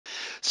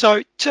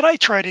So today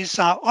traders,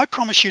 I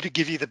promise you to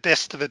give you the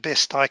best of the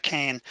best I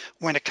can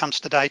when it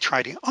comes to day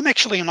trading. I'm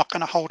actually not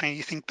going to hold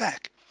anything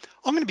back.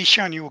 I'm going to be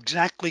showing you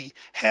exactly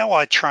how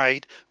I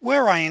trade,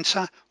 where I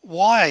enter,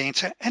 why I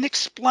enter, and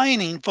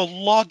explaining the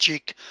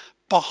logic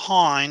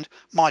behind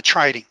my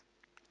trading.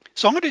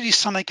 So I'm going to do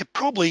something that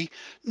probably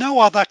no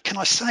other, can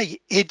I say,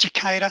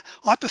 educator.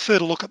 I prefer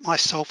to look at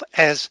myself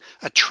as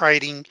a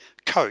trading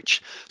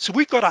coach. So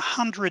we've got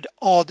 100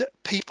 odd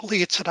people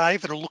here today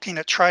that are looking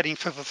at trading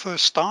for the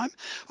first time.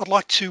 I'd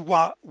like to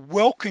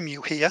welcome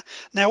you here.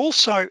 Now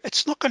also,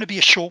 it's not going to be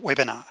a short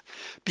webinar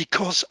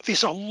because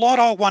there's a lot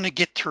I want to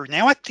get through.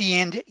 Now at the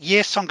end,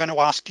 yes, I'm going to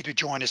ask you to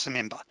join as a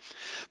member,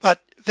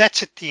 but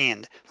that's at the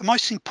end. The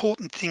most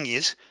important thing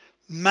is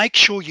make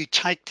sure you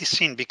take this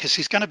in because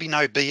there's going to be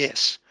no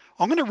BS.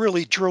 I'm going to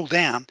really drill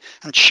down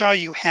and show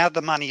you how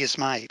the money is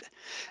made.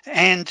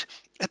 And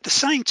at the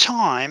same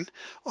time,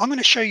 I'm going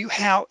to show you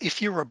how,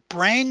 if you're a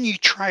brand new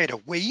trader,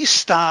 where you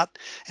start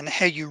and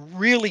how you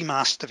really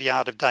master the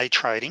art of day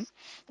trading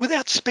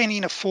without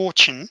spending a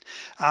fortune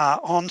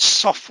on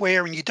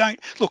software. And you don't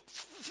look,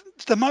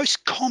 the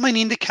most common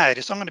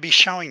indicators I'm going to be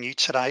showing you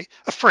today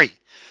are free.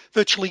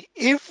 Virtually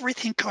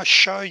everything I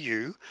show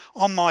you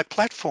on my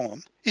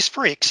platform is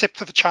free except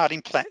for the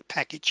charting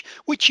package,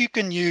 which you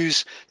can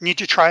use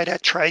NinjaTrader,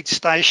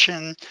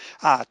 TradeStation,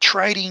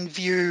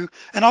 TradingView,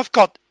 and I've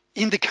got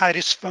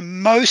indicators for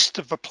most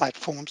of the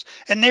platforms,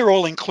 and they're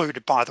all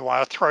included, by the way.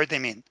 I throw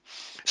them in.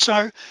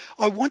 So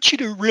I want you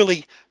to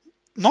really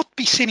not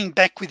be sitting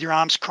back with your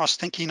arms crossed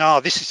thinking, oh,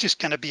 this is just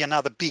going to be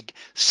another big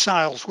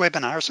sales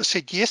webinar. As I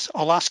said, yes,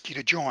 I'll ask you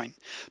to join,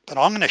 but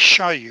I'm going to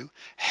show you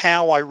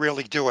how I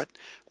really do it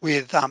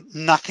with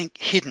nothing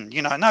hidden,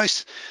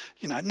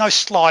 no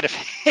sleight of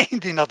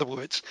hand, in other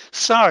words.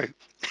 So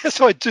as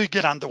I do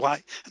get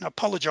underway, and I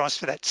apologize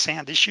for that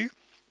sound issue,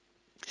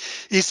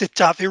 is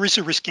that there is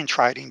a risk in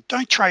trading.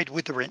 Don't trade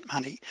with the rent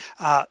money.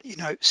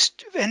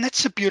 And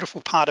that's the beautiful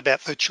part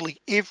about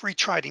virtually every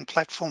trading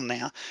platform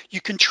now.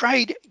 You can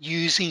trade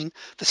using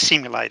the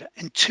simulator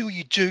until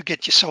you do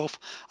get yourself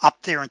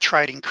up there and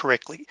trading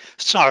correctly.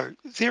 So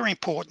very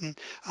important.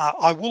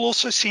 I will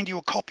also send you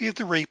a copy of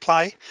the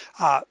replay.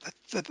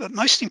 The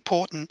most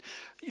important,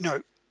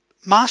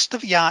 master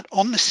the art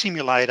on the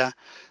simulator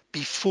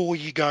before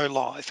you go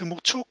live, and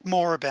we'll talk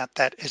more about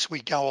that as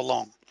we go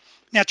along.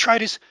 Now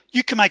traders,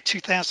 you can make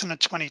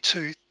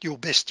 2022 your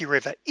best year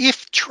ever.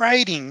 If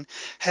trading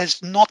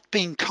has not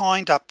been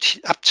kind up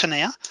to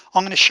now,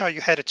 I'm going to show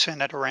you how to turn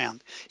that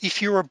around.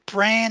 If you're a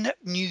brand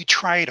new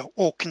trader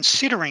or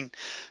considering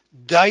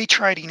day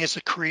trading as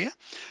a career,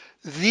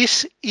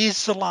 this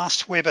is the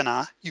last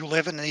webinar you'll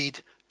ever need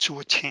to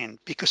attend,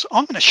 because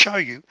I'm going to show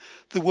you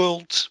the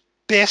world's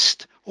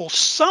best, or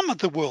some of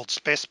the world's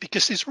best,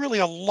 because there's really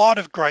a lot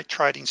of great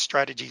trading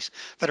strategies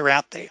that are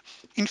out there.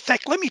 In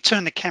fact, let me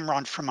turn the camera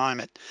on for a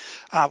moment,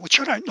 which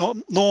I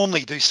don't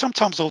normally do.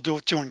 Sometimes I'll do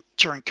it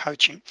during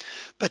coaching,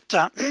 but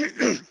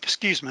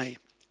excuse me.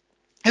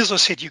 As I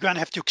said, you're going to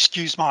have to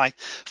excuse my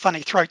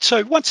funny throat.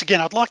 So once again,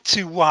 I'd like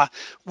to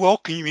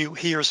welcome you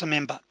here as a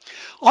member.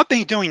 I've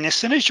been doing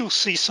this, and as you'll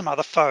see some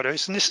other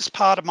photos, and this is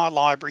part of my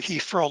library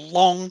here, for a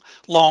long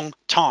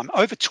time,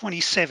 over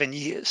 27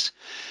 years.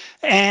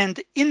 And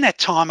in that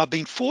time, I've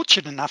been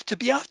fortunate enough to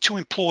be able to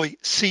employ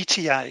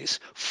CTAs,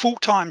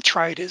 full-time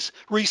traders,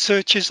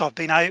 researchers. I've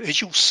been able,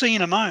 as you'll see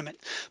in a moment,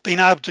 been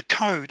able to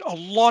code a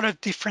lot of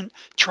different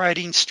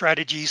trading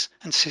strategies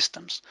and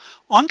systems.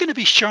 I'm going to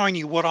be showing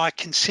you what I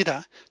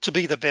consider to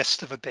be the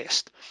best of the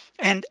best.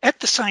 And at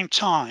the same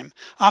time,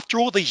 after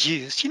all these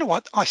years, you know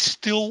what? I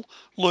still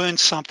learn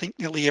something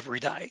nearly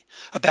every day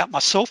about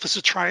myself as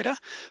a trader,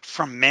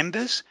 from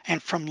members,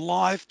 and from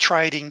live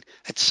trading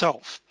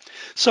itself.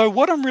 So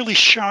what I'm really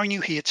showing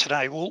you here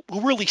today will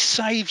really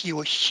save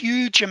you a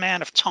huge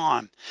amount of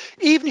time.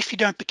 Even if you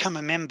don't become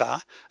a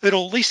member,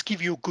 it'll at least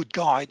give you a good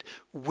guide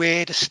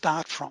where to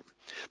start from.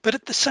 But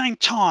at the same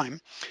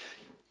time,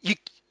 you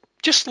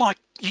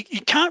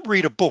you can't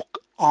read a book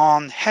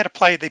on how to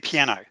play the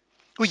piano.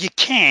 Well, you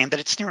can, but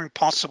it's near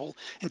impossible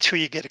until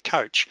you get a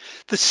coach.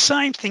 The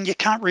same thing, you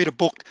can't read a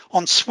book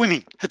on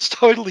swimming. It's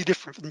totally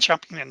different from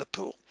jumping in the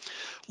pool.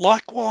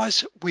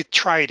 Likewise with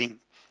trading.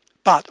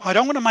 But I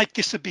don't want to make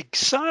this a big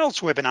sales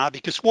webinar,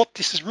 because what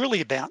this is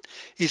really about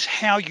is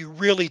how you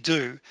really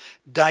do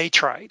day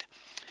trade.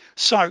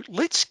 So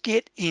let's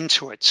get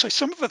into it. So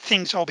some of the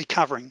things I'll be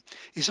covering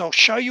is I'll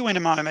show you in a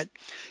moment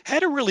how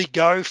to really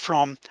go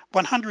from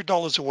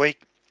 $100 a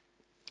week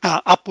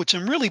upwards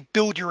and really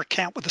build your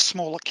account with a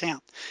small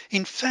account.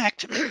 In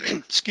fact,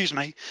 excuse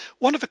me,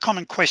 one of the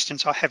common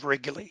questions I have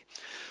regularly,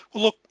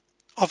 well, look,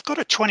 I've got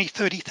a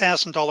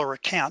 $20,000-$30,000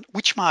 account.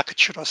 Which market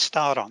should I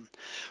start on?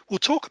 We'll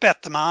talk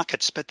about the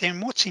markets, but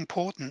then what's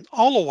important,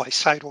 I'll always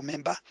say to a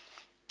member,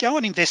 go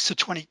and invest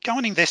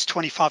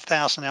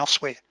 25,000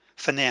 elsewhere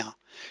for now.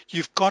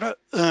 You've got to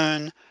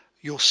earn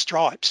your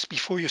stripes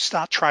before you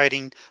start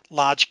trading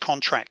large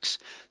contracts.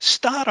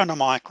 Start on a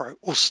micro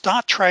or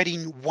start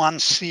trading one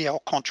CL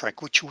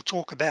contract, which we'll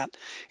talk about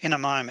in a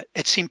moment.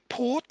 It's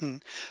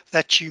important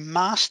that you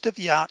master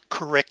the art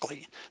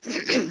correctly.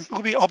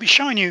 I'll be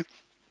showing you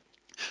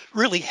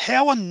really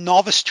how a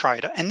novice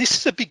trader, and this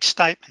is a big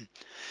statement,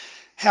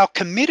 how a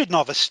committed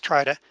novice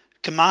trader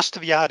can master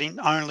the art in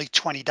only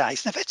 20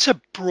 days. Now that's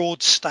a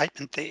broad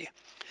statement there.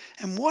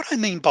 And what I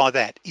mean by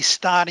that is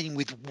starting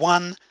with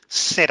one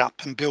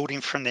setup and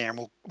building from there. And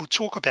we'll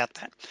talk about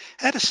that.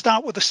 How to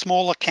start with a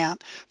small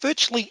account.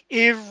 Virtually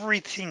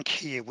everything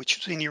here, which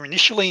is in your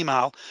initial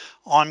email,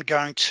 I'm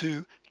going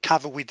to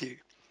cover with you.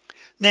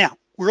 Now,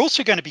 we're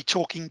also going to be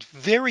talking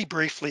very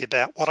briefly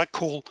about what I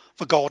call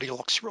the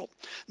Goldilocks rule.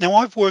 Now,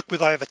 I've worked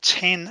with over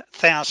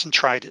 10,000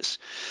 traders.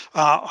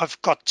 I've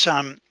got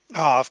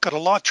a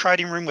live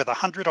trading room with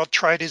 100 odd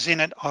traders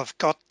in it. I've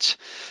got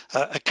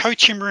a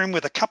coaching room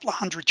with a couple of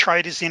hundred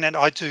traders in it.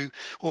 I do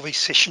all these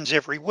sessions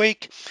every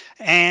week.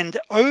 And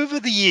over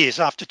the years,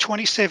 after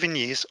 27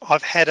 years,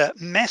 I've had a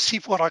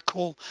massive, what I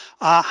call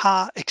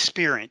aha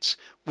experience,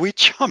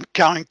 which I'm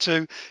going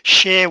to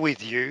share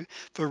with you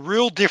the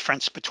real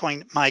difference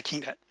between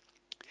making it.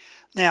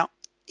 Now,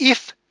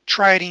 if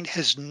trading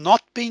has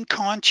not been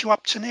kind to you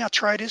up to now,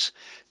 traders,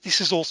 this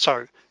is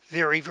also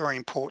very, very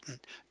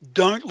important.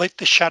 Don't let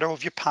the shadow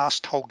of your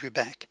past hold you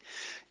back.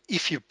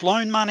 If you've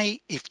blown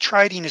money, if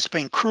trading has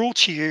been cruel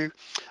to you,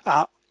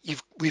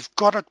 we've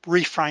got to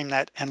reframe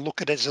that and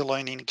look at it as a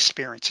learning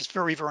experience. It's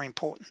very, very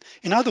important.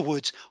 In other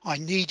words, I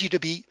need you to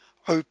be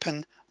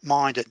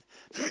open-minded.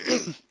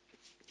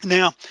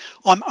 Now,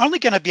 I'm only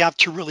going to be able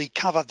to really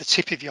cover the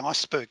tip of the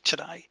iceberg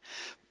today,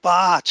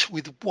 but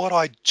with what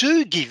I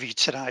do give you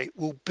today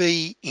will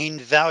be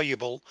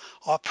invaluable,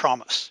 I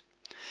promise.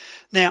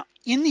 Now,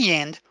 in the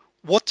end,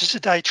 what does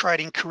a day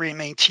trading career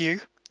mean to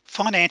you?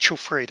 Financial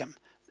freedom.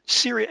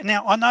 Serious.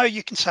 Now, I know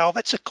you can say, oh,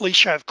 that's a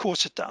cliche. Of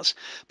course it does.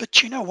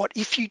 But you know what?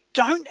 If you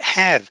don't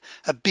have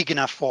a big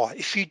enough why,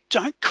 if you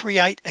don't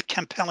create a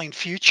compelling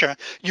future,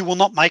 you will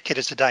not make it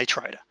as a day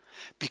trader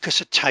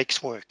because it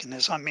takes work. And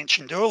as I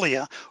mentioned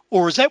earlier,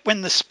 or is that when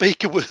the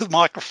speaker with the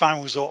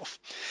microphone was off,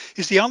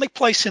 is the only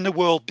place in the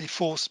world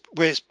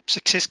where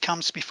success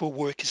comes before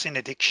work is in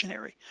a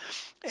dictionary.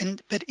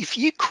 But if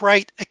you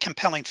create a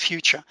compelling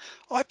future,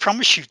 I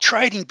promise you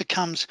trading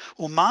becomes,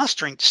 or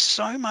mastering,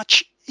 so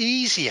much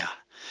easier.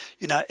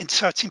 And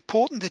so it's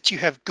important that you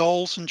have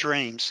goals and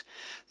dreams.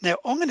 Now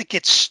I'm going to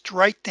get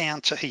straight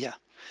down to here,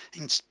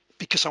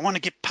 because I want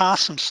to get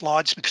past some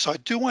slides, because I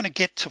do want to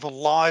get to the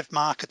live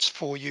markets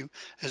for you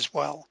as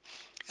well.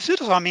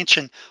 As I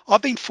mentioned,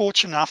 I've been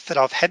fortunate enough that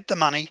I've had the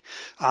money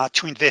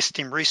to invest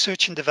in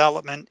research and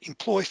development,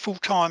 employ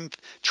full-time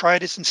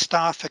traders and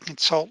staff and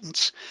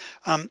consultants.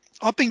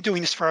 I've been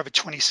doing this for over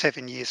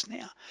 27 years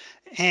now.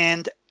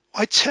 And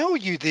I tell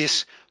you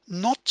this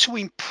not to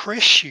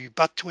impress you,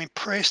 but to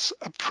impress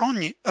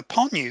upon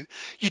you.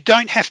 You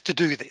don't have to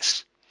do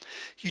this.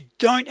 You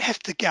don't have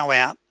to go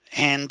out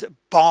and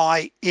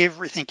buy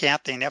everything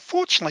out there. Now,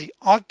 fortunately,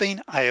 I've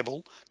been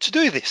able to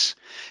do this,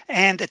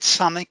 and it's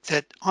something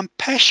that I'm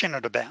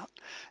passionate about.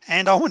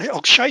 And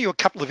I'll show you a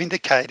couple of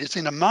indicators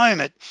in a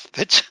moment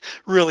that's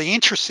really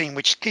interesting,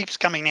 which keeps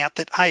coming out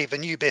that, hey, the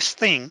new best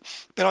thing.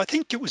 But I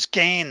think it was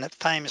Gann that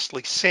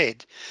famously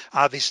said,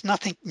 there's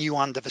nothing new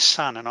under the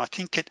sun. And I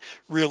think it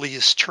really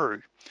is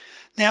true.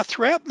 Now,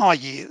 throughout my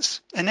years,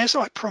 and as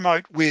I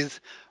promote with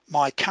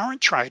my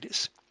current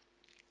traders,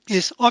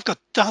 is I've got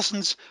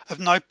dozens of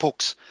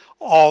notebooks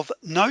of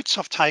notes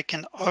I've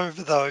taken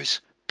over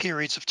those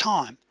periods of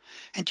time.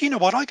 And you know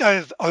what? I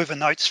go over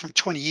notes from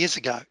 20 years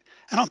ago,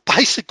 and I'm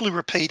basically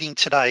repeating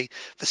today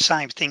the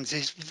same things.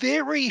 There's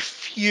very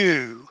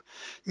few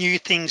new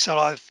things that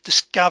I've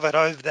discovered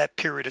over that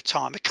period of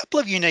time. A couple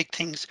of unique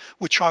things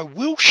which I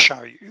will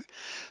show you,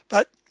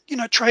 but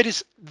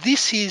traders,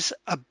 this is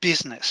a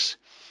business.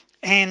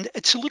 And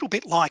it's a little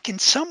bit like, in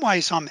some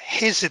ways I'm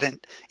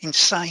hesitant in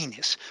saying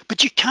this,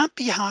 but you can't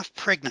be half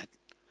pregnant.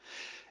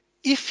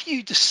 If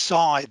you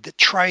decide that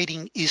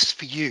trading is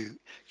for you,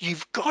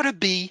 you've got to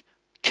be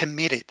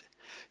committed.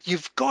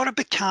 You've got to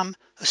become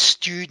a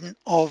student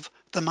of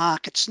the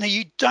markets. Now,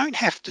 you don't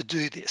have to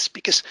do this,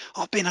 because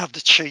I've been able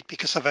to cheat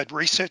because I've had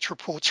research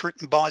reports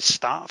written by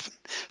staff and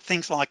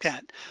things like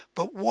that.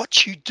 But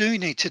what you do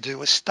need to do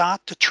is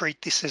start to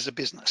treat this as a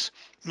business.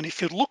 And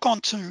if you look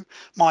onto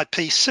my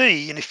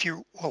PC,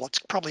 and well, it's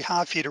probably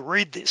hard for you to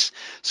read this,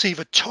 see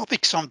the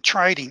topics on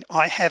trading,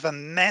 I have a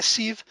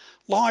massive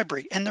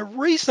library. And the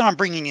reason I'm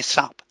bringing this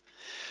up,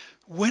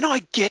 when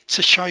I get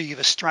to show you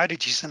the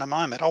strategies in a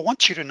moment, I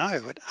want you to know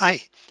that,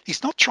 hey,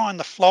 he's not trying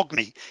to flog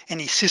me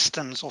any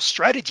systems or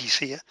strategies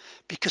here,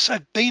 because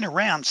I've been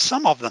around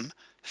some of them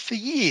for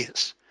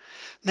years.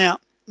 Now,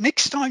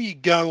 next time you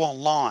go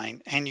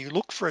online and you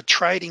look for a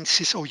trading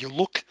system, or you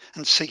look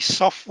and see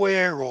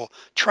software or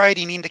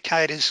trading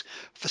indicators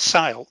for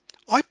sale,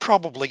 I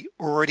probably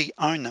already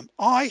own them.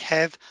 I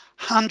have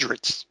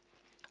hundreds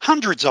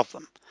of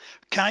them.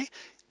 Okay,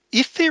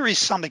 if there is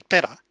something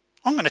better,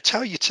 I'm going to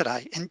tell you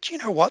today. And you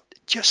know what?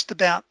 Just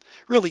about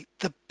really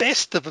the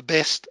best of the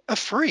best are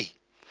free.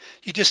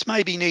 You just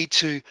maybe need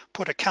to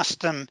put a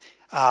custom,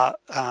 uh,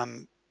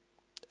 um,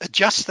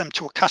 adjust them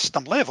to a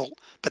custom level,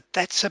 but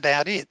that's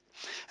about it.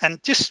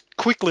 And just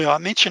quickly, I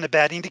mentioned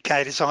about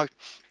indicators. I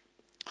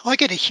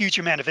get a huge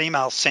amount of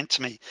emails sent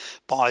to me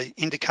by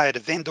indicator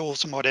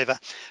vendors and whatever.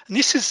 And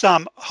this is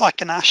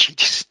Haikanashi,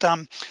 just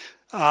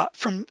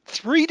from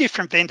 3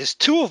 different vendors.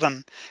 2 of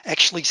them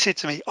actually said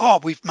to me, oh,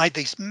 we've made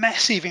these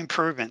massive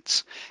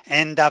improvements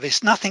and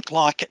there's nothing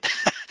like it.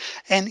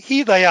 And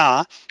here they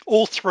are,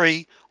 all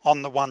 3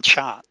 on the one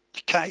chart.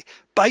 Okay,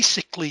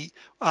 basically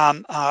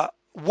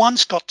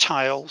one's got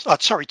tails,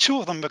 sorry, 2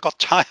 of them have got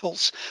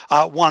tails,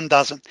 one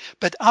doesn't,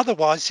 but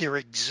otherwise they're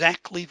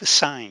exactly the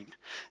same.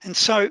 And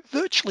so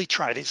virtually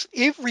traders,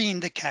 every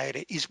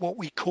indicator is what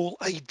we call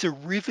a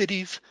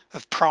derivative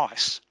of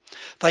price.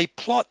 They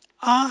plot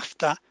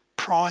after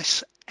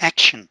price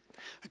action.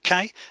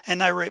 Okay,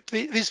 and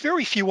there's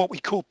very few what we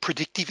call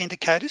predictive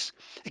indicators,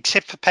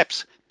 except for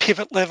perhaps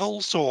pivot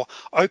levels or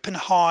open,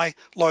 high,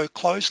 low,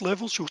 close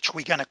levels, which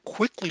we're going to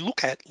quickly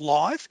look at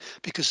live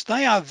because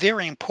they are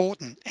very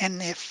important and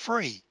they're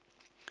free.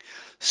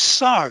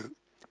 So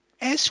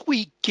as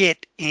we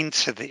get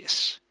into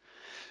this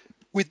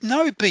with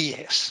no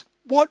BS,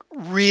 what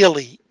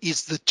really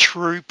is the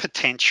true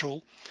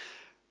potential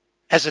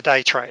as a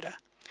day trader?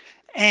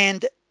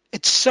 And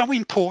it's so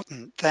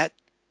important that,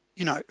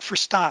 you know, for a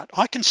start,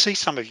 I can see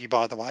some of you,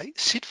 by the way,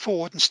 sit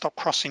forward and stop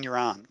crossing your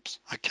arms.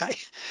 Okay,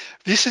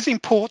 this is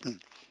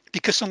important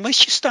because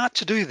unless you start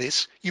to do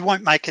this, you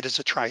won't make it as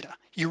a trader.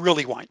 You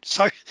really won't.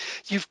 So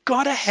you've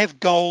got to have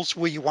goals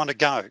where you want to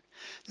go.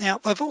 Now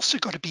they've also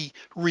got to be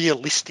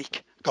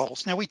realistic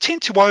goals. Now we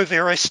tend to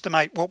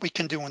overestimate what we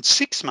can do in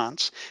 6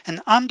 months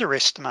and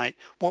underestimate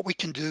what we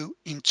can do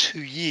in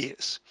 2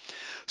 years.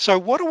 So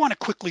what I want to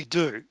quickly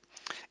do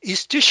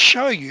is just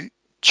show you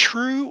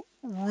true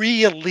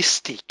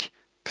realistic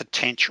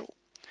potential.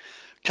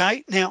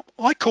 Okay, now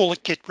I call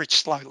it get rich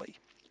slowly.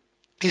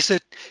 Is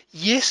that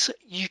yes,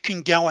 you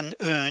can go and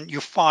earn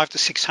your $500 to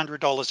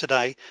 $600 a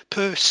day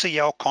per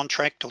CL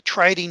contract or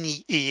trading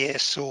the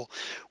ES or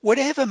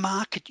whatever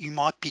market you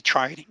might be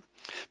trading.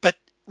 But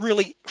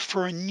really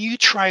for a new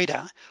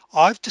trader,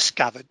 I've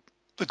discovered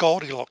the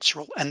Goldilocks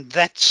rule, and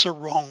that's a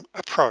wrong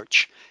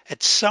approach.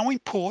 It's so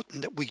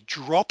important that we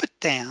drop it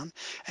down,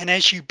 and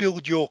as you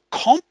build your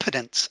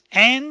competence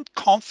and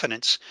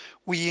confidence,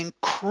 we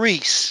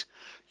increase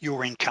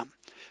your income.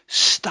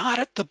 Start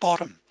at the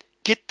bottom,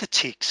 get the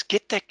ticks,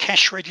 get that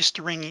cash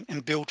register ringing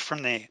and build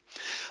from there.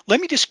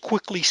 Let me just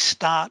quickly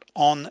start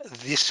on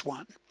this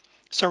one.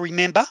 So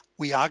remember,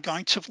 we are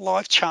going to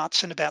live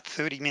charts in about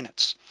 30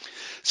 minutes.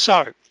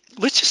 So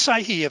let's just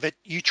say here that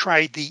you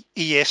trade the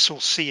ES or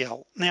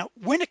CL. Now,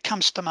 when it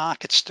comes to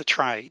markets to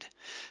trade,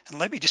 and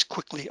let me just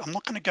quickly, I'm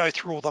not going to go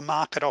through all the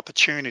market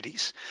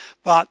opportunities,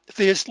 but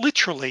there's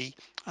literally,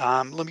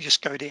 let me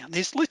just go down.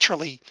 There's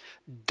literally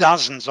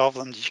dozens of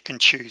them that you can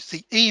choose.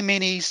 The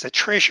E-minis, the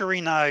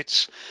treasury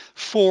notes,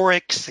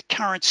 FOREX, the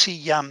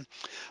currency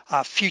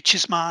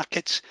futures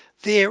markets.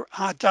 There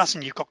are a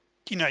dozen. You've got,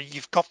 you know,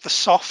 you've got the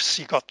softs,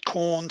 you've got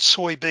corn,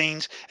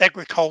 soybeans,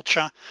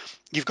 agriculture,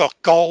 you've got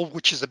gold,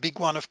 which is a big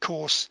one, of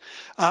course.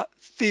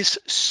 There's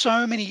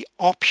so many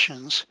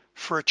options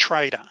for a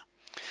trader.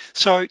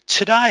 So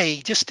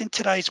today, just in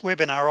today's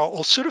webinar,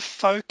 I'll sort of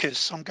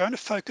focus, I'm going to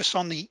focus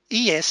on the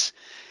ES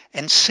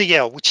and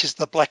CL, which is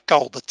the black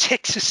gold, the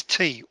Texas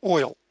tea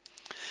oil.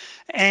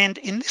 And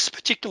in this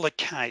particular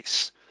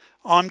case,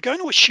 I'm going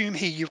to assume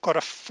here you've got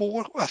a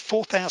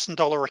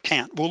 $4,000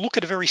 account. We'll look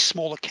at a very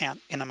small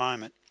account in a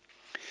moment.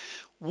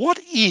 What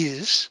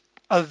is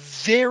a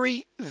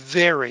very,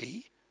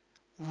 very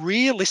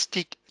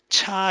realistic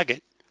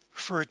target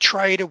for a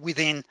trader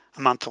within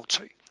a month or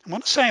two? And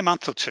when I say a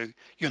month or two,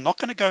 you're not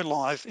going to go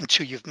live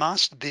until you've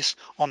mastered this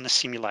on the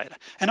simulator.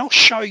 And I'll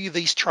show you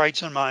these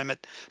trades in a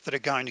moment that are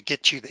going to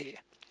get you there.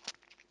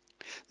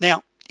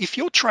 Now, if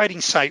you're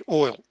trading, say,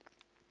 oil,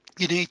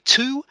 you need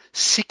 2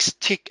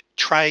 6-tick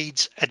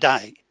trades a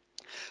day.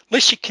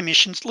 Less your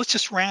commissions, let's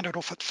just round it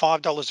off at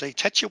 $5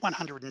 each. That's your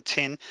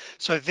 110.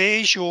 So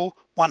there's your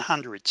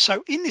 100.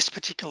 So in this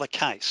particular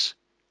case,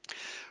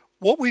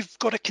 what we've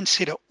got to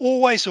consider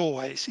always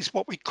is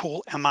what we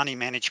call our money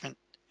management,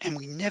 and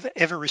we never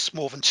ever risk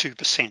more than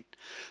 2%.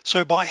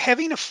 So by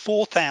having a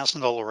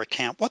 $4,000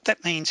 account, what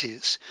that means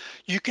is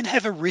you can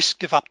have a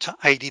risk of up to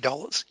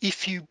 $80.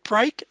 If you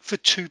break the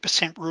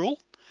 2% rule,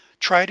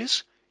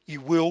 traders, you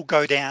will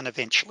go down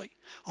eventually.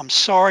 I'm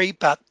sorry,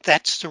 but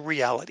that's the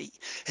reality.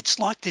 It's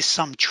like there's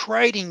some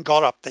trading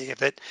god up there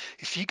that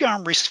if you go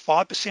and risk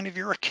 5% of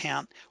your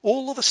account,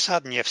 all of a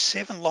sudden you have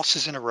 7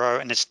 losses in a row,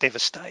 and it's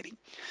devastating.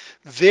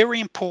 Very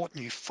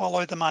important you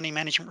follow the money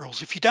management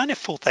rules. If you don't have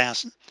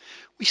 4,000,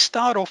 we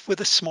start off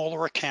with a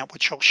smaller account,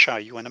 which I'll show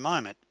you in a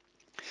moment.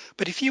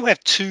 But if you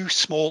have 2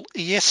 small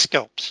ES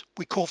scalps,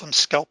 we call them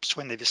scalps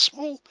when they're this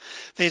small,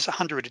 there's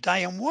 100 a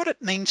day. And what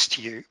it means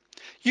to you,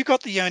 you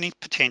got the earning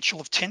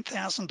potential of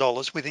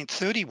 $10,000 within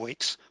 30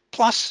 weeks,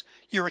 plus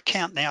your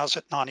account now is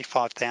at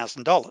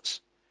 $95,000.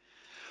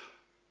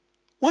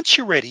 Once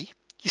you're ready,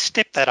 you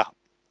step that up.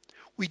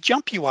 We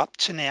jump you up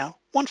to now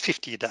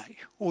 150 a day,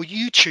 or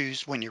you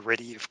choose when you're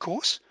ready, of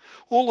course.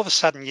 All of a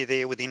sudden you're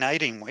there within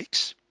 18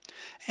 weeks.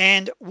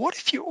 And what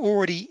if you're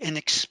already an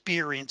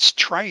experienced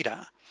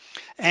trader?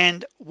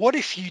 And what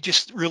if you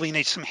just really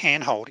need some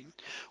hand holding?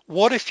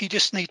 What if you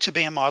just need to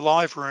be in my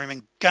live room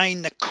and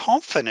gain the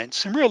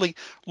confidence and really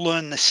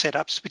learn the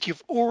setups, but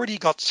you've already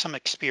got some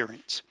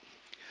experience?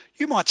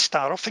 You might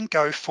start off and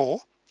go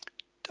for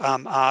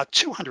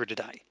 200 a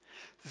day.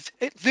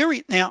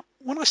 Now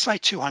when I say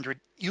 200,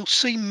 you'll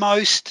see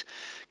most,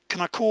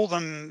 can I call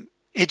them,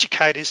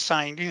 educators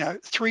saying,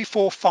 3,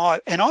 4,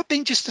 5, and I've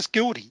been just as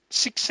guilty,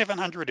 600,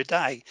 700 a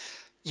day.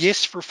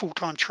 Yes, for a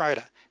full-time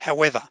trader.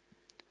 However,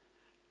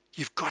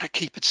 you've got to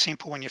keep it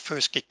simple when you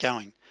first get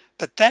going.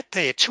 But that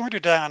there, 200 a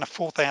day on a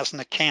 4,000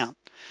 account,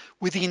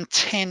 within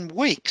 10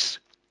 weeks,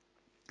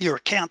 your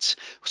accounts,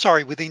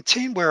 sorry, within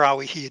 10, where are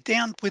we here?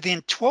 Down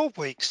within 12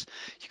 weeks,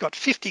 you got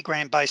 50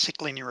 grand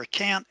basically in your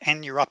account,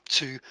 and you're up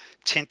to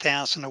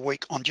 10,000 a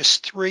week on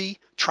just 3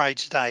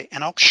 trades a day.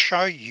 And I'll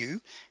show you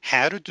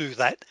how to do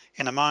that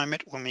in a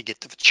moment when we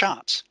get to the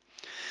charts.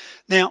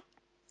 Now,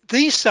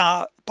 these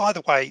are, by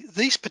the way,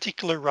 these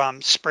particular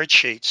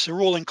spreadsheets are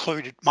all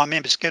included. My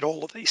members get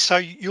all of these, so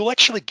you'll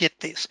actually get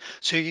this,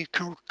 so you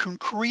can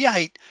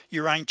create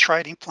your own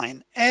trading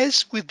plan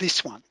as with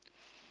this one.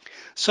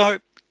 So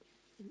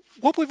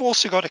what we've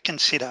also got to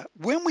consider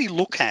when we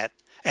look at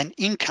an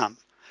income,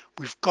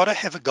 we've got to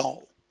have a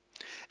goal.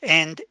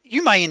 And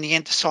you may in the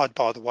end decide,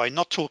 by the way,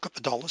 not to look at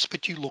the dollars,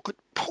 but you look at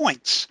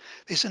points.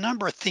 There's a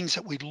number of things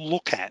that we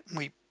look at,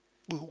 and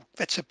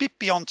that's a bit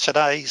beyond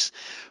today's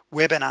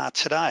webinar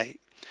today.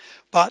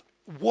 But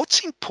what's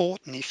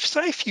important,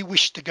 if you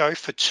wish to go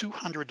for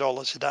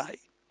 $200 a day,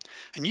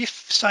 and you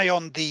say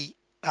on the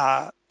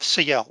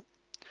CL,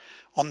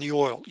 on the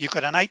oil, you've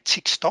got an 8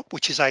 tick stop,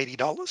 which is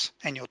 $80,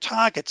 and your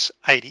target's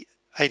 $80.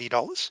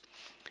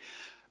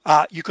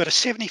 You've got a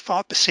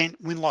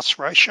 75% win-loss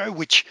ratio,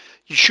 which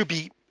you should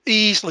be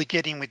easily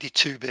getting with your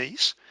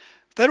 2Bs.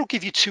 That'll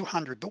give you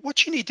 200. But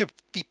what you need to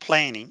be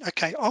planning,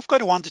 okay, I've got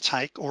to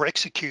undertake or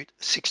execute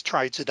 6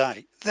 trades a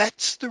day.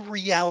 That's the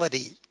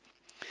reality.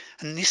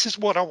 And this is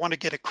what I want to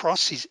get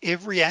across, is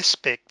every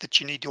aspect that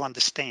you need to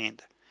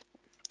understand.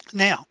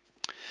 Now,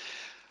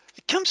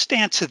 it comes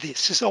down to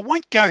this, is I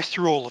won't go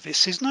through all of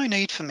this. There's no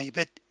need for me,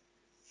 but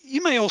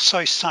you may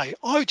also say,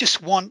 I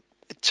just want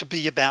it to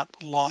be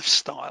about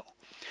lifestyle.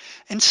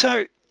 And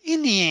so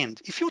in the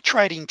end, if you're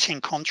trading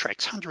 10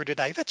 contracts, 100 a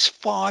day, that's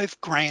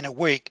 5 grand a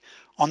week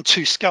on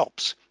 2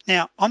 scalps.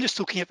 Now, I'm just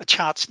looking at the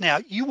charts now.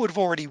 You would have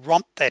already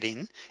romped that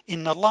in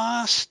the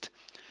last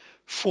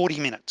 40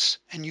 minutes,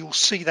 and you'll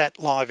see that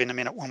live in a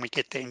minute when we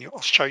get there, and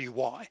I'll show you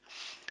why.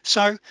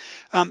 So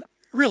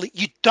really,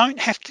 you don't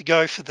have to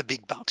go for the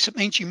big bucks. It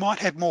means you might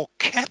have more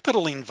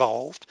capital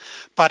involved,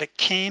 but it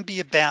can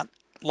be about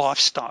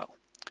lifestyle.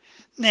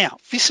 Now,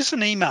 this is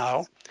an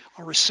email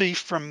I received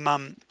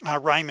from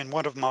Raymond,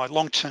 one of my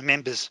long-term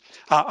members,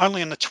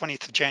 only on the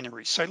 20th of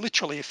January, so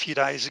literally a few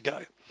days ago,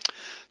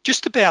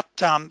 just about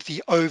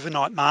the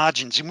overnight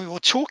margins. And we were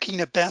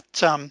talking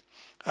about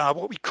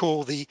what we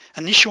call the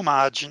initial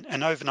margin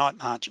and overnight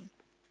margin.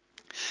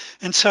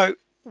 And so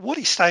what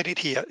he stated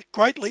here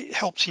greatly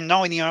helps in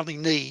knowing he only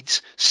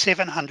needs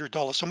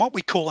 $700 and what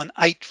we call an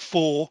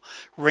 8-4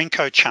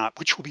 Renko chart,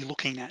 which we'll be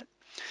looking at.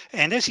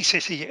 And as he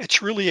says here,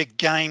 it's really a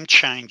game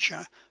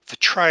changer for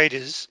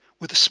traders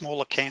with a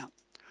small account.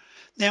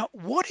 Now,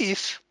 what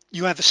if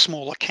you have a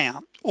small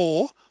account,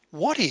 or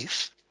what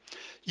if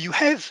you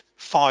have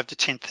 5 to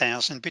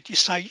 10,000, but you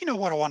say, you know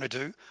what I want to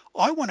do?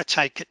 I want to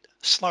take it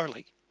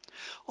slowly.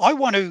 I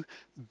want to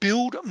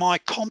build my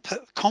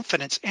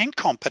confidence and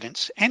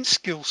competence and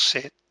skill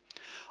set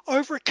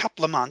over a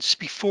couple of months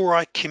before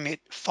I commit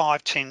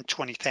 $5, $10,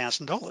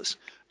 $20,000.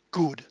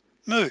 Good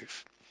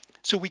move.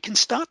 So we can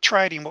start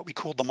trading what we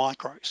call the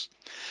micros.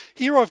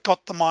 Here I've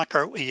got the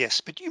micro ES,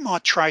 but you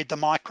might trade the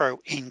micro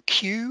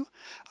NQ.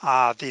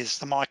 There's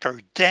the micro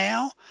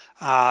Dow.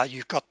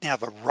 You've got now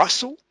the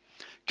Russell.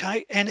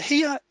 Okay, and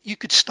here you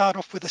could start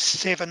off with a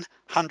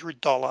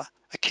 $700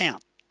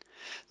 account.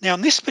 Now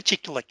in this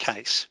particular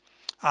case,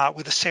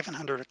 with a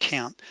 700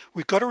 account,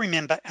 we've got to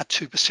remember our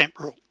 2%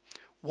 rule.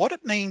 What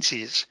it means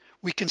is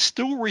we can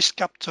still risk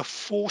up to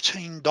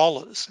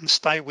 $14 and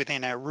stay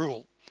within our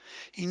rule.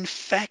 In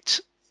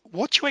fact,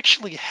 what you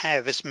actually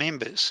have as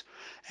members,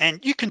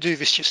 and you can do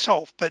this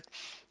yourself, but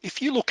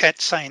if you look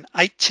at, say, an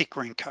 8 tick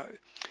Renko,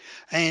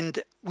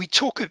 and we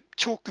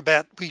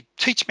we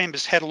teach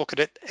members how to look at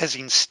it as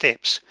in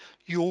steps.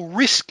 Your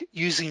risk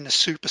using the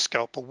super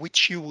scalper,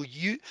 which you will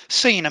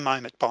see in a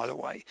moment, by the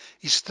way,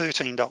 is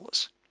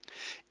 $13.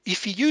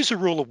 If you use a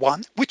rule of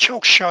 1, which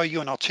I'll show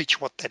you and I'll teach you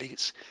what that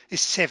is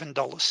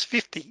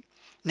 $7.50.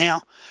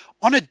 Now,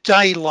 on a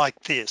day like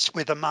this,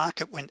 where the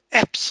market went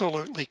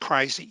absolutely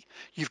crazy,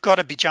 you've got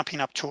to be jumping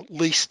up to at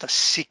least a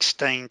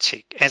 16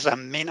 tick as a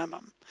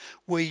minimum,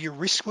 where your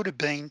risk would have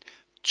been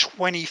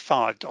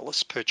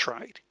 $25 per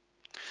trade.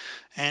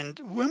 And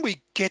when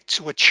we get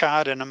to a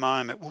chart in a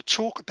moment, we'll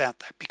talk about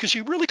that, because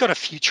you've really got a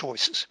few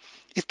choices.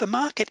 If the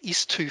market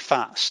is too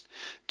fast,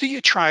 do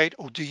you trade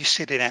or do you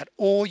sit it out,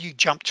 or you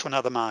jump to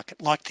another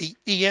market like the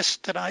ES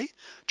today?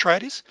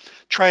 Traders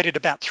traded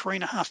about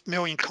 3.5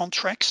 million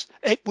contracts.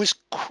 It was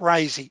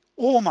crazy,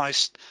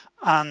 almost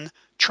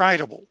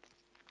untradeable.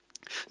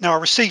 Now I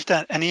received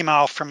an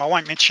email from, I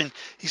won't mention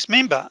his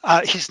name,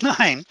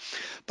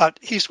 but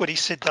here's what he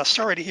said.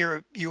 Sorry to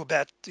hear you're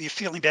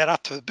feeling bad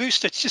after the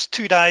boost. It's just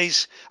 2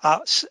 days.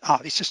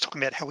 He's just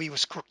talking about how he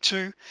was crooked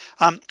too.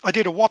 I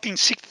did a whopping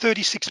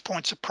 36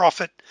 points of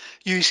profit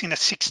using a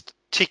 6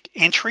 tick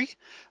entry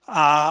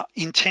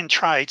in 10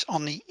 trades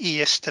on the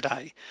ES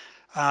today.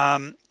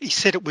 He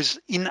said it was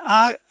in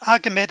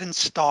Archimedes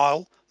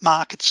style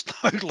markets,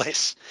 no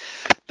less.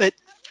 But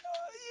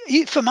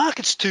if the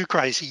market's too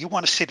crazy, you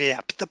want to set it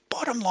out. But the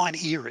bottom line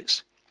here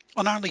is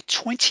on only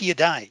 20 a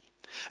day,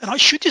 and I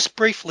should just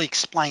briefly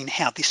explain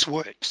how this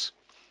works.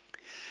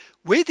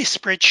 Where this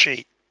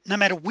spreadsheet, no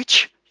matter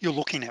which you're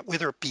looking at,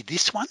 whether it be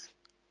this one,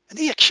 and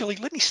actually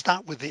let me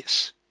start with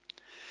this.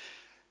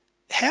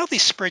 How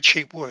this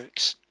spreadsheet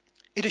works,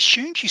 it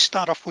assumes you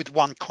start off with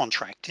one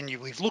contract, and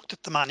we've looked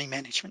at the money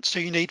management, so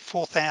you need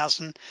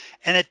 4,000,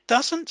 and it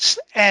doesn't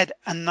add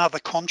another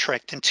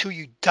contract until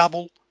you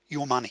double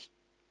your money.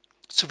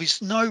 So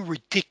there's no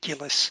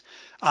ridiculous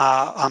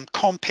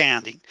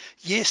compounding.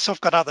 Yes,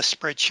 I've got other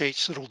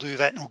spreadsheets that'll do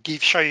that and will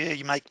show you how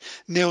you make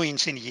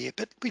millions in a year,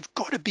 but we've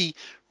got to be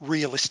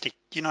realistic.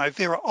 You know,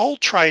 there are old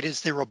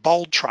traders, there are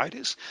bold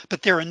traders,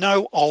 but there are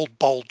no old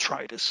bold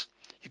traders.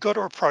 You've got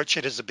to approach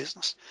it as a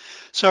business.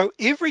 So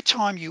every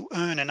time you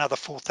earn another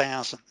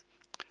 4,000,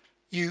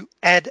 you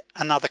add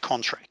another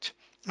contract.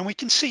 And we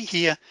can see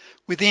here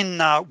within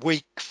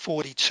week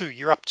 42,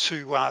 you're up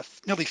to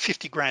nearly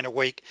 50 grand a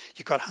week.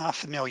 You've got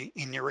 500,000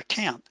 in your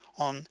account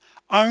on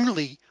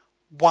only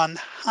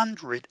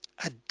 100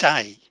 a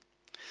day.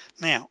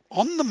 Now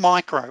on the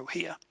micro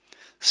here,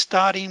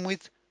 starting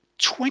with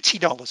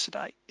 $20 a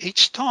day,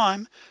 each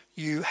time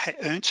you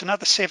earned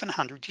another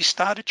 700, you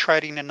started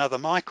trading another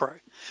micro.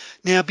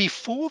 Now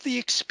before the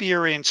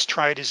experienced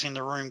traders in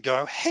the room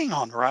go, hang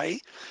on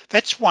Ray,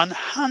 that's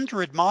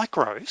 100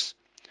 micros.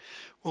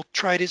 Well,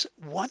 traders,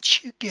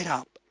 once you get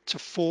up to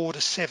 4,000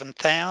 to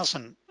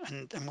 7,000,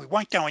 and we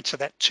won't go into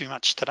that too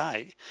much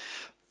today,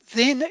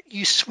 then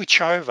you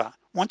switch over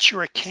once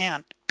your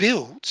account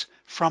builds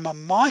from a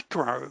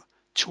micro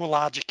to a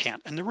large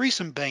account. And the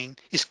reason being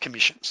is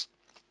commissions.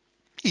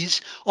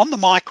 Is on the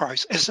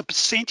micros, as a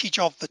percentage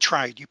of the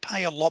trade, you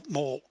pay a lot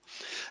more.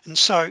 And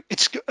so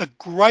it's a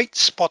great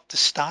spot to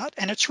start,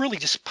 and it's really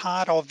just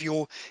part of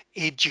your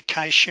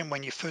education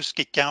when you first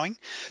get going.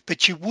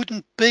 But you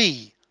wouldn't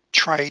be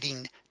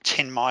trading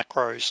 10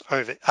 micros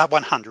over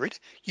 100,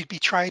 you'd be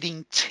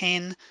trading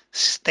 10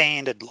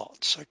 standard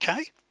lots.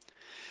 Okay,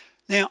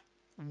 now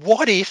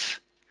what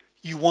if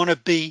you want to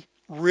be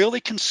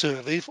really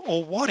conservative,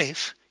 or what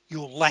if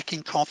you're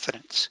lacking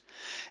confidence?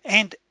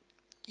 And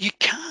you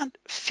can't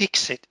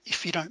fix it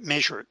if you don't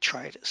measure it,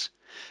 traders.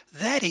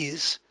 That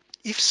is,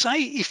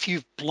 if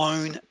you've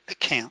blown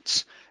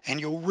accounts and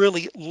you're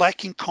really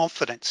lacking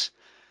confidence,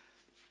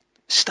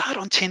 start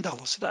on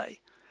 $10 a day.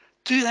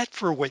 Do that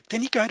for a week,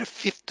 then you go to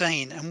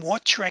 15, and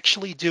what you're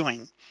actually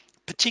doing,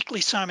 particularly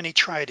so many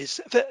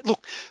traders,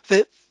 look,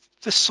 the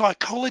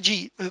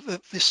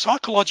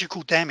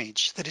psychological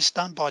damage that is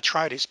done by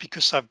traders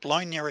because they've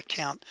blown their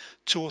account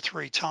 2 or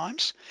 3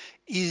 times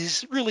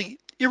is really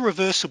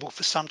irreversible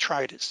for some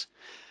traders,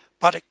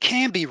 but it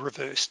can be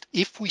reversed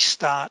if we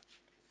start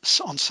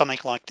on something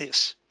like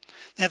this.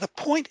 Now the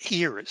point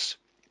here is,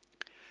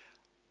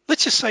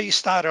 let's just say you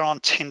started on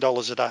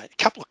 $10 a day,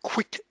 a couple of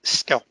quick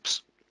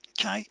scalps.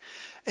 Okay,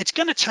 it's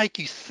going to take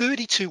you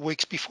 32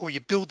 weeks before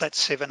you build that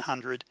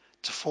 $700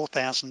 to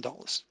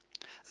 $4,000.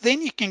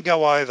 Then you can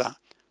go over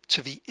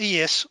to the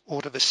ES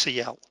or to the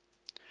CL.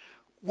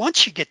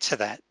 Once you get to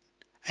that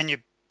and you're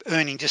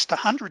earning just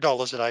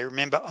 $100 a day,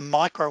 remember a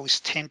micro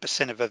is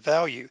 10% of a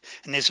value,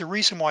 and there's a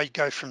reason why you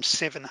go from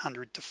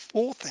 700 to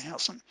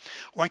 4,000. I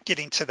won't get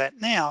into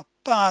that now,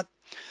 but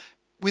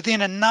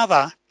within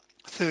another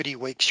 30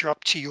 weeks you're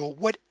up to your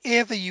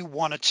whatever you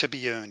want it to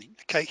be earning.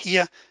 Okay,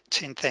 here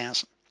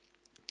 10,000.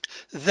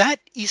 That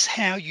is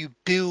how you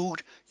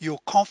build your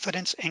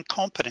confidence and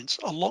competence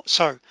a lot.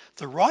 So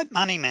the right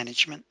money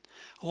management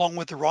along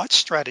with the right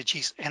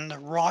strategies and the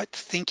right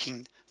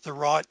thinking, the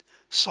right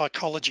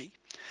psychology.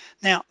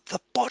 Now the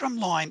bottom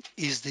line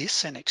is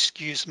this, and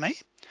excuse me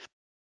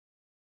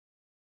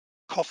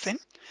coughing,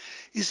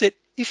 is that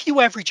if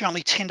you average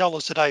only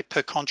 $10 a day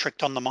per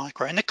contract on the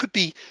micro, and it could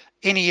be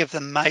any of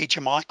the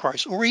major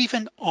micros, or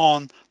even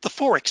on the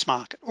Forex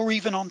market, or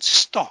even on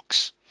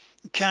stocks,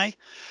 okay,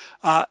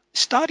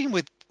 starting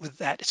with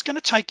that, it's going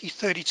to take you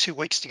 32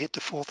 weeks to get to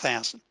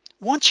 4,000.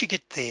 Once you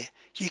get there,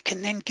 you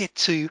can then get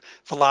to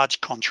the large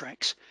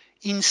contracts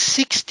in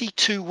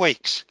 62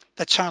 weeks.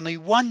 That's only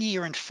 1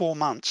 year and 4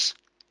 months.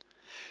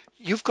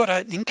 You've got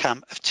an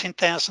income of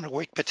 10,000 a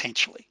week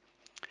potentially.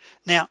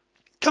 Now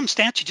it comes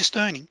down to just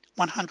earning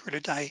 100 a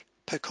day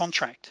per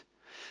contract.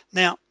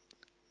 Now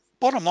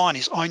bottom line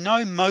is, I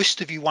know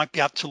most of you won't be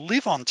able to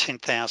live on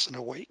 10,000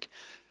 a week.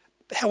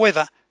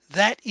 However,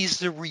 That is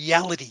the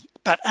reality.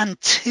 But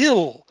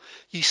until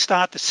you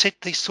start to set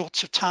these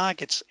sorts of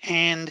targets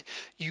and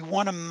you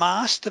want to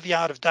master the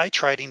art of day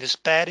trading as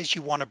bad as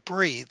you want to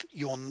breathe,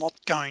 you're not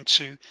going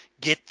to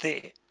get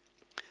there.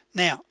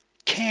 Now,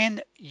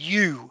 can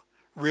you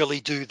really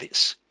do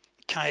this?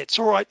 Okay, it's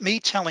all right me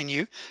telling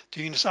you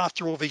doing this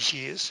after all these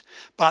years,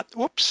 but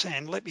whoops,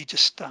 and let me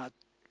just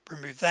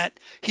remove that.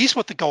 Here's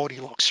what the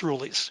Goldilocks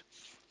rule is.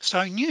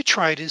 So new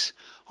traders,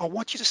 I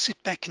want you to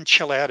sit back and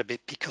chill out a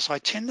bit, because I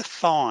tend to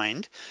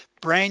find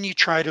brand new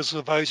traders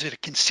or those that are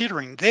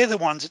considering, they're the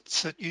ones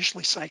that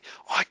usually say,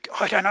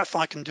 I don't know if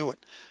I can do it.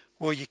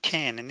 Well, you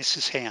can, and this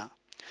is how.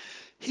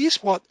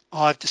 Here's what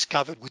I've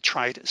discovered with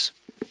traders.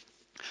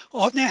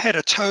 I've now had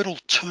a total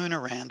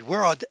turnaround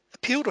where I'd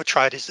appeal to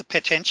traders the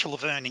potential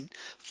of earning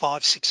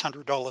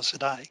 $500–600 a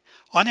day.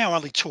 I now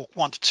only talk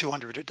 100 to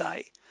 200 a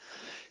day,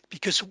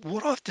 because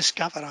what I've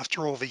discovered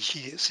after all these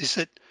years is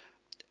that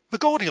the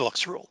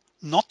Goldilocks rule,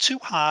 not too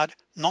hard,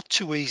 not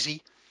too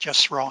easy,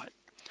 just right.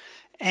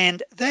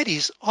 And that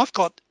is, I've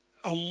got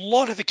a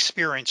lot of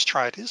experienced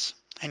traders,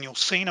 and you'll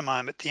see in a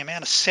moment the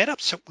amount of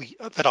setups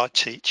that I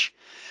teach,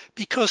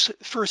 because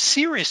for a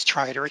serious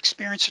trader,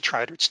 experienced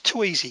trader, it's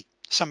too easy,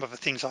 some of the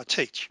things I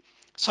teach.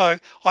 So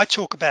I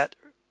talk about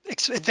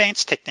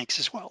advanced techniques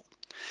as well.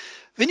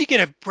 Then you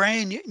get a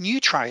brand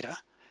new trader,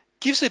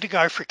 gives it a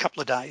go for a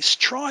couple of days,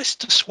 tries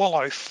to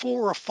swallow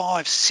 4 or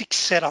 5, 6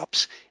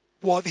 setups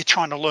while they're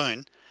trying to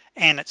learn,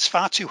 and it's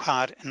far too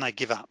hard and they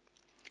give up.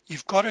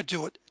 You've got to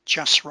do it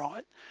just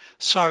right.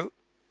 So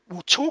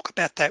we'll talk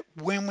about that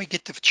when we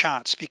get to the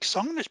charts, because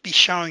I'm going to be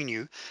showing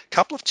you a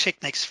couple of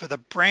techniques for the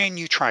brand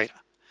new trader,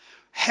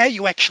 how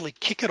you actually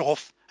kick it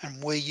off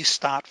and where you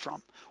start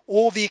from,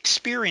 or the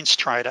experienced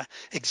trader,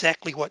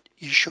 exactly what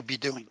you should be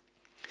doing.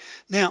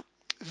 Now,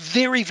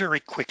 very, very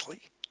quickly,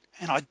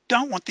 and I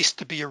don't want this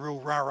to be a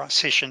real rah-rah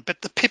session,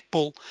 but the pit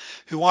bull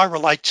who I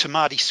relate to,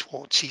 Marty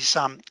Swartz, he's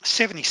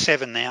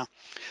 77 now.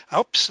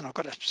 Oops, and I've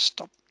got to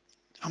stop.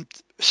 I'm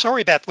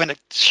sorry about when it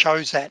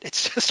shows that.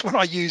 It's just when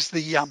I use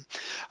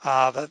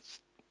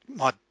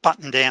my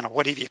button down, or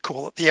whatever you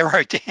call it, the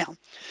arrow down.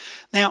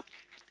 Now,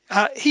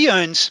 he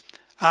earns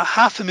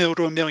 $500,000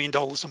 to $1 million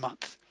a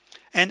month.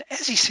 And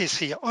as he says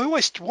here,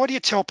 what do you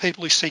tell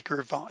people who seek your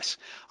advice?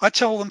 I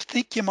tell them,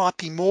 think you might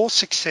be more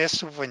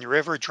successful when you're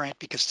ever a dreamt,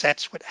 because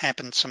that's what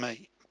happened to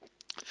me.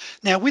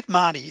 Now with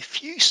Marty,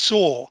 if you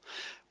saw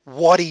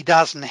what he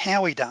does and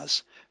how he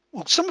does,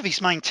 well, some of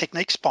his main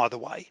techniques, by the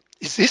way,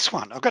 is this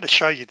one. I've got to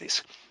show you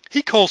this.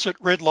 He calls it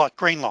red light,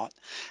 green light,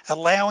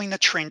 allowing the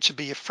trend to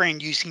be a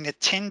friend using a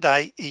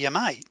 10-day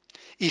EMA.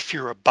 If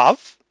you're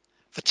above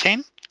the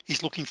 10,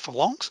 he's looking for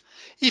longs.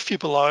 If you're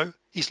below,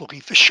 he's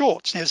looking for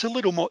shorts. Now there's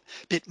a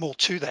bit more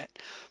to that,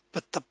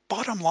 but the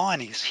bottom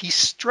line is his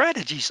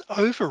strategies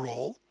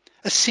overall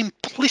are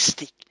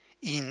simplistic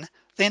in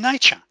their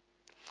nature.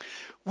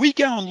 We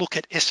go and look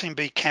at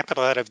SMB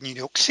Capital out of New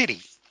York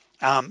City.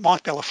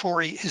 Mike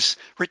Bellafiore has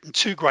written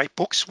 2 great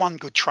books, One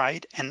Good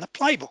Trade and The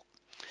Playbook.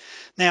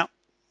 Now,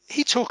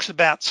 he talks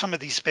about some of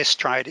these best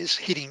traders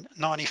hitting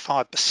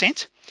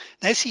 95%.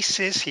 And as he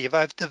says here,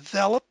 they've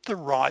developed the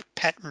right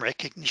pattern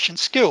recognition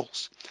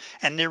skills,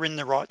 and they're in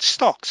the right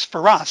stocks.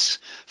 For us,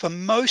 for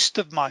most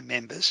of my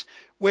members,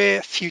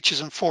 we're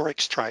futures and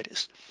Forex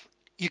traders.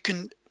 You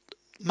can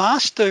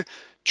master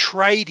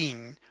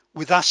trading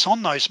with us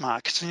on those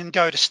markets and then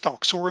go to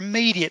stocks, or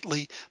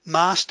immediately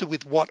master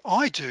with what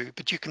I do,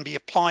 but you can be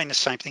applying the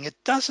same thing. It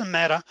doesn't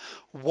matter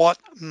what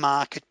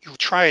market you're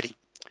trading.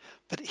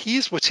 But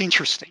here's what's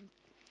interesting.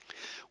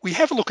 We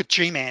have a look at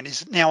G-Man,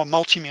 is now a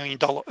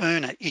multi-million-dollar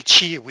earner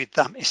each year with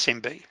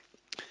SMB.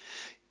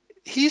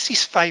 Here's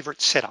his favorite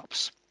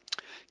setups.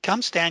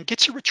 Comes down,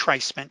 gets a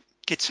retracement,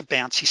 gets a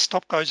bounce, his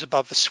stop goes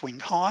above the swing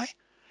high,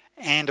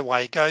 and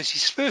away goes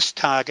his first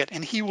target,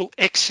 and he will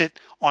exit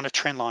on a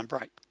trend line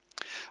break.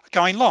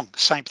 Going long,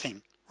 same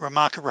thing. Where a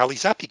market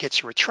rallies up, he gets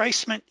a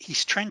retracement,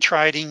 he's trend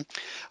trading,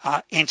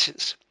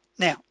 enters.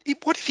 Now,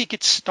 what if he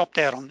gets stopped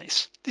out on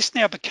this? This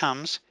now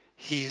becomes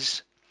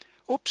his,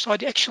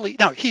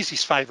 here's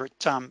his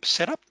favorite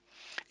setup.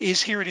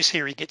 Here it is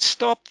here, he gets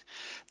stopped.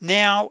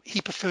 Now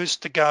he prefers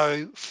to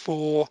go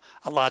for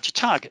a larger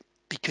target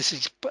because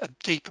he's a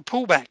deeper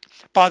pullback.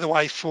 By the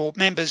way, for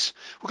members,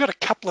 we've got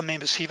a couple of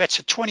members here, that's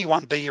a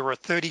 21B or a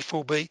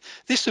 34B.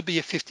 This would be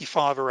a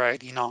 55 or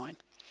 89.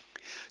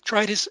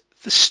 Traders,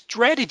 the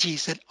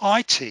strategies that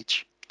I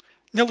teach,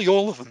 nearly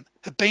all of them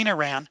have been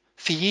around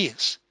for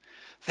years.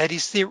 That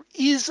is, there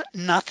is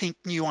nothing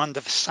new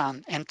under the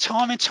sun. And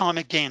time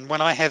again,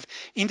 when I have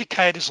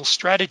indicators or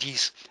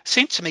strategies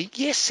sent to me,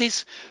 yes,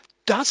 there's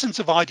dozens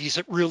of ideas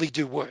that really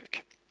do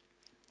work.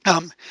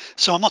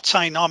 So I'm not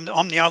saying I'm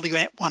the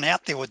only one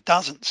out there with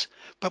dozens,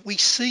 but we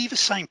see the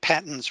same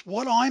patterns.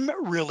 What I'm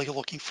really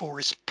looking for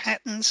is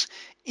patterns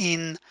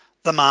in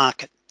the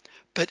market,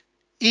 but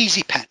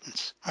easy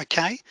patterns,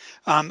 okay?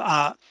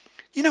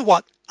 You know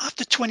what?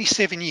 After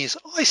 27 years,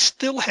 I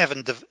still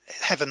haven't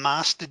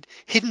mastered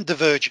hidden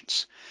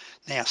divergence.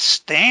 Now,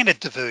 standard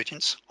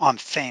divergence, I'm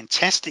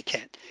fantastic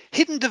at.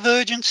 Hidden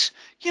divergence,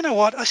 you know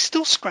what? I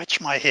still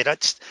scratch my head.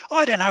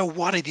 I don't know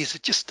what it is.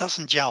 It just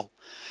doesn't gel.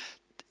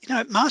 You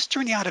know,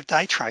 mastering the art of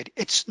day trade,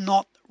 it's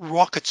not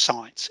rocket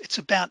science. It's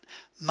about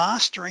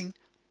mastering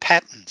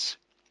patterns.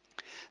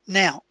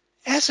 Now,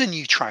 as a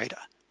new trader,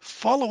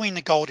 following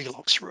the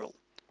Goldilocks rule,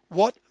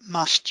 what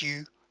must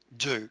you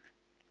do?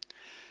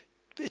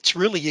 It's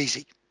really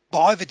easy.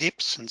 Buy the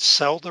dips and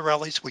sell the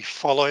rallies. We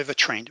follow the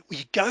trend.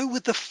 We go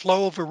with the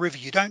flow of a river.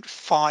 You don't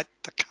fight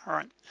the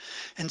current.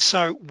 And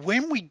so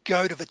when we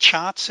go to the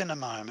charts in a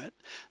moment,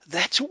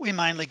 that's what we're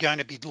mainly going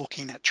to be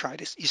looking at,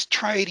 traders, is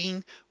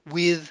trading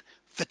with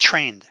the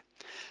trend.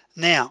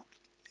 Now,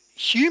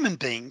 human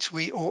beings,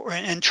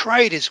 and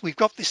traders, we've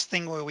got this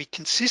thing where we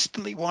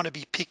consistently want to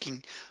be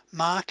picking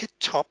market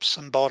tops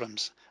and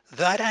bottoms.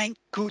 That ain't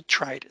good,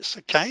 traders,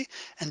 okay,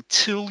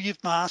 until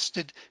you've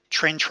mastered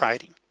trend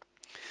trading.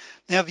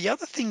 Now, the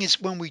other thing is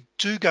when we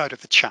do go to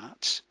the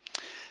charts,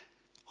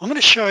 I'm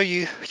going to show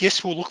you,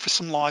 yes, we'll look for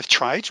some live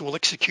trades. We'll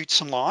execute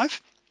some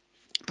live,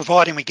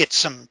 providing we get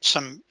some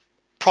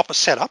proper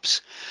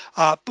setups,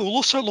 but we'll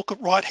also look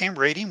at right-hand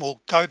reading.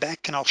 We'll go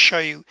back and I'll show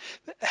you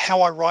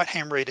how I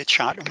right-hand read a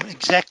chart and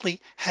exactly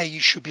how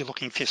you should be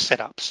looking for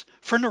setups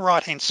from the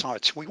right-hand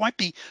side. So we won't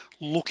be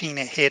looking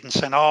ahead and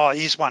saying, oh,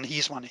 here's one,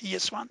 here's one,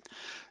 here's one.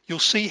 You'll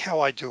see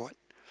how I do it.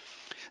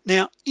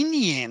 Now, in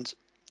the end,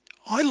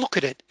 I look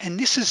at it, and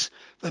this is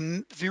I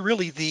don't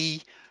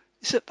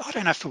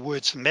know if the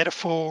word's a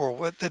metaphor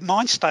or the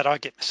mind state I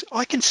get.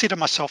 I consider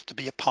myself to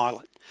be a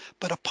pilot,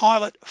 but a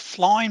pilot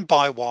flying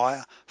by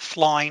wire,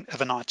 flying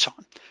of a night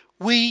time.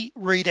 We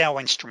read our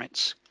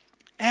instruments.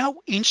 Our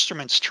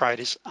instruments,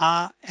 traders,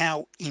 are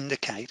our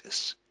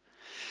indicators.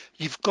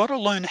 You've got to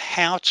learn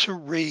how to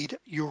read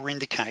your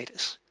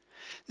indicators.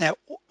 Now,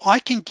 I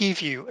can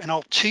give you, and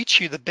I'll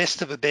teach you the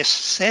best of the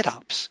best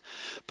setups,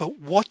 but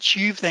what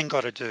you've then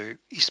got to do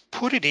is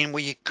put it in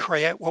where you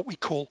create what we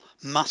call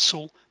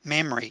muscle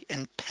memory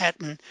and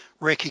pattern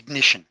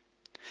recognition.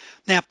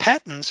 Now,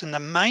 patterns and the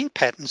main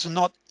patterns are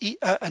not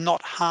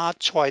hard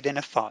to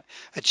identify.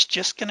 It's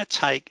just going to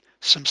take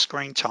some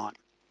screen time.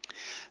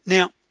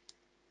 Now,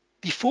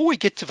 before we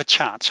get to the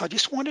charts, I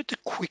just wanted to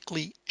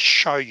quickly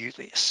show you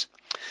this.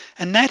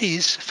 And that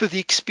is for the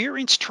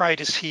experienced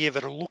traders here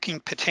that are looking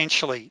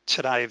potentially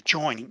today of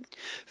joining.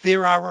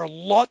 There are a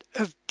lot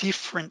of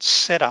different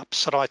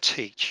setups that I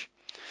teach.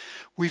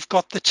 We've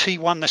got the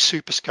T1, the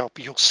super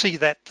scalper. You'll see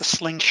that the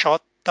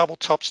slingshot, double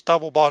tops,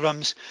 double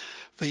bottoms,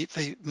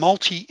 the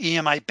multi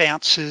EMA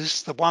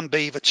bounces, the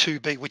 1B, the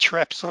 2B, which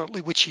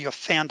are your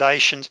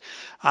foundations.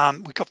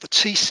 We've got the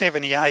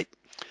T78.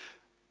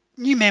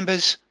 New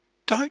members,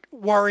 don't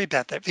worry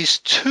about that. There's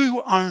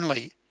two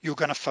only you're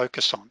going to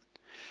focus on,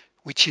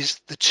 which is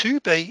the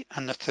 2B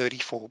and the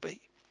 34B.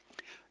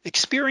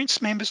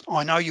 Experienced members,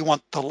 I know you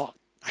want the lot,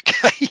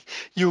 okay?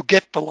 You'll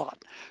get the lot.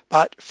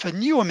 But for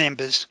newer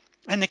members,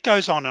 and it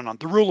goes on and on,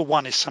 the rule of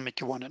one is something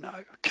you want to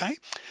know, okay?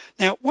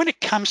 Now, when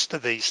it comes to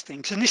these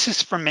things, and this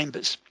is for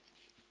members,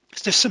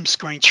 there's some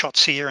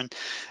screenshots here,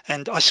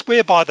 and I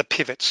swear by the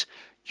pivots.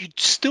 You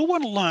still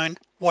want to learn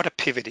what a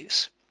pivot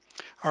is.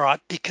 All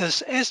right,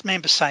 because as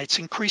members say, it's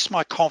increased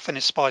my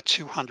confidence by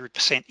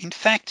 200%. In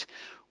fact,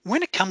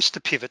 when it comes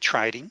to pivot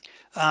trading,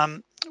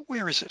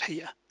 where is it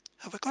here?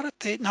 Have I got it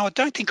there? No, I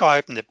don't think I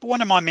opened it, but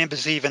one of my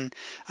members even,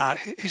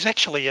 who's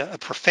actually a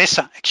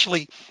professor,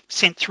 actually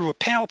sent through a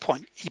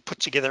PowerPoint he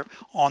put together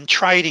on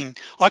trading.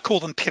 I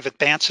call them pivot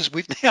bounces.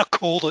 We've now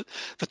called it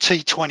the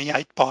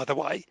T28, by the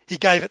way. He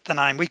gave it the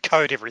name, we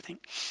code everything.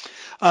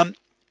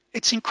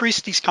 It's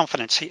increased his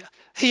confidence here.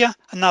 Here,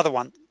 another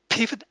one,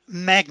 pivot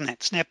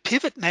magnets. Now,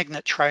 pivot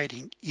magnet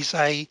trading is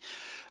a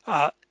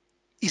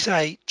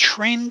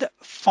trend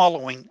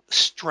following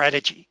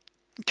strategy.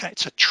 Okay,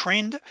 it's a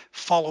trend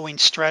following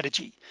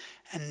strategy,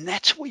 and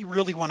that's what we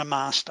really want to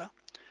master.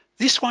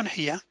 This one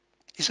here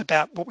is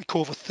about what we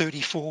call the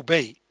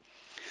 34B,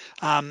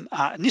 and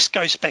this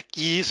goes back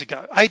years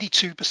ago,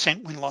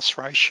 82% win-loss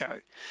ratio.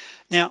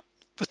 Now,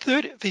 the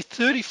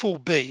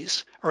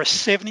 34Bs are a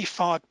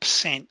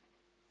 75%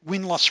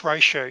 win-loss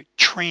ratio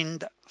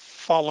trend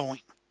following.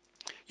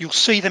 You'll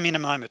see them in a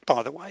moment,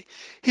 by the way.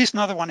 Here's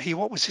another one here.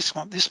 What was this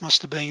one? This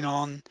must have been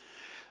on,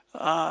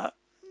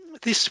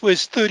 this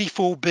was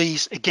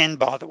 34Bs again,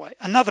 by the way.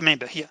 Another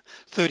member here,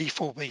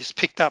 34Bs,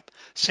 picked up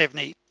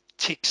 70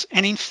 ticks.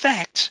 And in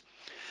fact,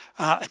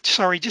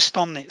 sorry, just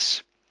on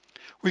this,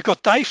 we've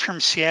got Dave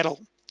from Seattle.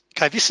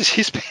 Okay, this is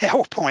his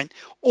PowerPoint.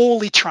 All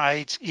he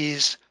trades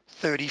is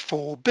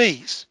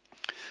 34Bs,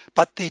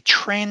 but they're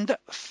trend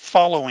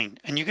following,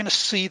 and you're going to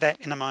see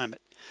that in a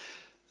moment.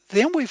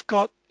 Then we've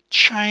got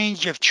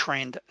change of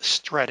trend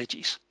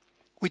strategies,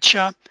 which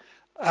are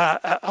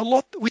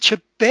which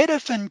are better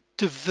than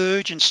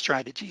divergent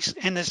strategies,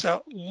 and there's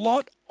a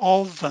lot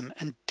of them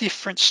and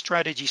different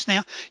strategies.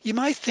 Now, you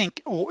may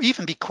think or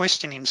even be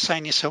questioning,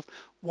 saying to yourself,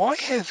 why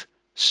have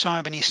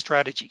so many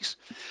strategies?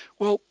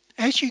 Well,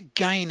 as you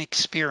gain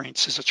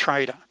experience as a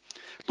trader,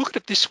 Look at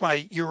it this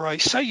way.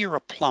 Say you're a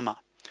plumber.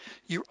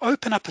 You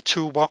open up a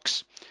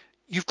toolbox,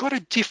 you've got a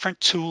different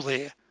tool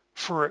there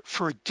for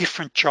a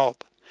different job.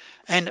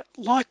 And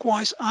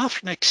likewise,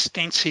 after an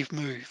extensive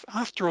move,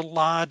 after a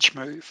large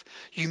move,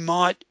 you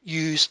might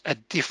use a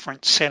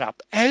different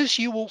setup. As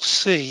you will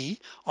see,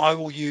 I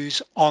will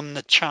use on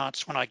the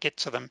charts when I get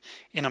to them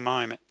in a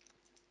moment.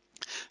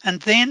 And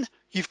then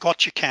you've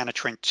got your counter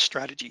trend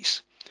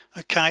strategies.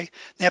 Okay,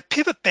 now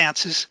pivot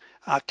bounces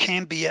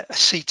can be a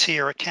CT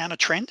or a counter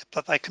trend,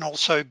 but they can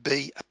also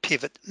be a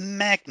pivot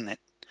magnet.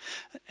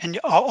 And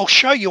I'll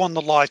show you on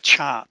the live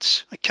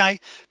charts. Okay,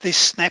 there's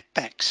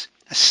snapbacks.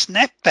 A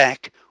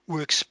snapback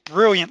works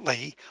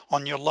brilliantly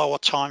on your lower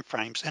time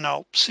frames, and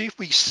I'll see if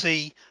we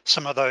see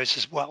some of those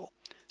as well.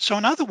 So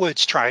in other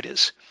words,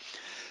 traders,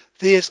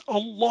 there's a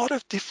lot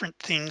of different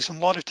things and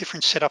a lot of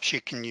different setups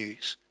you can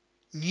use.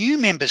 New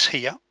members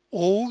here,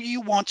 all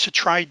you want to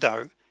trade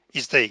though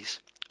is these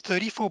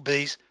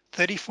 34Bs,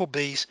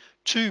 34Bs,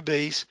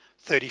 2Bs,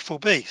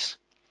 34Bs.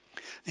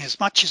 As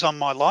much as on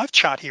my live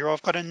chart here,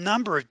 I've got a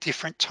number of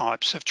different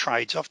types of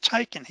trades I've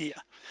taken here.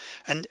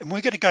 And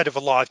we're going to go to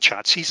the live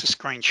charts. Here's the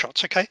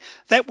screenshots, okay?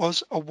 That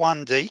was a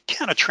 1D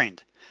counter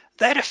trend.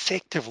 That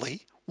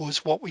effectively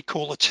was what we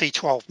call a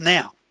T12.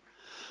 Now,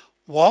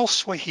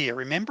 whilst we're here,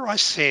 remember I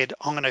said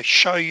I'm going to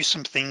show you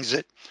some things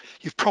that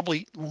you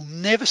probably will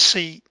never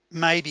see,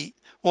 maybe,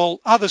 well,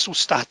 others will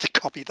start to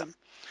copy them.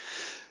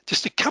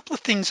 Just a couple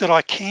of things that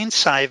I can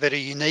say that are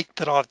unique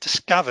that I've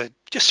discovered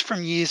just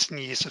from years and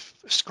years of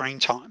screen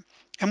time.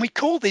 And we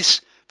call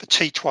this the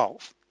T12,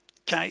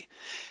 okay?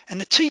 And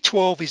the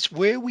T12 is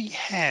where we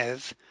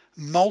have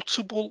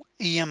multiple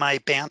EMA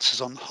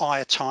bounces on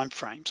higher time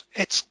frames.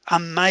 It's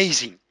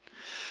amazing.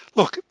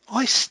 Look,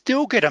 I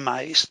still get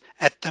amazed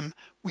at them.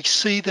 We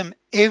see them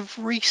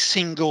every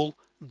single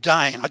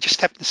day. And I just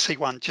happened to see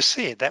one just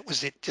there. That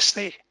was it, just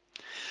there.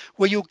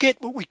 Where you'll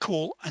get what we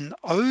call an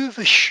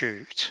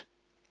overshoot.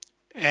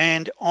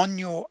 And on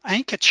your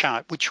anchor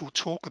chart, which we'll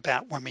talk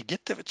about when we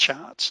get to the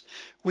charts,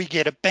 we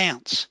get a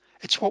bounce.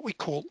 It's what we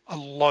call a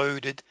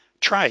loaded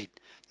trade.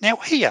 Now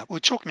here, we're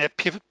talking about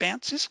pivot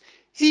bounces.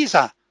 Here's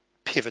a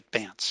pivot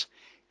bounce.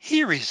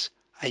 Here is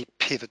a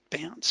pivot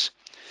bounce.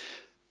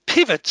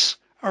 Pivots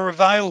are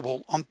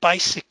available on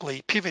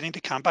basically pivot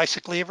intercom,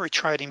 basically every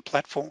trading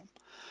platform,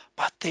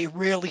 but they're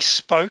rarely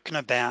spoken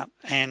about,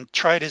 and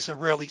traders are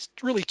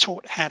really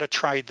taught how to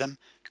trade them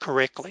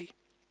correctly.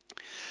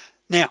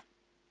 Now,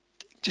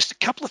 just a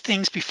couple of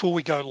things before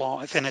we go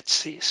live, and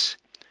it's this.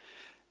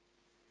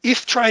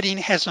 If trading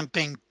hasn't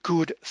been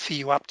good for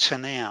you up to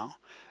now,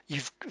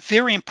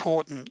 very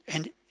important,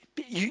 and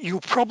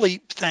you'll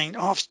probably think,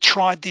 oh, I've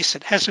tried this,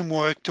 it hasn't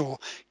worked, or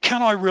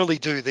can I really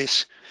do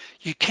this?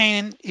 You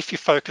can if you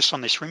focus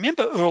on this.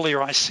 Remember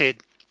earlier I said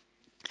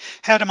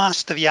how to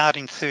master the art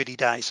in 30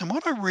 days. And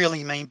what I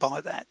really mean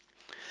by that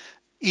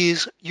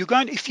is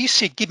if you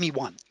said, give me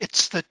one,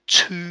 it's the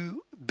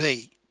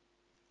 2B.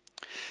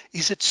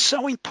 Is it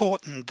so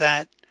important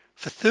that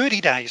for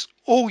 30 days,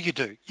 all you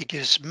do, you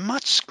get as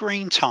much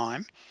screen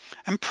time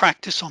and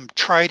practice on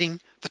trading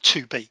the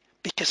 2B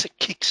because it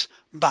kicks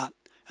butt.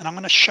 And I'm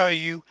going to show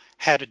you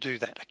how to do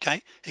that,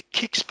 okay? It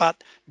kicks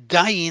butt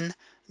day in,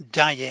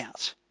 day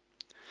out.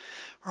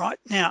 Right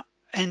now,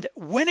 and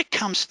when it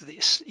comes to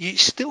this, you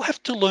still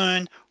have to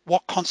learn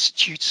what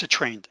constitutes a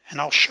trend. And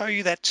I'll show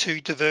you that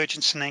too,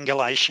 divergence and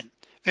angulation,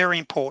 very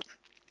important.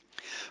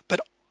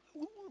 But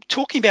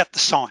talking about the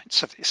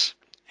science of this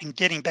and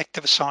getting back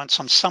to the science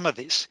on some of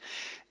this,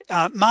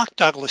 Mark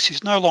Douglas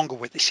is no longer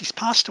with us. He's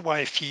passed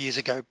away a few years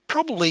ago,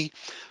 probably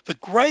the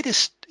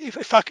greatest,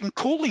 if I can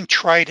call him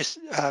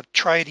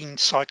trading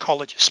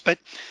psychologist, but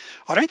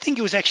I don't think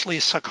he was actually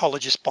a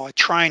psychologist by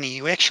training.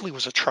 He actually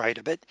was a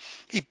trader, but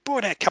he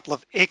brought out a couple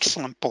of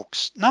excellent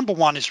books. Number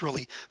one is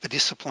really The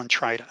Disciplined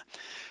Trader.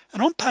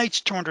 And on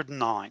page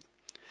 209,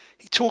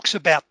 he talks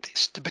about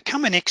this. To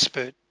become an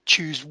expert,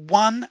 choose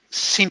one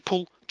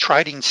simple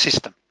trading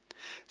system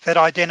that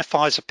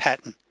identifies a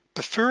pattern,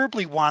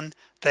 preferably one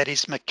that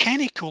is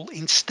mechanical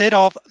instead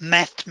of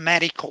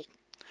mathematical.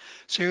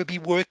 So you'll be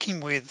working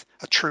with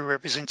a true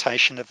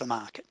representation of the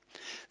market.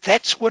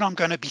 That's what I'm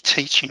going to be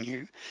teaching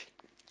you,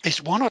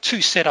 is one or two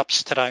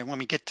setups today when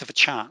we get to the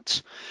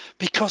charts,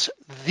 because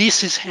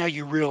this is how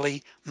you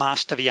really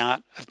master the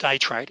art of day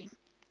trading.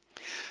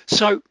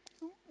 So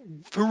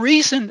the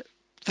reason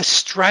the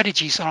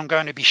strategies that I'm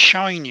going to be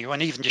showing you,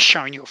 and even just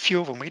showing you a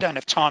few of them, we don't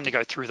have time to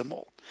go through them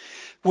all,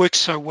 work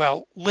so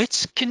well,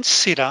 let's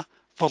consider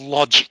the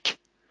logic.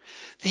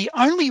 The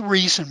only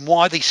reason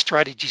why these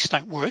strategies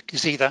don't work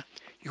is either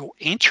you're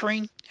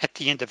entering at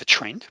the end of a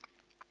trend,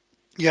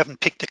 you haven't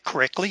picked it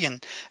correctly,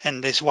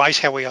 and there's ways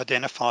how we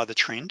identify the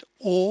trend,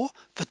 or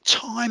the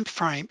time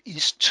frame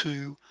is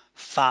too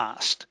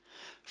fast.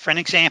 For an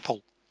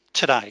example,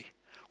 today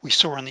we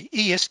saw on the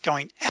ES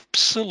going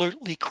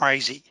absolutely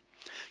crazy,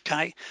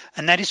 okay?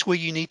 And that is where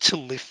you need to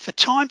lift the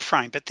time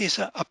frame, but there's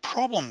a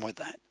problem with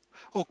that.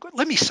 Or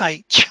let me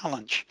say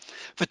challenge.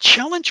 The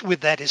challenge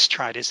with that is,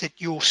 traders, that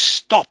your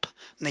stop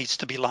needs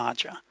to be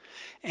larger.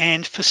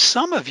 And for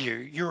some of you,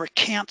 your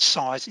account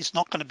size is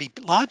not going to be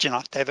large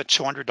enough to have a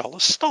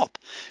 $200 stop,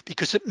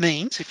 because it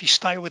means if you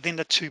stay within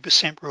the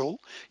 2% rule,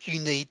 you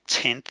need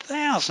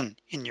 10,000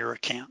 in your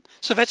account.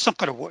 So that's not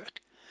going to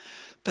work.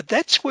 But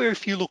that's where,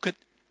 if you look at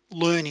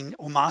learning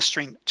or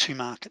mastering two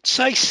markets,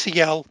 say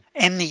CL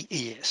and the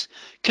ES,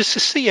 because the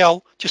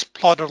CL just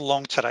plodded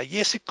along today.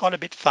 Yes, it got a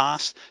bit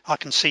fast. I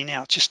can see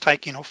now it's just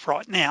taking off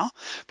right now,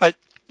 but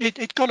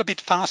it got a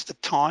bit fast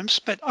at times.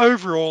 But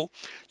overall,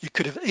 you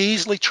could have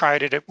easily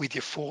traded it with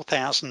your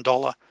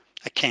 $4,000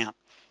 account.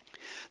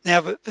 Now,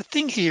 the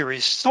thing here is,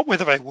 it's not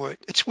whether they work,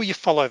 it's where you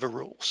follow the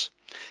rules.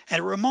 And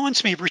it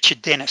reminds me of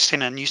Richard Dennis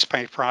in a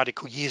newspaper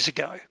article years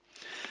ago,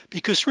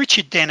 because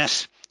Richard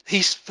Dennis,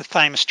 he's the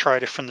famous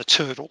trader from the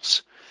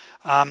Turtles.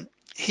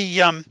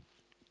 He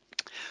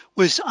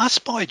was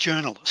asked by a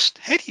journalist,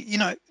 how do you,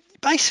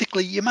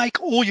 basically you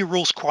make all your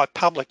rules quite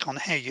public on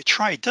how you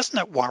trade, doesn't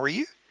that worry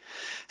you?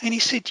 And he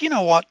said, you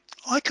know what,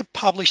 I could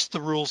publish the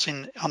rules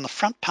on the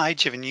front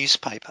page of a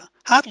newspaper,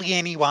 hardly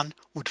anyone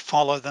would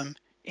follow them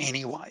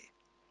anyway.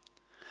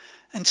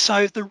 And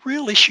so the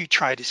real issue,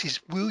 traders,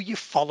 is will you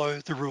follow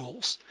the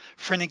rules?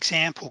 For an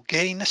example,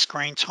 getting the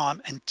screen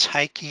time and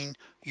taking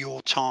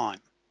your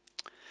time.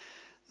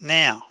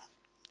 Now,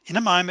 in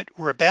a moment,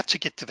 we're about to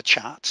get to the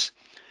charts.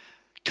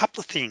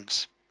 Couple of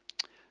things,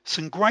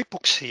 some great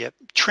books here.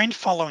 Trend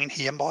Following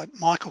here by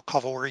Michael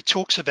Koval, where he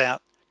talks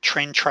about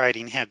trend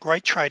trading, how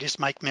great traders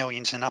make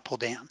millions in up or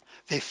down.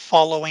 They're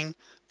following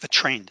the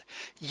trend.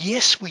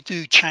 Yes, we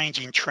do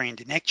change in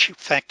trend. In actual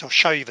fact, I'll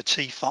show you the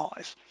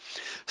T5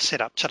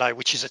 setup today,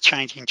 which is a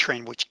changing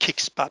trend, which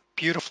kicks butt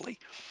beautifully.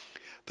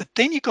 But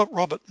then you've got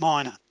Robert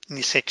Miner in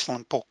this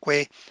excellent book,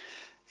 where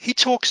he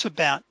talks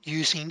about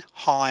using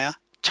higher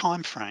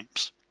time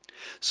frames.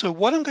 So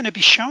what I'm going to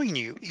be showing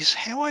you is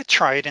how I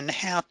trade and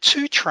how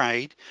to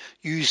trade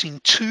using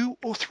 2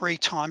 or 3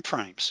 time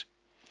frames.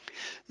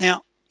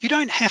 Now, you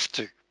don't have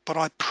to, but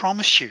I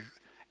promise you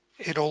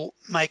it'll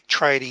make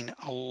trading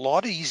a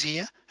lot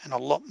easier and a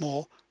lot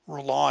more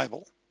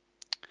reliable.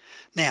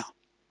 Now,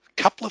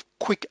 couple of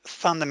quick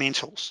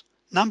fundamentals.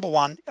 Number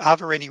one, are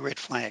there any red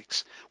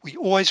flags? We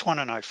always want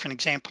to know. For an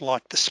example,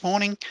 like this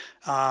morning,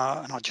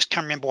 and I just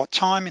can't remember what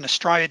time in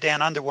Australia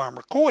down under where I'm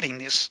recording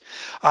this,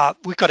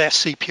 we've got our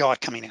CPI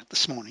coming out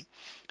this morning.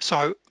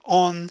 So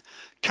on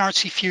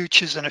currency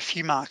futures and a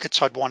few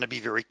markets, I'd want to be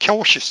very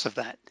cautious of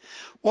that.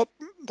 What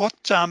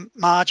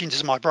margin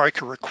does my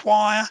broker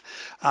require?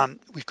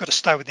 We've got to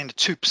stay within the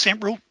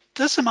 2% rule.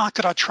 Does the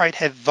market I trade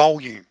have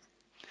volume?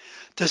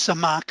 Does the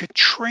market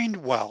trend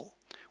well?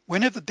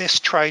 When are the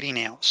best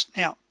trading hours?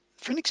 Now,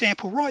 for an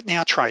example, right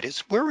now,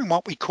 traders, we're in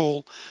what we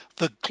call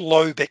the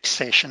Globex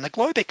session. The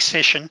Globex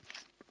session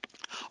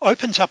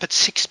opens up at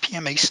 6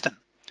 p.m. Eastern.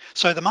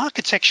 So the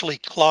markets actually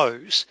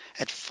close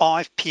at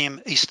 5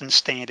 p.m. Eastern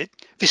Standard.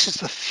 This is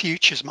the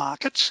futures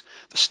markets.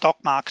 The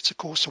stock markets, of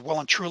course, are well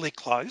and truly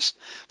closed.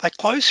 They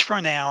close for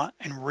an hour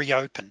and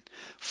reopen.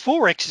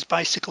 FOREX is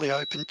basically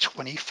open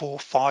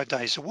 5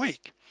 days a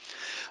week.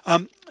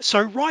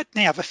 So right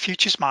now the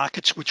futures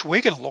markets, which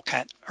we're going to look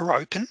at, are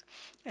open.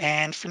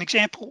 And for an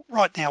example,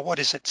 right now, what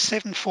is it,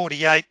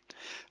 7:48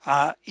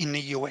 in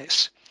the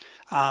US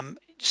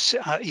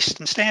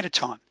Eastern Standard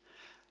Time.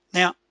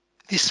 Now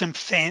there's some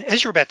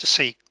as you're about to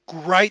see,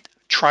 great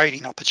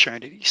trading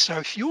opportunities. So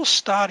if you're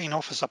starting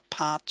off as a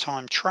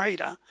part-time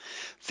trader,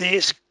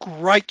 there's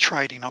great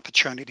trading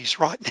opportunities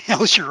right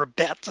now, as you're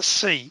about to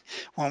see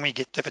when we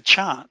get to the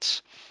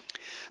charts.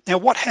 Now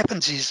what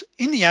happens is,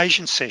 in the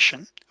Asian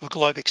session, or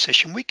Globex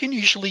session, we can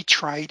usually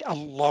trade a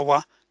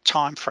lower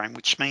time frame,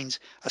 which means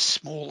a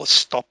smaller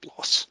stop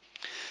loss.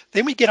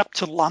 Then we get up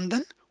to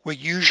London, where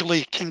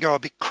usually it can go a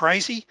bit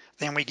crazy.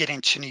 Then we get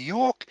into New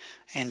York,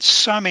 and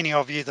so many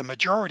of you, the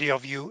majority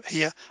of you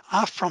here,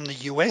 are from the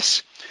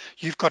US.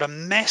 You've got a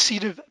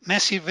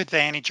massive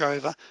advantage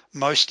over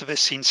most of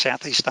us in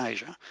Southeast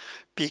Asia,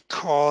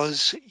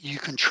 because you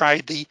can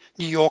trade the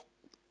New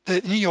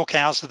York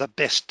hours are the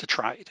best to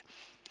trade.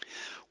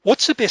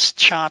 What's the best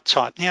chart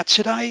type? Now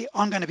today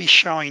I'm going to be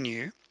showing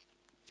you,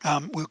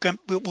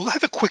 we'll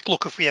have a quick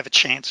look if we have a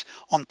chance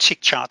on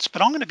tick charts,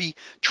 but I'm going to be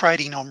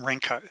trading on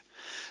Renko.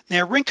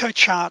 Now Renko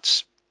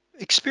charts,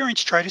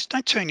 experienced traders,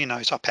 don't turn your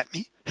nose up at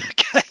me,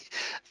 okay?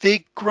 They're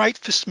great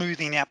for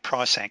smoothing out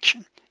price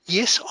action.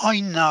 Yes,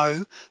 I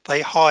know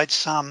they hide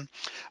some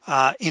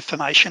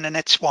information, and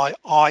that's why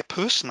I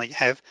personally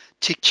have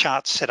tick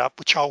charts set up,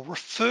 which I'll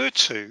refer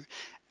to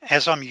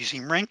as I'm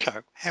using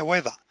Renko.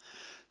 However,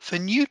 for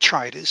new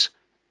traders,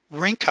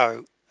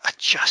 Renko are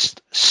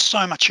just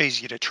so much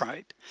easier to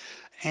trade.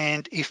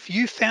 And if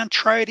you found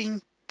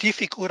trading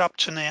difficult up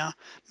to now,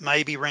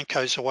 maybe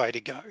Renko's the way to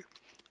go.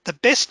 The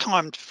best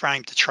time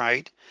frame to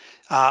trade,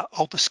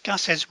 I'll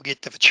discuss as we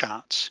get to the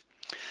charts.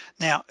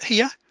 Now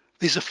here,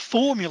 there's a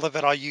formula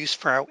that I use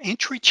for our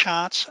entry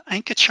charts,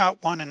 anchor chart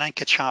 1 and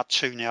anchor chart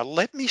 2. Now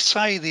let me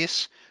say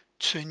this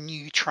to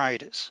new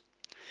traders.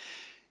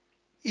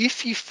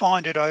 If you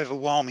find it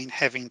overwhelming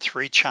having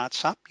 3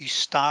 charts up, you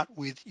start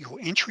with your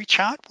entry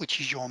chart, which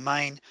is your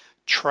main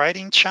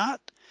trading chart,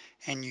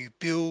 and you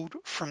build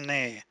from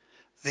there.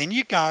 Then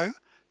you go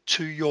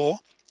to your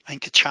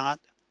anchor chart.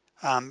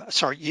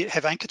 Sorry, you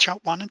have anchor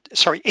chart one and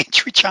sorry,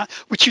 entry chart,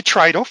 which you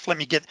trade off. Let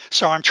me get,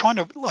 so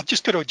I've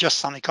just got to adjust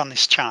something on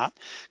this chart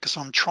because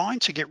I'm trying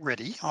to get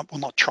ready. Well,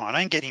 not trying,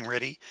 I'm getting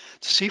ready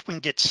to see if we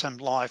can get some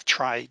live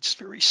trades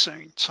very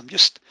soon. So I'm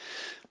just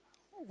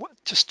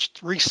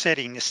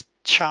resetting this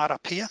chart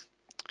up here.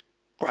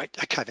 Great,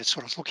 okay, that's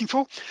what I was looking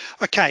for.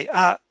 Okay,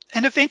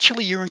 and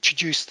eventually you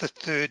introduce the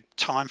third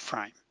time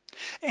frame.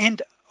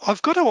 And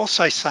I've got to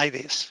also say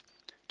this,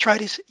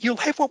 traders, you'll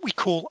have what we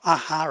call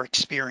aha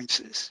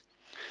experiences.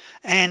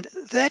 And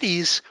that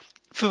is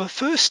for the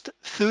first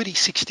 30,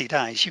 60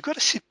 days, you've got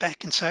to sit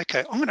back and say,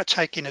 okay, I'm gonna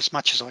take in as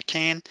much as I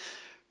can, a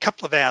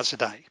couple of hours a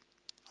day.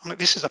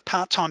 This is a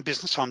part-time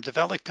business. I'm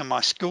developing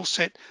my skill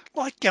set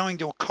like going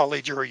to a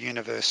college or a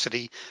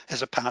university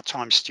as a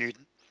part-time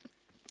student.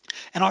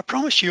 And I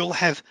promise you'll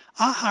have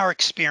aha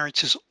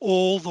experiences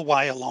all the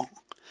way along.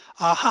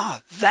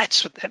 Aha,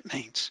 that's what that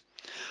means.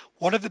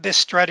 What are the best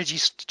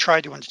strategies to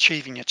trade to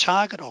achieving your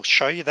target? I'll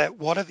show you that.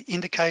 What are the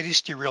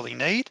indicators do you really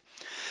need?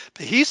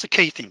 But here's the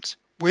key things.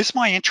 Where's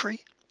my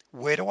entry?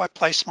 Where do I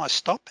place my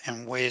stop?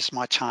 And where's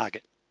my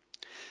target?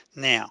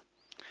 Now,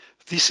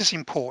 this is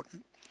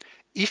important.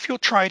 If you're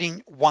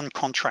trading one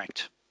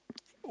contract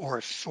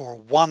or for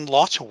one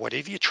lot or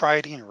whatever you're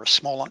trading or a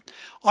small lot,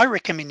 I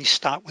recommend you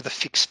start with a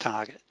fixed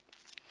target.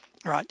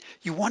 Right,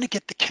 you want to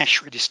get the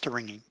cash register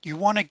ringing. You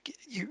want to,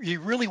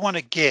 you really want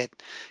to get,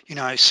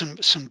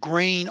 some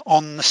green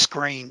on the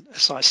screen,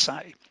 as I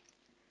say.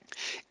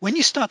 When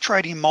you start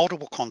trading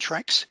multiple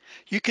contracts,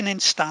 you can then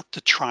start to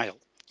trail.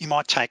 You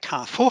might take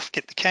half off,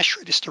 get the cash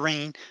register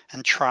ringing,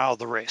 and trail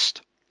the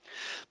rest.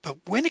 But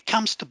when it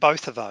comes to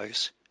both of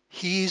those,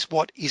 here's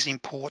what is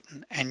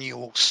important, and you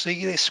will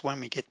see this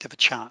when we get to the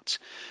charts.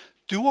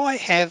 Do I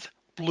have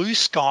blue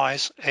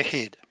skies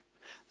ahead?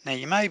 Now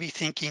you may be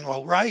thinking,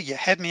 well, Ray, you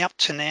had me up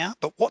to now,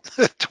 but what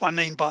do I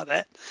mean by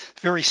that?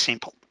 Very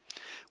simple.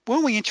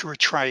 When we enter a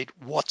trade,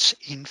 what's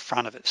in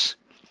front of us?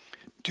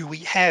 Do we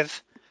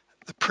have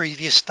the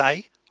previous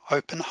day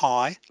open,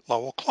 high,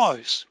 low, or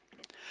close?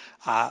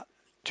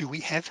 Do we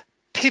have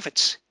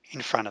pivots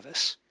in front of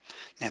us?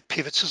 Now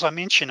pivots, as I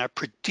mentioned, are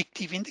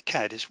predictive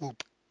indicators. We'll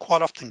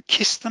quite often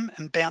kiss them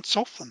and bounce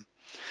off them.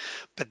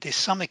 But there's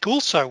something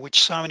also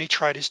which so many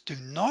traders do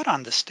not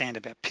understand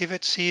about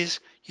pivots is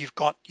you've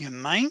got your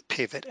main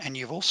pivot and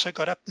you've also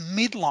got a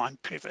midline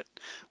pivot,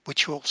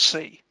 which we'll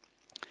see.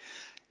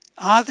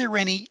 Are there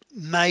any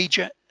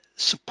major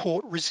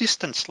support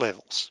resistance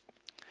levels?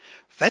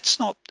 That's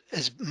not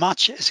as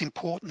much as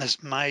important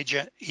as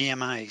major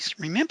EMAs.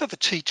 Remember the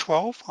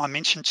T12 I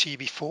mentioned to you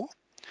before,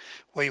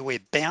 where we're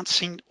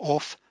bouncing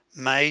off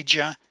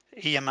major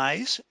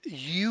EMAs?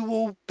 You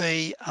will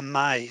be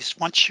amazed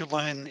once you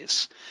learn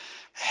this,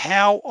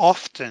 how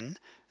often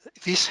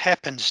this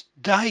happens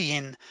day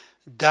in,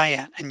 day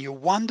out, and you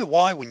wonder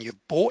why when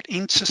you've bought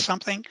into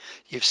something,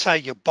 you say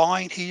you're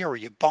buying here or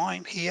you're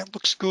buying here, it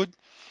looks good,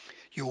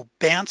 you're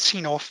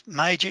bouncing off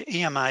major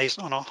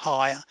EMAs on a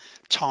higher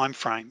time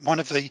frame. One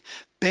of the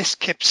best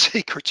kept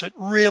secrets, it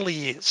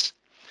really is.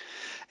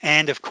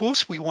 And of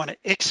course we want to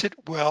exit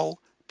well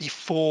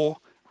before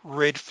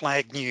red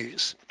flag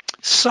news.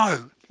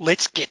 So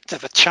let's get to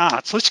the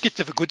charts, let's get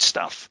to the good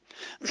stuff.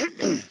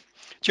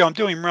 Joe, I'm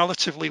doing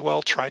relatively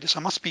well, traders. I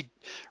must be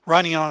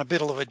running on a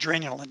bit of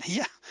adrenaline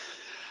here.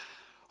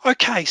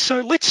 Okay,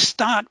 so let's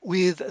start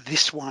with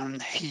this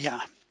one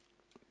here.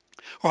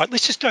 All right,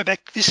 let's just go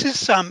back. This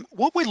is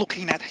what we're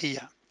looking at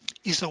here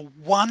is a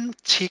one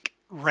tick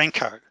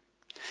Renko.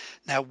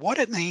 Now what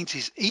it means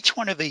is each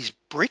one of these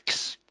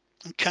bricks,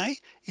 okay,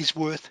 is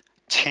worth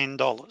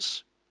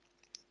 $10.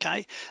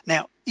 Okay,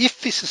 now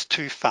if this is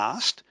too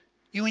fast,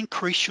 you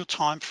increase your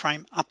time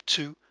frame up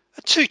to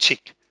a two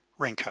tick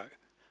Renko.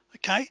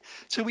 Okay,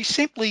 so we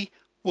simply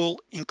will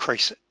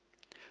increase it.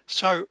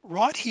 So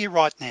right here,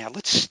 right now,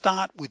 let's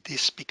start with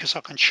this because I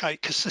can show you,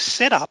 because the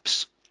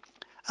setups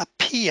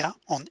appear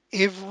on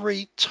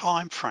every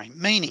time frame,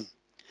 meaning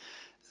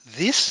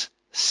this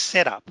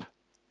setup,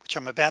 which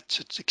I'm about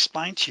to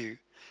explain to you,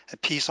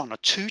 appears on a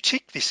two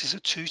tick. This is a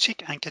two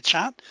tick anchor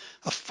chart,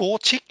 a 4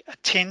 tick, a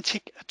 10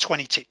 tick, a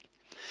 20 tick.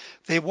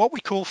 They're what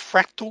we call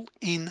fractal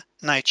in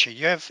nature.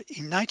 You have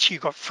in nature,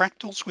 you've got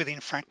fractals within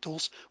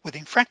fractals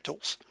within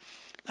fractals.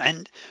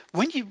 And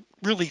when you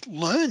really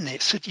learn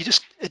this, it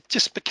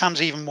just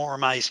becomes even more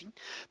amazing.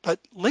 But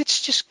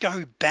let's just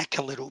go back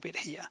a little bit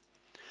here.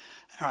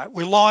 All right,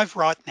 we're live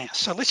right now.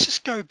 So let's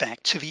just go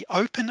back to the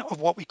open of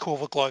what we call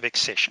the Globex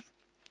session.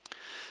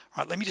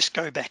 All right, let me just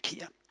go back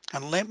here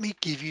and let me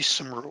give you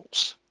some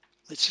rules.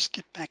 Let's just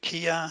get back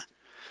here.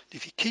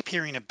 If you keep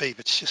hearing a beep,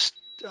 it's just,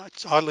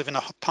 I live in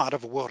a hot part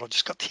of the world. I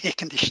just got the air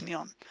conditioning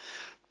on.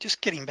 Just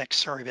getting back,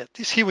 sorry about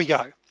this. Here we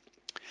go.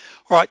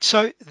 All right,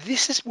 so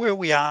this is where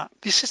we are.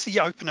 This is the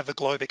open of a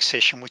Globex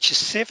session, which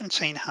is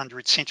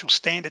 1700 Central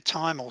Standard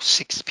Time or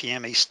 6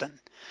 p.m. Eastern.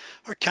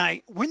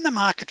 Okay, when the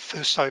market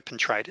first opened,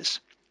 traders,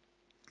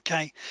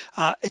 okay,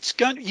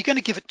 you're going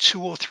to give it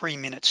 2 or 3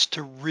 minutes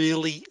to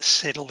really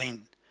settle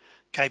in,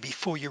 okay,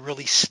 before you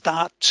really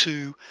start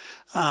to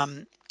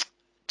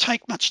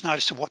take much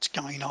notice of what's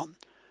going on,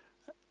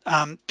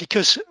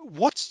 because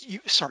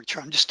sorry,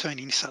 Trey, I'm just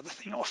turning this other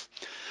thing off.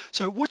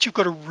 So what you've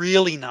got to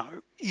really know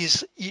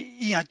is,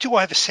 do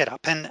I have a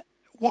setup? And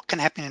what can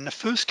happen in the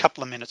first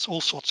couple of minutes,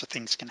 all sorts of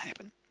things can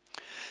happen.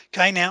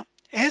 Okay, now,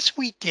 as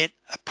we get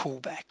a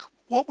pullback,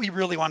 what we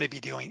really want to be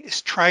doing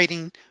is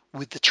trading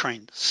with the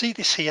trend. See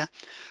this here,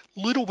 a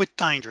little bit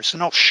dangerous,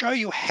 and I'll show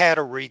you how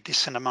to read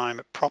this in a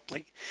moment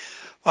properly.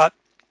 But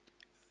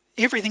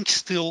everything's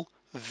still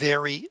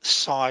very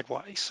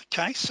sideways.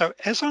 Okay, so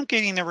as I'm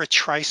getting the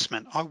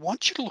retracement, I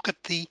want you to look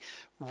at the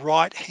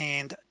right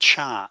hand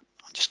chart.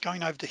 I'm just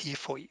going over to here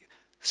for you.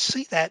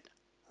 See that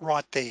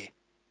right there?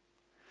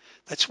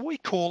 That's what we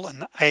call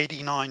an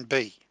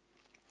 89B.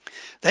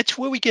 That's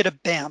where we get a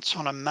bounce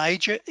on a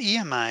major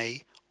EMA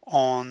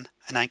on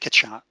an anchor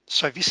chart.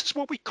 So this is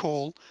what we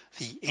call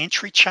the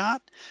entry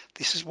chart.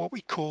 This is what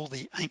we call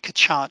the anchor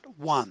chart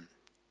 1.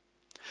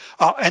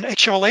 And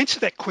actually I'll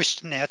answer that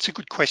question now. It's a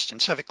good question.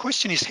 So the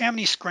question is, how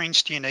many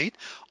screens do you need?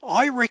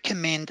 I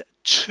recommend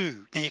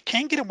 2. Now you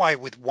can get away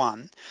with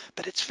 1,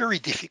 but it's very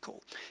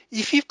difficult.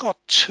 If you've got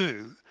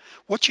 2,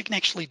 what you can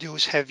actually do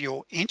is have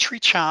your entry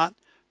chart,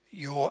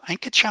 your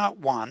anchor chart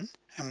 1,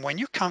 and when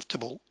you're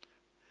comfortable,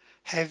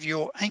 have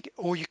your anchor,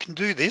 or you can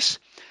do this,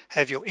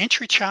 have your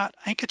entry chart,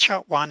 anchor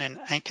chart 1 and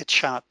anchor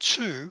chart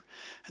 2,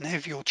 and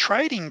have your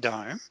trading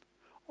dome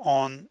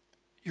on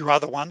your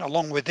other one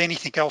along with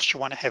anything else you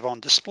want to have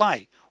on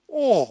display.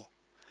 Or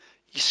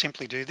you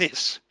simply do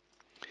this,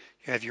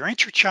 you have your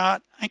entry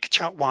chart, anchor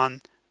chart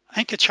 1,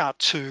 anchor chart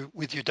 2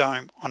 with your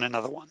dome on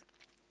another one.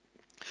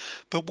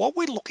 But what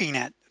we're looking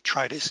at,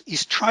 traders,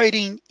 is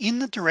trading in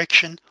the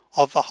direction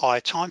of the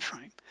higher time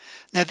frame.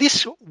 Now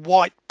this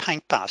white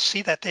paint bar,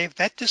 see that there,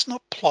 that does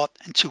not plot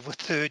until the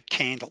third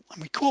candle,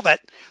 and we call that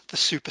the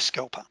super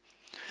scalper.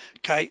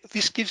 Okay,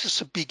 this gives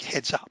us a big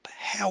heads up.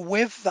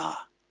 However,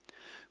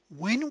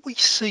 when we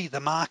see the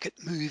market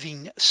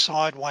moving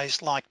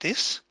sideways like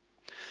this,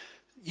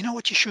 you know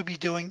what you should be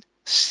doing?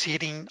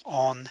 Sitting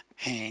on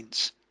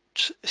hands.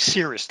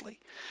 Seriously,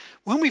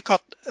 when we've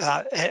got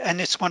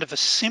and it's one of the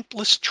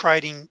simplest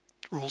trading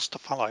rules to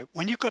follow.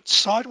 When you've got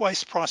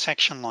sideways price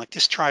action like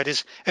this,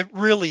 traders, it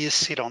really is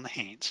sit on the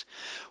hands.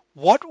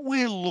 What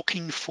we're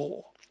looking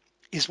for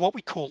is what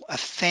we call a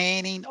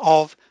fanning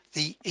of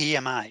the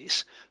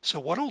EMAs.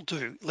 So what I'll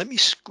do, let me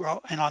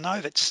scroll, and I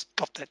know that's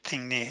got that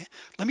thing there.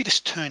 Let me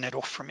just turn that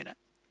off for a minute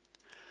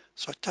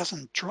so it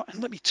doesn't drive.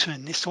 And let me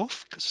turn this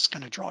off because it's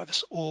going to drive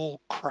us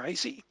all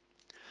crazy.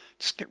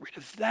 Just get rid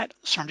of that.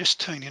 So I'm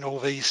just turning all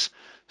these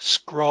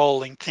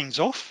scrolling things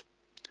off,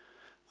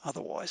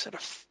 otherwise it'll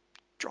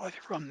drive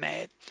everyone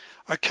mad.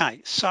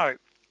 Okay, so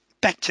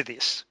back to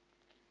this.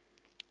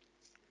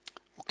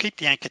 We'll keep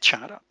the anchor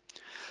chart up.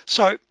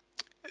 So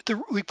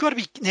we've got to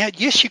be, now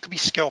yes, you could be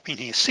scalping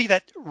here. See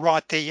that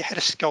right there, you had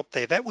a scalp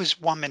there. That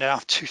was 1 minute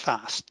after too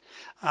fast.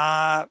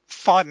 5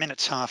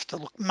 minutes after,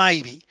 look,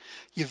 maybe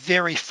you're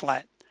very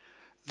flat.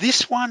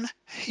 This one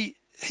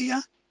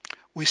here,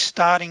 we're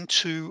starting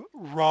to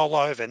roll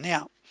over.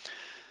 Now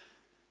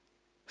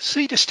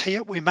see just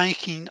here, we're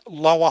making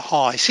lower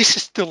highs. This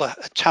is still a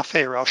tough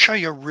area. I'll show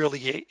you a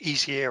really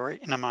easy area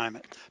in a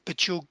moment,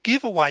 but your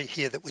giveaway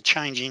here that we're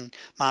changing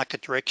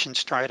market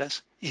directions,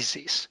 traders, is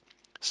this.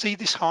 See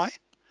this high?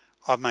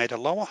 I've made a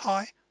lower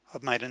high,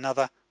 I've made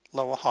another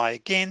lower high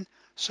again.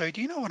 So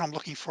do you know what I'm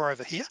looking for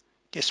over here?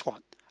 Guess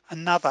what?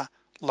 Another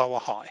lower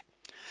high.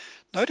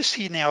 Notice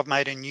here now I've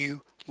made a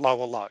new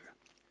lower low.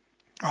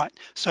 Right,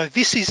 so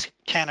this is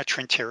counter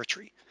trend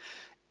territory.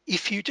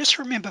 If you just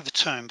remember the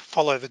term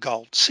follow the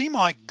gold, see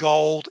my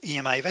gold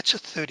EMA, that's a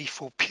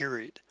 34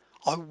 period.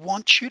 I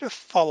want you to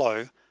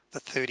follow the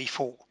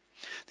 34.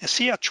 Now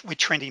see how we're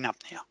trending up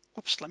now.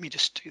 Whoops, let me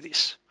just do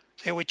this.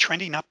 See how we're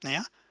trending up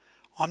now?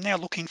 I'm now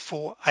looking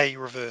for a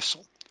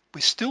reversal.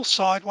 We're still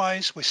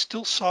sideways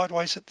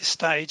at this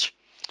stage.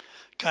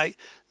 Okay,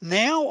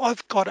 now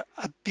I've got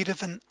a bit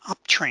of an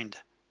uptrend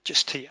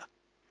just here.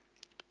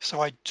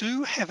 So I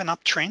do have an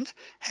uptrend.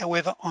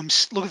 However,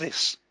 look at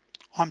this,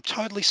 I'm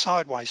totally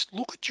sideways.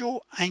 Look at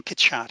your anchor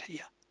chart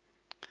here.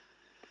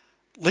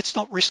 Let's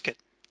not risk it.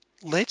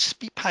 Let's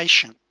be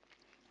patient.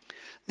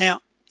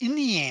 Now in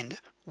the end,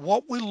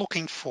 what we're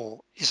looking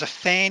for is a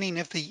fanning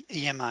of the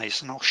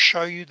EMAs, and I'll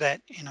show you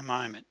that in a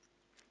moment.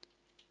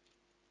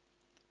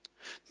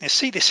 Now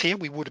see this here,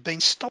 we would have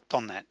been stopped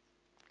on that.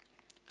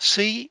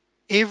 See,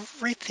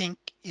 everything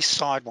is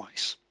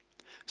sideways.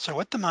 So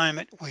at the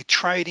moment we're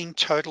trading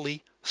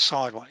totally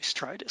sideways,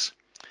 traders.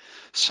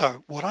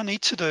 So what I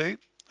need to do,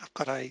 I've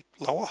got a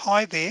lower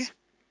high there.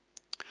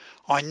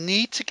 I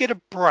need to get a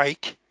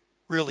break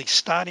really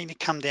starting to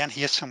come down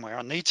here somewhere.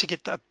 I need to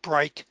get the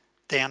break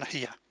down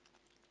here.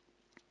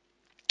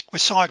 We're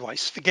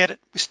sideways, forget it,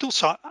 we're still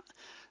side.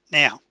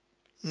 Now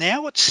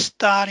it's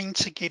starting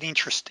to get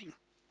interesting.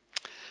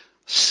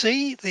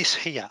 See this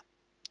here,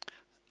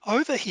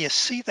 over here,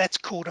 see that's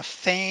called a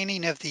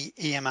fanning of the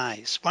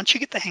EMAs. Once you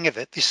get the hang of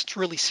it, this is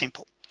really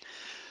simple.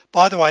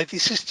 By the way,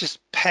 this is just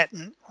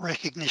pattern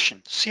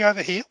recognition. See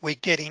over here, we're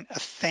getting a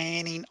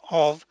fanning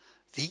of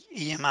the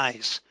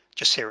EMAs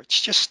just here.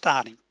 It's just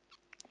starting.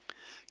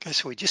 Okay,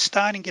 so we're just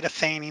starting to get a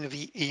fanning of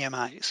the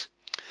EMAs.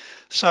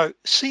 So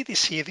see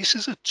this here, this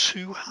is a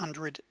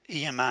 200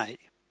 EMA.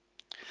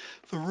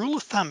 The rule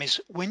of thumb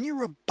is when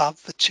you're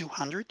above the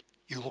 200,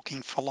 you're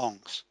looking for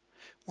longs.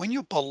 When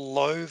you're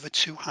below the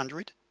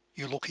 200,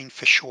 you're looking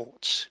for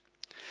shorts.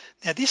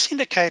 Now this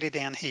indicator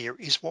down here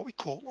is what we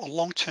call a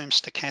long-term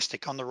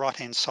stochastic on the right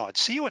hand side.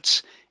 See how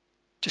it's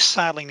just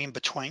sailing in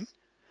between?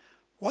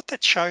 What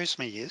that shows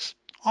me is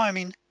I'm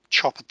in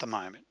chop at the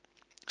moment.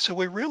 So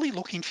we're really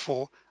looking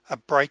for a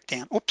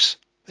breakdown. Oops,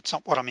 it's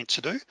not what I meant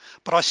to do,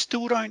 but I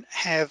still don't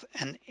have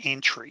an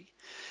entry.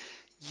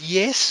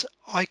 Yes,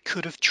 I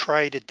could have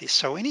traded this.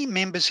 So any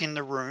members in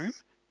the room,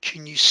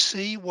 can you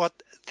see what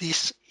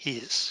this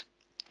is?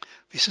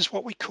 This is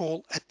what we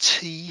call a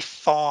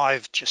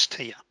T5 just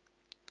here.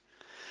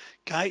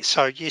 Okay,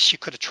 so yes, you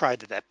could have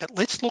traded that, but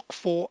let's look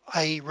for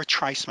a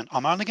retracement.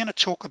 I'm only going to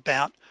talk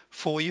about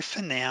for you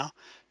for now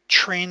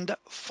trend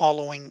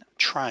following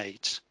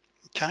trades.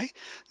 Okay,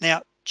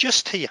 now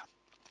just here,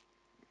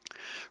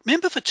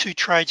 remember the two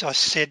trades I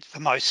said the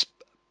most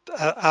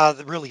are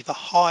really the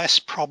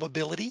highest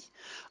probability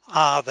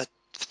are the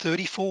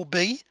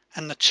 34B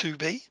and the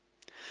 2B.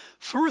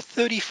 For a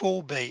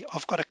 34B,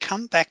 I've got to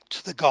come back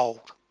to the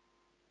gold.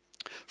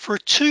 For a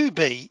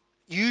 2B,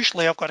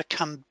 usually I've got to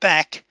come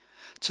back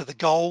to the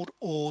gold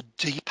or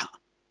deeper.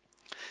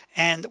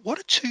 And what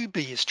a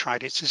 2B is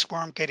traded is where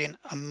I'm getting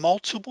a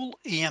multiple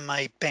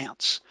EMA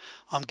bounce.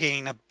 I'm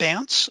getting a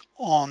bounce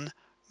on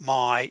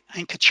my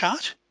anchor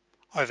chart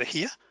over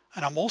here,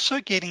 and I'm also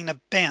getting a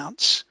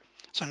bounce.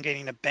 So I'm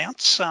getting a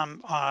bounce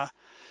off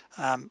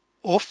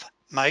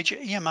major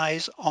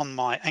EMAs on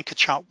my anchor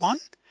chart 1,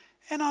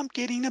 and I'm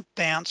getting a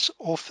bounce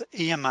off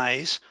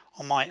EMAs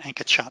on my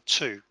anchor chart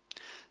 2.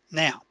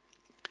 Now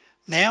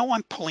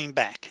I'm pulling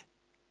back.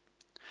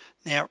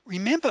 Now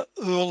remember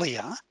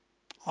earlier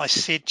I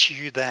said to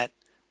you that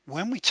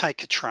when we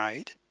take a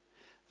trade,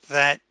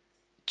 that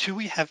do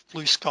we have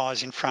blue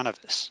skies in front of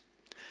us?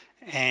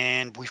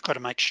 And we've got to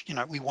make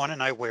sure, we want to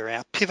know where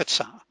our pivots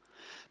are.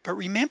 But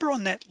remember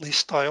on that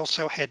list, I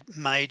also had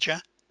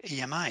major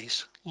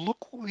EMAs.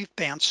 Look what we've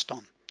bounced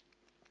on.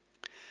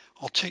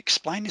 I'll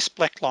explain this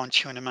black line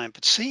to you in a moment,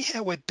 but see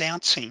how we're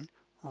bouncing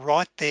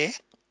right there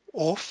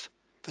off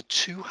the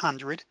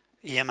 200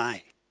 EMA.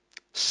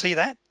 See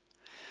that?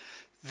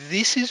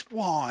 This is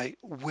why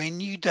when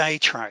you day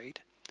trade,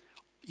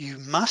 you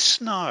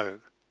must know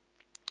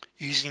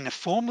using the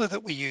formula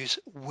that we use,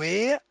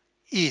 where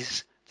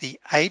is the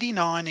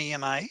 89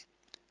 EMA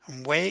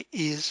and where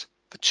is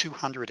the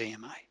 200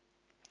 EMA?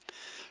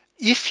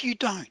 If you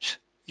don't,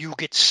 you'll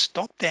get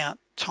stopped out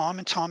time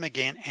and time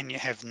again, and you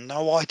have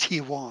no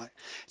idea why.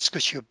 It's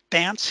because you're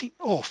bouncing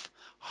off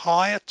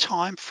higher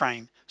time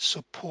frame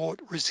support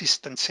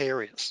resistance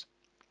areas.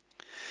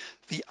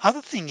 The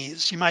other thing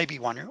is, you may be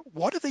wondering,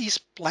 what are these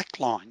black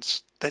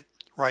lines that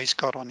Ray's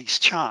got on his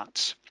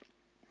charts?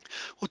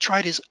 Well,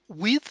 traders,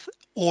 with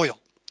oil,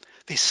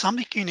 there's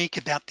something unique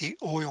about the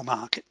oil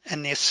market,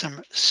 and there's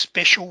some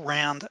special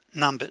round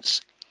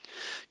numbers.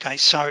 Okay,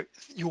 so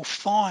you'll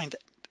find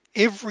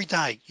every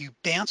day you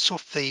bounce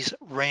off these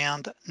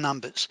round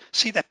numbers.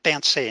 See that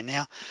bounce there?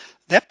 Now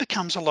that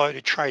becomes a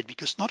loaded trade,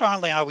 because not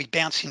only are we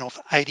bouncing off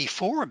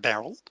 84 a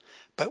barrel,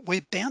 but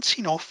we're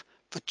bouncing off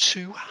for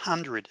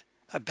 200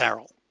 a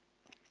barrel.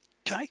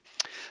 Okay,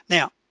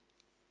 now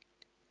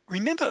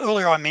remember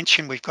earlier I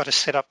mentioned we've got a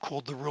setup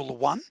called the rule of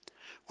one.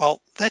 Well,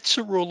 that's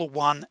a rule of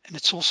one, and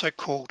it's also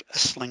called a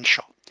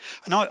slingshot.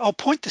 And I'll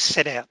point the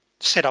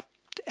setup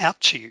out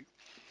to you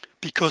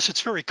because it's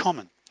very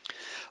common.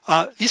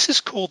 This is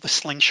called the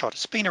slingshot.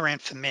 It's been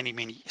around for many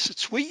years.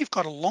 It's where you've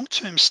got a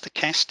long-term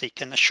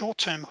stochastic and the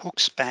short-term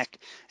hooks back,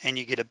 and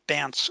you get a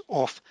bounce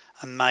off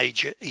a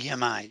major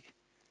EMA.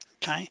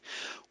 Okay,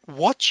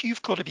 what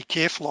you've got to be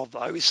careful of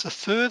though is the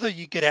further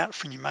you get out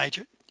from your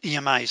major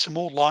EMAs, the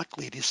more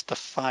likely it is to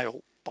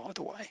fail, by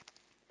the way.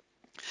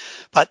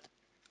 But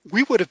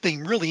we would have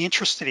been really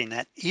interested in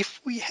that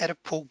if we had a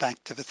pull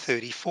back to the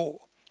 34.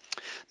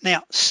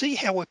 Now see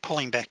how we're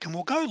pulling back, and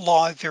we'll go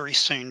live very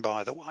soon,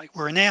 by the way.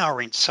 We're an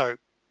hour in, so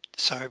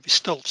there's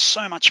still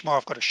so much more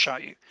I've got to show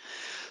you.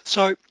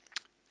 So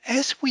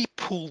as we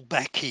pull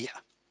back here,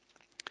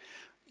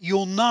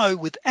 you'll know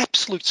with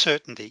absolute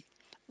certainty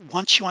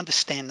once you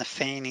understand the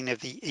fanning of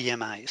the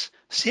EMAs.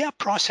 See how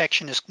price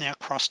action is now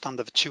crossed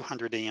under the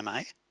 200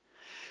 EMA.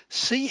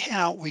 See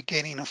how we're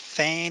getting a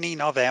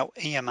fanning of our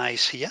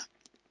EMAs here.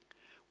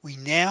 We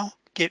now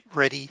get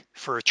ready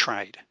for a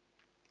trade.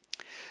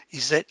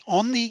 Is that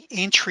on the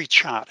entry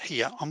chart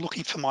here, I'm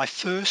looking for my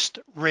first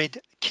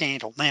red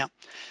candle. Now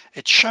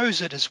it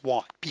shows it as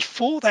white.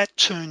 Before that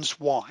turns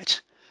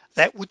white,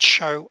 that would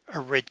show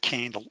a red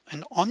candle,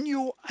 and on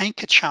your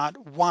anchor chart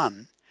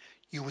 1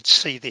 you would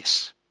see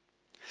this.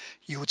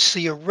 You would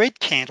see a red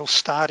candle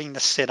starting to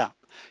set up.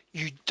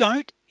 You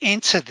don't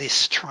enter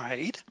this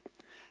trade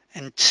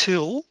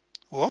until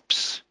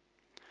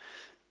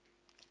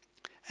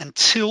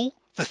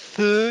the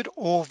third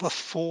or the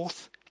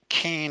fourth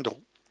candle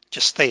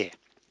just there.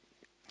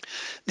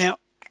 Now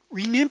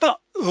remember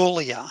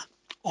earlier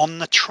on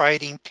the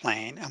trading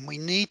plan, and we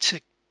need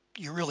to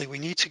we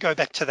need to go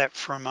back to that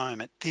for a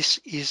moment. This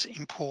is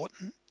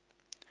important.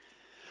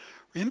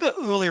 Remember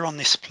earlier on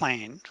this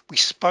plan we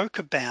spoke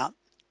about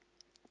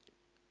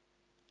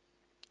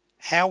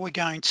how we're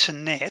going to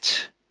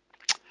net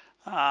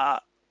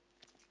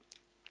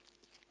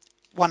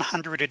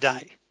 100 a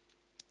day.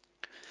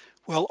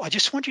 Well, I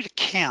just want you to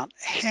count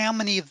how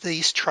many of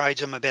these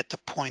trades I'm about to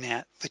point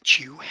out that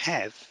you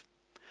have.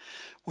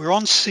 We're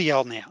on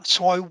CL now,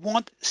 so I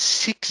want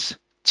 6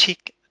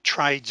 tick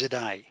trades a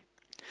day.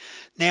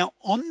 Now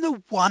on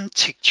the 1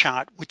 tick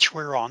chart which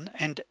we're on,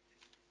 and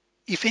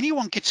if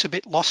anyone gets a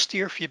bit lost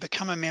here, if you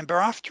become a member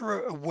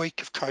after a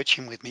week of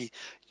coaching with me,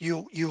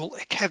 you'll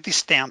have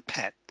this down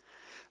pat.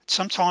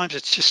 Sometimes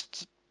it's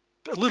just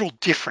a little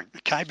different,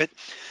 okay? But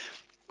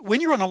when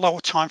you're on a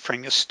lower time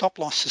frame, your stop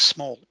loss is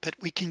small, but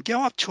we can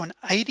go up to an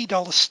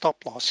 $80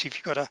 stop loss if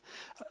you've got a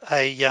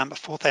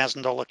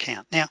 $4,000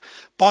 account. Now,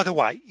 by the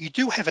way, you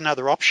do have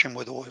another option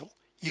with oil.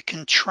 You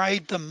can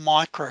trade the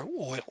micro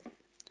oil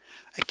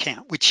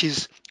account, which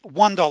is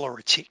 $1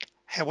 a tick.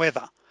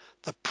 However,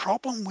 the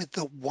problem with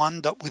the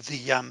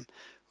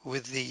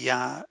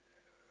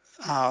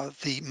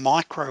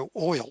micro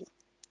oil,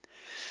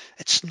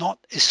 it's not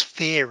as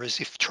fair as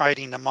if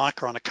trading the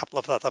micro on a couple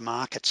of other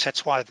markets.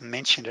 That's why I've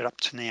mentioned it up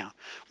to now.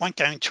 Won't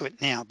go into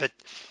it now, but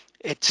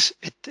there's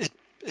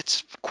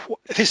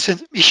some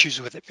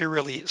issues with it. There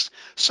really is.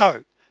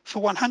 So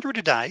for 100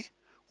 a day,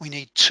 we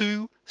need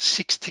 2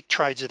 6-tick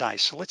trades a day.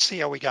 So let's see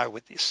how we go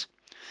with this.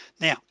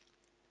 Now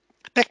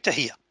back to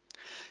here.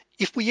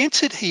 If we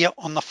entered here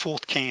on the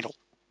 4th candle,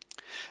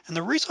 and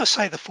the reason I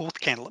say the 4th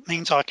candle, it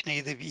means I can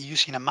either be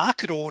using a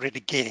market order to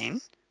get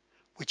in,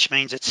 which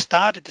means it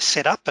started to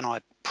set up and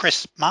I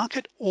press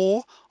market,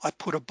 or I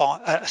put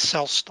a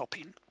sell stop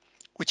in,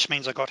 which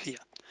means I got here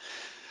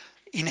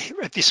in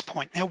here at this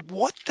point. Now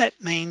what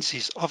that means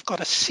is I've got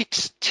a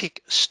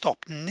 6-tick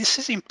stop, and this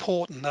is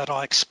important that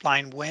I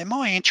explain where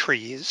my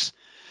entry is,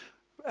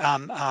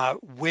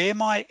 where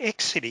my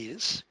exit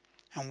is,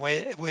 and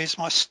where's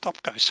my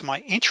stop goes. So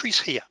my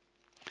entry's here,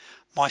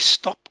 my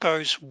stop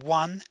goes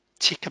 1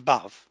 tick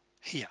above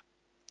here.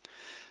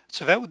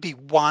 So that would be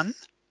 1,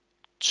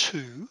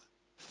 2,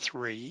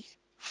 3,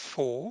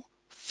 4,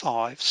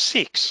 5,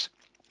 6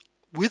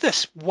 with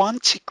a 1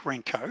 tick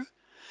Renko,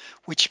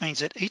 which means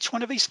that each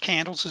one of these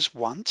candles is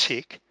 1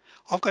 tick.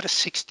 I've got a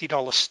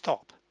 $60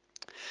 stop.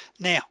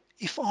 Now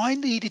if I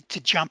needed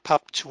to jump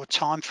up to a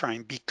time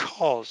frame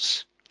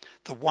because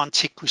the 1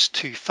 tick was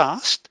too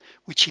fast,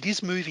 which it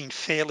is moving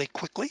fairly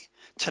quickly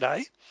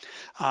today,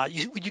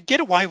 you get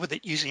away with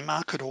it using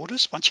market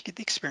orders. Once you get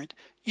the experience,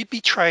 you'd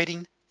be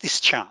trading this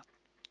chart,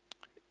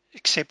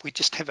 except we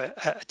just have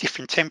a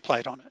different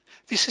template on it.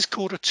 This is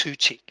called a 2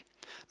 tick,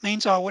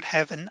 means I would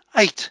have an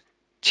 8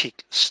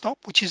 tick stop,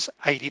 which is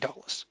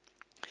 $80.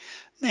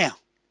 Now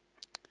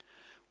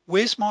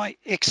where's my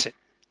exit?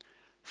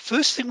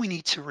 First thing we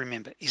need to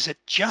remember is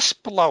that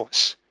just below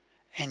us,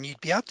 and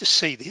you'd be able to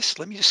see this,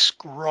 let me just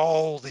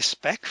scroll this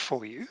back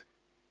for you.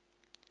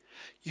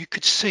 You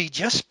could see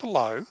just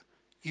below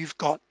you've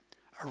got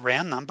a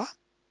round number.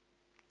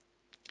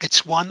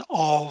 It's one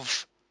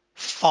of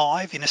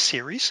 5 in a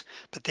series,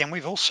 but then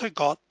we've also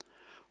got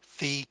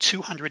the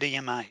 200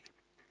 EMA,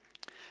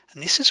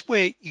 and this is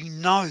where you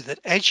know that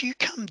as you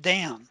come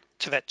down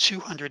to that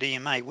 200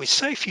 EMA, where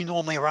say if you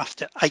normally are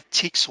after 8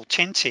 ticks or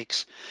 10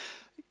 ticks,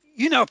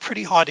 you know a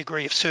pretty high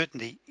degree of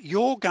certainty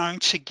you're going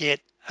to get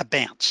a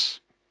bounce.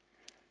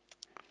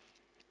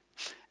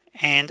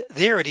 And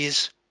there it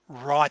is,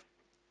 right,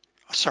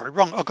 sorry,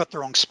 wrong, I got the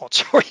wrong spot,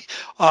 sorry.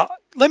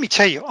 Let me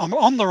tell you, I'm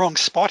on the wrong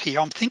spot here.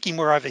 I'm thinking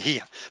we're over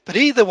here, but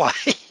either way,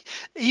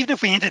 even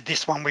if we entered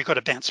this one, we've got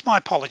a bounce. My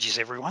apologies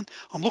everyone,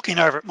 I'm looking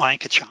over at my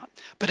anchor chart.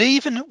 But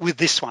even with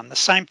this one, the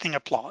same thing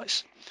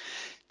applies.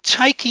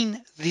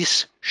 Taking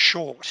this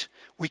short,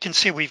 we can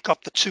see we've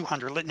got the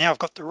 200. Now I've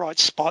got the right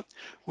spot.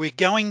 We're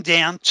going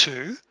down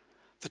to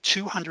the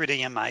 200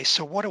 EMA.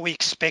 So what are we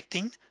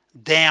expecting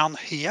down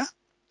here?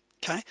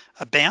 Okay,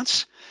 a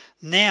bounce.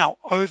 Now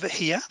over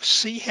here,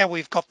 see how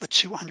we've got the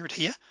 200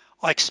 here?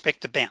 I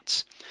expect a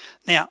bounce.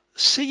 Now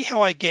see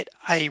how I get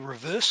a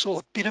reversal,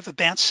 a bit of a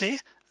bounce there?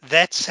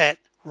 That's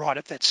right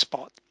at that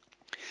spot.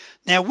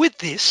 Now with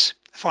this,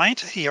 if I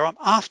enter here, I'm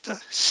after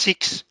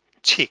 6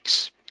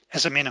 ticks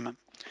as a minimum.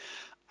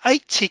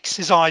 8 ticks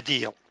is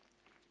ideal.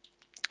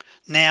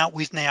 Now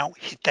we've now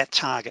hit that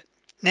target.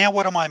 Now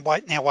what am I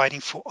now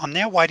waiting for? I'm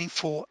now waiting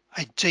for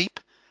a deep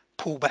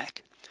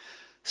pullback.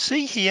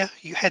 See here,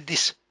 you had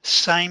this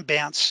same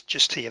bounce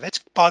just here. That's,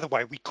 by the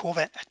way, we call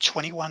that a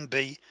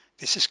 21B.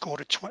 This is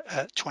called a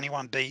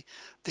 21B.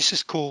 This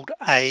is called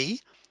a,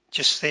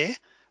 just there,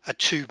 a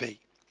 2B.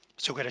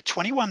 So we've got a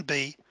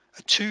 21B,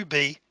 a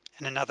 2B,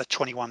 and another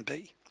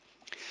 21B.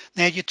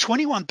 Now your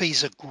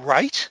 21Bs are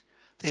great.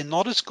 They're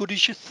not as good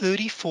as your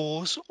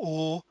 34s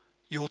or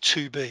your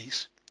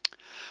 2Bs.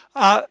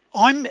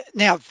 I'm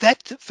now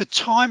that the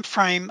time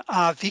frame,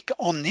 Vic,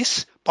 on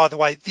this, by the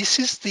way, this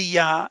is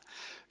the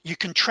you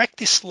can track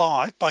this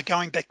live by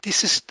going back.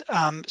 This is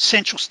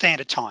Central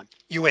Standard Time,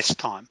 US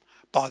time,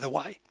 by the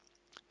way.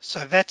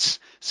 So that's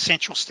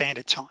Central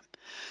Standard Time.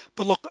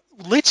 But look,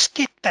 let's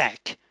get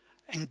back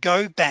and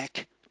go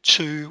back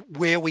to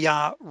where we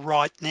are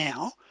right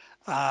now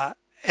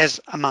as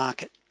a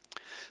market.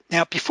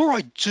 Now, before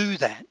I do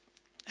that,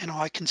 and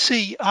I can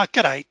see,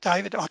 g'day,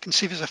 David, I can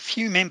see there's a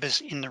few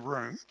members in the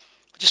room.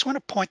 I just want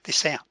to point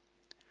this out.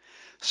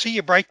 See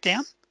your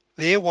breakdown?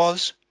 There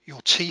was your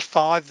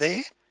T5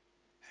 there.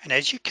 And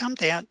as you come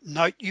down,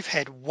 note you've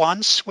had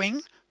one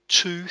swing,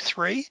 two,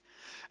 three,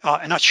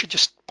 and I should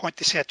just point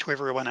this out to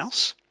everyone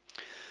else.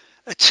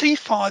 A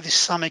T5 is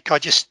something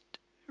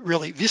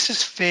this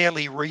is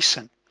fairly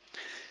recent,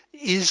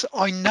 is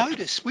I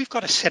noticed we've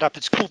got a setup,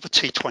 it's called the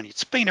T20.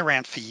 It's been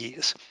around for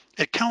years.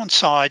 It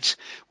coincides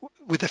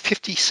with a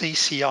 50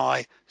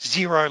 CCI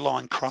zero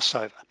line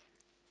crossover.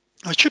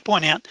 I should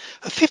point out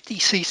a 50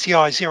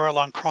 CCI zero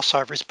line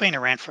crossover has been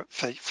around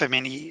for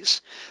many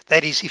years.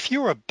 That is, if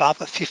you're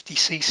above a 50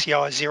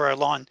 CCI zero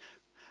line,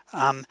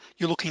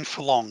 you're looking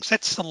for longs.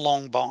 That's the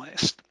long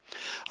bias.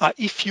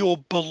 If you're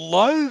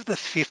below the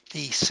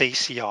 50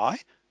 CCI,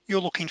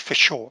 you're looking for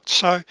short.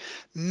 So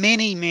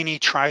many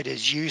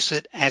traders use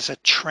it as a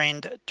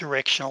trend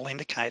directional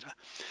indicator.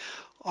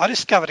 I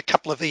discovered a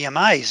couple of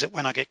EMAs that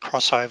when I get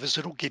crossovers,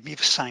 it'll give me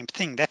the same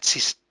thing. That's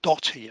this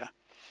dot here.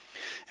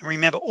 And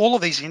remember, all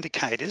of these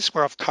indicators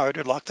where I've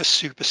coded, like the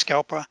super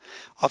scalper,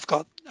 I've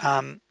got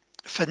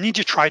for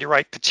Ninja Trader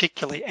 8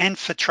 particularly, and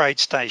for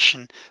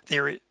TradeStation,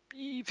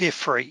 they're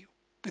free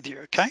with you,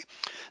 okay?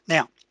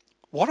 Now,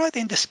 what I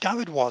then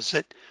discovered was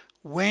that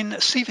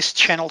see this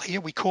channel here,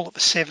 we call it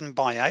the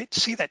 7x8,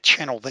 see that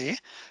channel there?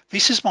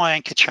 This is my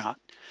anchor chart.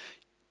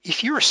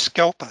 If you're a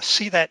scalper,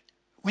 see that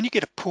when you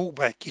get a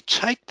pullback, you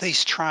take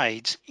these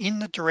trades in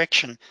the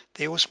direction.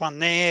 There was one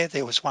there,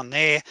 there was one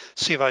there.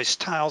 See those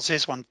tails,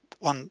 there's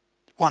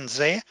one's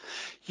there.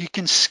 You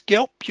can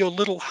scalp your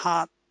little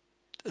heart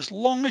as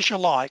long as you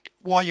like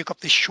while you've got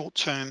this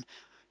short-term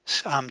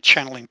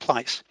channel in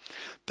place.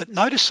 But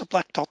notice the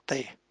black dot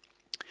there.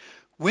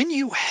 When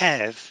you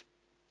have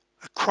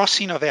a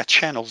crossing of our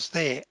channels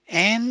there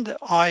and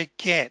I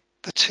get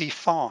the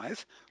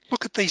T5,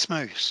 look at these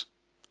moves.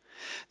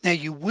 Now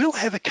you will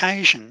have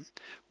occasion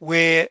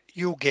where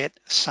you'll get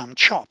some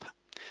chop.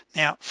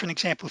 Now for an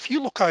example, if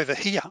you look over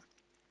here,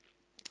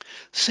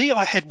 see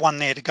I had one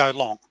there to go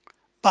long,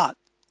 but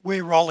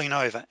we're rolling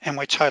over and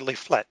we're totally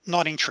flat,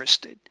 not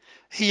interested.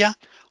 Here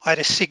I had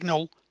a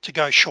signal to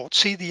go short.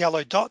 See the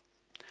yellow dot?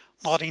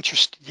 Not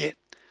interested yet.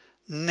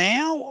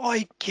 Now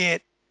I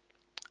get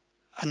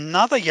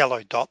another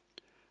yellow dot,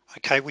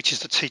 okay, which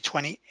is the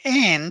T20,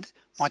 and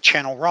my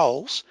channel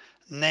rolls.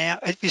 Now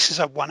this is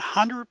a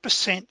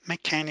 100%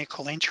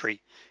 mechanical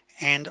entry,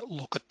 and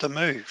look at the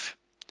move.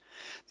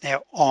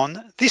 Now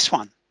on this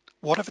one,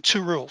 what are the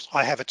two rules?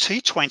 I have a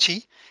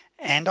T20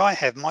 and I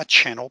have my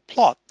channel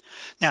plot.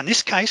 Now in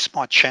this case,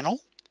 my channel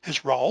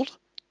has rolled,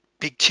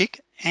 big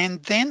tick,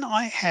 and then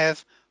I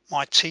have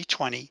my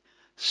T20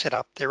 set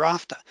up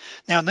thereafter.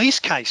 Now in these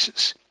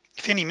cases,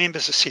 if any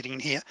members are sitting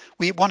here,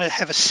 we want to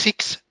have a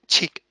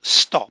 6-tick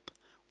stop.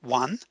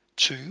 1,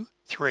 2,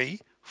 3,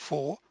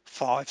 4,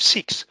 5,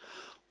 6.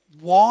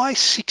 Why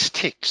 6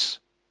 ticks?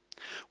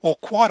 Well,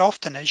 quite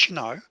often, as you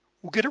know,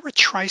 we'll get a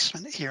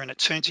retracement here and it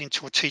turns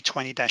into a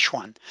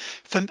T20-1.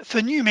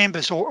 For new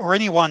members or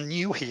anyone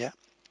new here,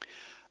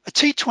 a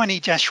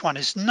T20-1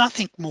 is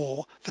nothing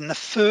more than the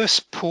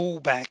first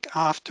pullback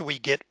after we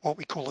get what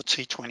we call a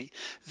T20.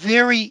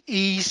 Very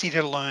easy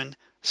to learn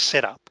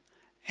setup,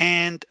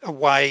 and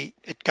away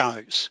it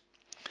goes.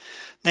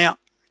 Now,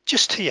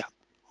 just here,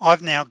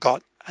 I've now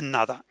got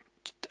another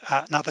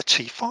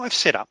T5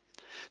 setup.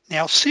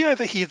 Now see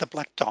over here the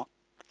black dot.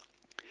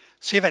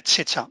 See how that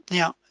sets up.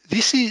 Now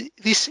this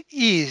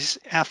is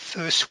our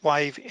first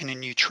wave in a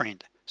new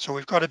trend. So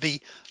we've got to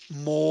be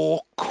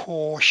more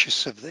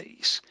cautious of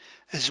these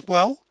as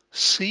well.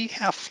 See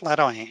how flat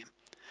I am.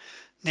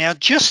 Now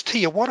just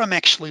here, what I'm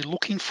actually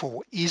looking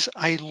for is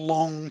a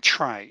long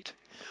trade.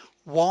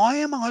 Why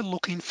am I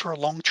looking for a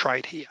long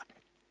trade here?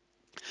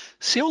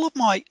 See all of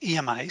my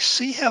EMAs,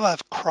 see how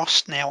I've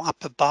crossed now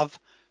up above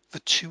the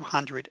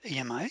 200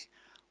 EMA.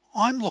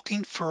 I'm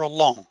looking for a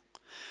long.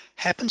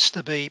 Happens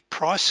to be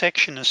price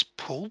action is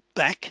pulled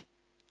back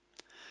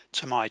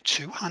to my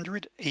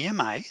 200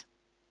 EMA,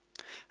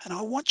 and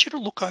I want you to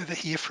look over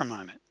here for a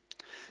moment.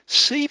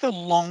 See the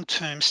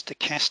long-term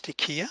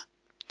stochastic here?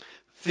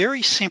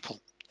 Very simple,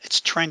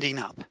 it's trending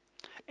up,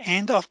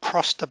 and I've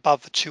crossed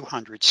above the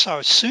 200. So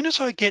as soon as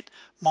I get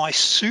my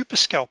super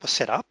scalper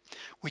set up,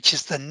 which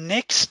is the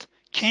next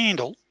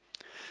candle,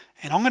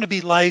 and I'm going to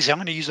be lazy, I'm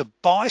going to use a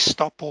buy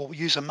stop or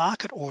use a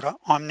market order,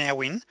 I'm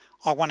now in,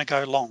 I want to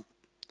go long.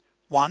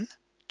 1,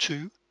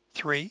 2,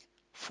 3,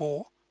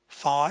 4,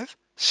 5,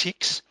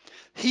 6.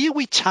 Here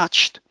we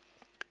touched,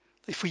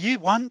 if we use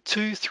 1,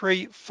 2,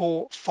 3,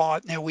 4,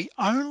 5, now we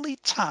only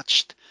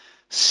touched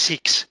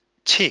 6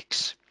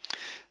 ticks.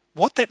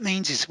 What that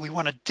means is we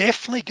want to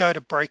definitely go to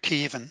break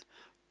even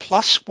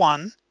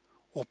 +1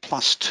 or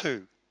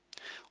 +2.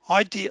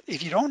 Ideal,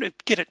 if you don't want to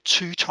get it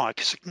too tight,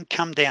 because it can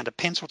come down,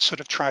 depends what sort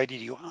of trader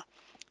you are.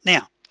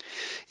 Now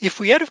If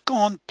we had have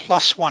gone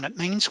 +1, it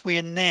means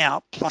we're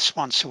now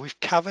 +1, so we've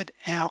covered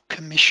our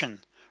commission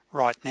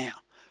right now.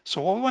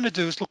 So what we want to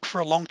do is look for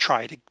a long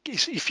trade.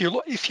 If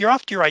you're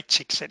after your 8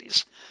 ticks, that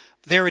is,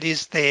 there it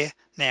is there.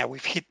 Now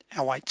we've hit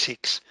our 8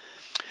 ticks.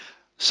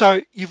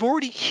 So you've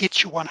already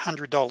hit your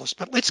 $100,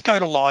 but let's go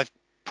to live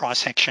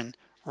price action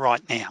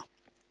right now.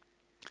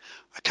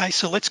 Okay,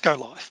 so let's go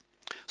live.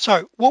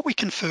 So what we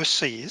can first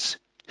see is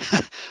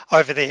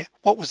over there,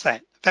 what was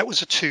that? That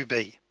was a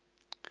 2B.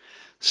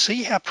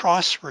 See how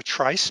price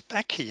retraced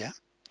back here.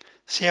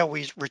 See how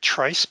we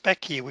retrace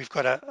back here. We've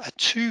got a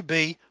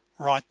 2B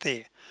right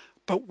there.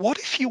 But what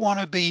if you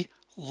want to be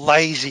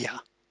lazier?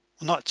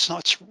 Well, no,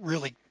 it's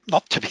really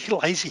not to be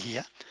lazy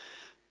here.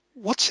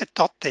 What's that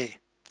dot there?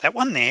 That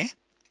one there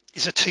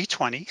is a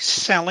T20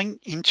 selling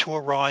into a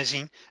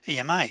rising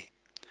EMA.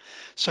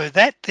 So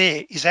that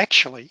there is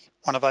actually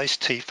one of those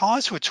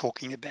T5s we're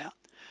talking about.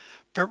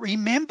 But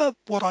remember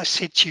what I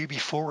said to you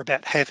before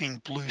about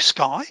having blue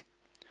sky?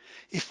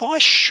 If I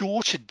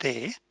shorted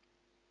there,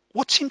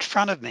 what's in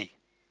front of me?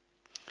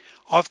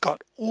 I've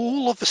got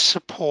all of the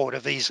support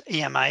of these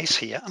EMAs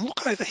here, and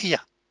look over here.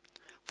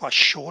 If I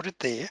shorted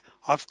there,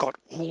 I've got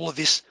all of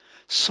this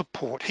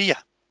support here.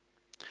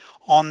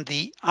 On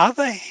the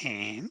other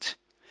hand,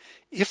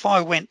 if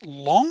I went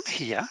long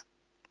here,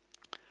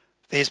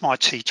 there's my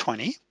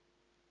T20,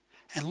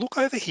 and look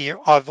over here,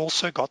 I've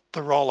also got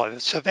the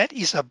rollover. So that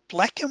is a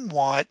black and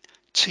white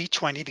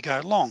T20 to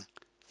go long.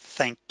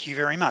 Thank you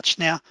very much.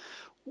 Now,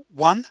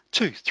 1,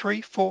 2,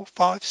 3, 4,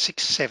 5,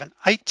 6, 7,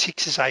 8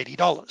 ticks is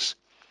 $80.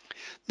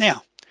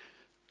 Now,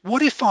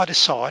 what if I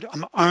decide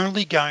I'm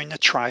only going to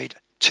trade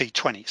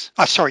T20s?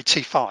 Sorry,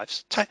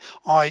 T5s.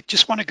 I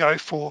just want to go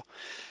for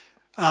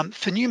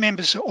new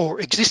members or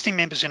existing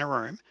members in a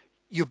room.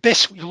 You're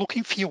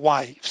looking for your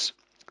waves.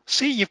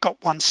 See, you've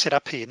got one set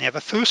up here. Now,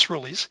 the first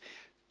rule is,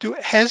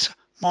 has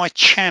my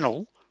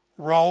channel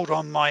rolled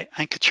on my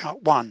anchor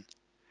chart 1?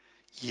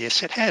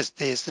 Yes, it has.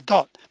 There's the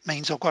dot.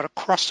 Means I've got a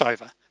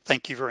crossover.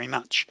 Thank you very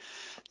much.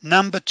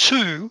 Number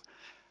 2,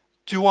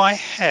 do I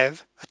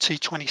have a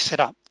T20 set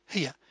up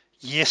here?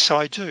 Yes,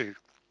 I do.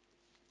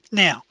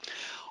 Now,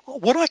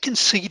 what I can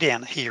see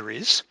down here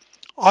is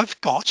I've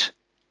got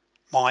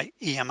my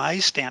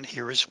EMAs down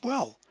here as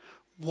well.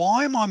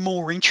 Why am I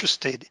more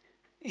interested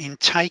in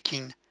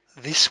taking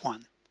this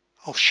one?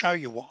 I'll show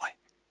you why.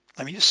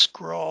 Let me just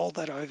scroll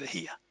that over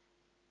here.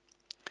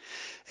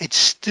 It's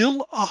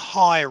still a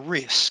high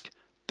risk,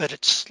 but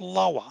it's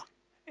slower,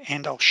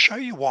 and I'll show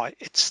you why.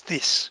 It's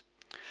this.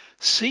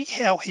 See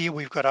how here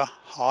we've got a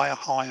higher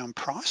high on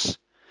price.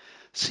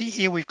 See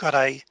here we've got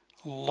a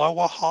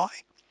lower high.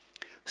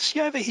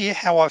 See over here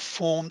how I've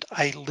formed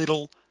a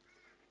little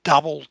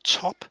double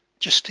top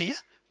just here.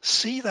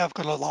 See, they've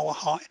got a lower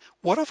high.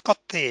 What I've got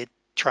there,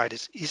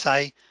 traders, is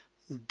a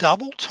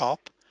double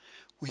top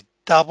with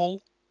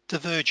double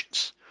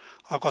divergence.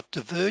 I've got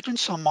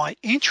divergence on my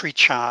entry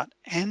chart,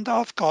 and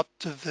I've got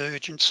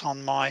divergence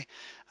on my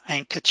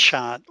anchor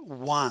chart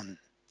 1.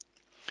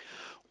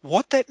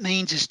 What that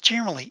means is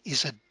generally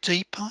is a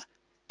deeper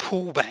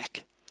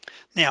pullback.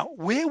 Now,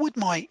 where would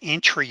my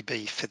entry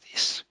be for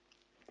this?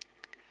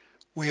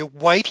 We're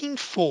waiting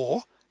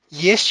for,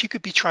 yes, you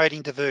could be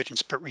trading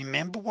divergence, but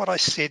remember what I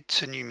said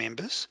to new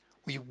members,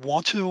 we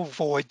want to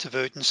avoid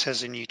divergence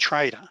as a new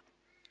trader.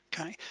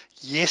 Okay,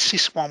 yes,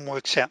 this one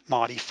works out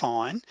mighty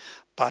fine,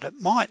 but it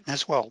mightn't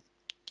as well.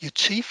 Your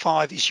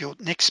T5 is your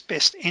next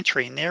best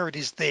entry, and there it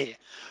is there.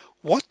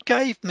 What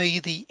gave me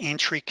the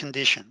entry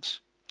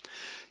conditions?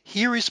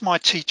 Here is my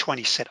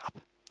T20 setup.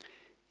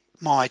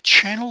 My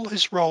channel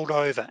has rolled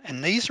over,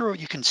 and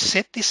you can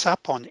set this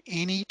up on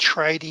any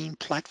trading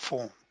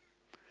platform.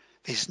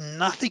 There's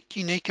nothing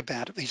unique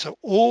about it. These are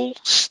all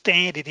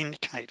standard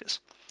indicators.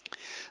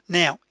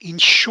 Now, in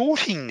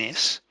shorting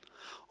this,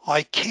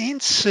 I can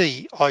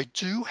see I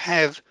do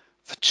have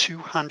the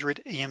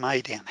 200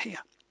 EMA down here.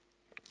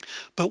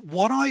 But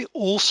what I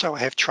also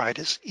have,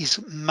 traders,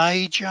 is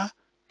major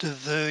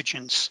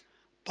divergence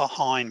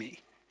behind me.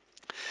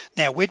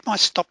 Now, where'd my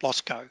stop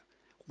loss go?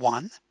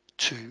 1,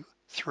 2,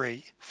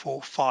 3,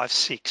 4, 5,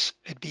 6.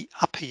 It'd be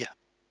up here.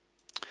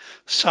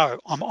 So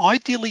I'm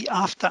ideally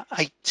after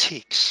 8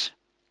 ticks,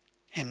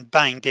 and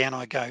bang, down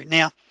I go.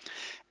 Now,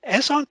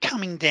 as I'm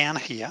coming down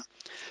here,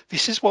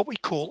 this is what we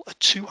call a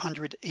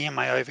 200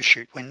 EMA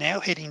overshoot. We're now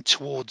heading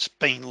towards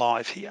being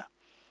live here.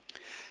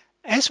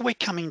 As we're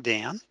coming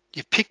down,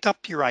 you've picked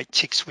up your 8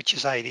 ticks, which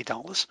is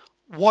 $80.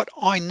 What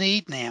I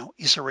need now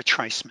is a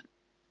retracement.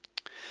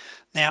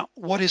 Now,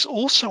 what is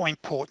also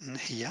important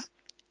here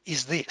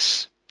is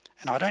this,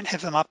 and I don't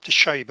have them up to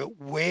show you, but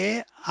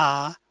where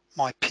are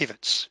my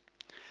pivots?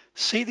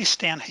 See this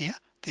down here?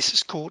 This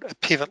is called a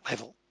pivot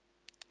level.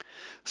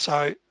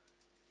 So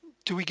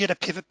do we get a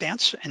pivot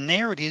bounce? And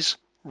there it is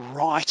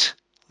right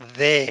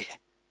there.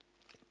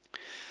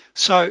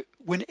 So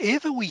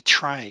whenever we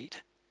trade,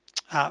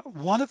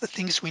 one of the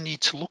things we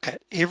need to look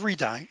at every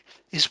day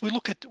is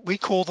we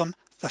call them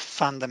the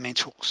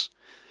fundamentals.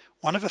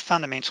 One of the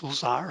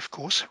fundamentals are, of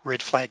course,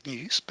 red flag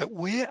news, but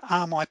where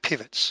are my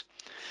pivots?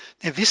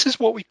 Now this is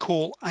what we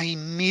call a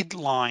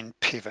midline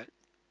pivot.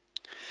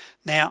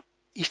 Now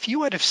if you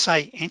were to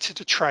say enter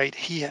the trade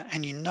here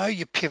and you know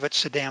your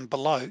pivots are down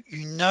below,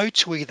 you know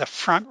to either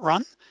front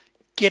run,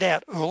 get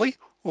out early,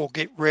 or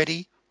get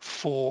ready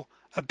for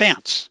a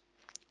bounce,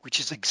 which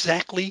is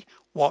exactly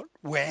what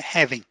we're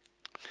having.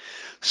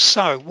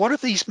 So what are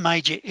these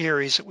major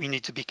areas that we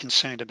need to be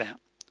concerned about?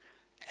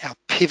 Our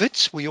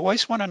pivots, we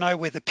always want to know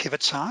where the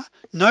pivots are.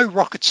 No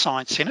rocket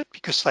science in it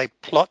because they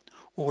plot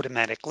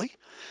automatically,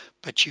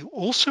 but you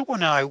also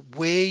want to know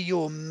where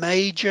your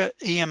major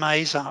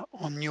EMAs are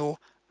on your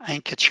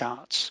anchor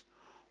charts.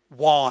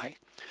 Why?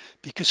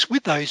 Because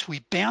with those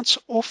we bounce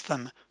off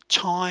them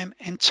time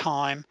and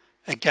time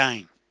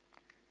again.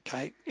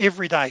 Okay,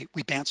 every day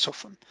we bounce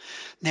off them.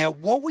 Now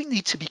what we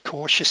need to be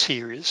cautious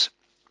here is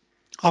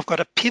I've got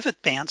a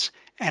pivot bounce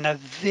and a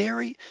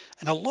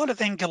lot of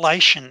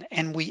angulation,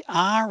 and we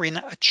are in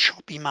a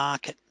choppy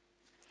market.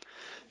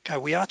 Okay,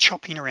 we are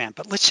chopping around,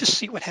 but let's just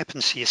see what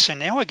happens here. So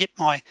now I get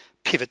my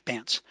pivot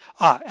bounce.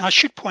 And I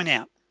should point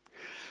out,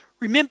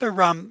 remember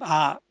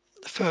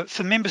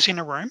for members in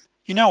a room,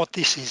 you know what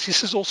this is.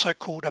 This is also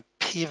called a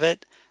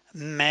pivot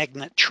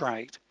magnet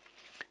trade.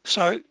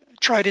 So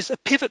traders, a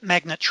pivot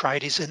magnet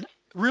trade is a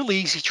real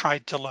easy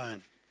trade to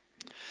learn.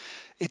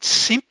 It's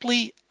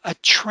simply a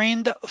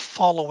trend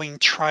following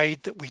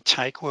trade that we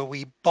take where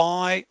we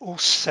buy or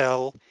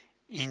sell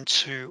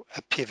into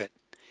a pivot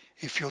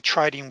if you're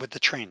trading with the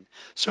trend.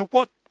 So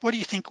what do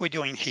you think we're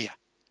doing here?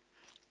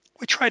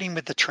 We're trading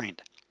with the trend.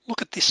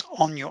 Look at this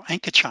on your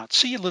anchor chart.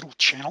 See your little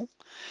channel?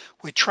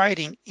 We're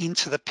trading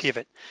into the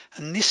pivot,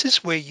 and this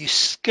is where you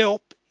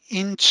scalp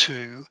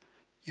into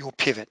your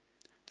pivot.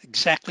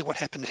 Exactly what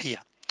happened here.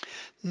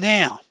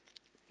 Now,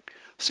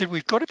 so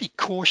we've got to be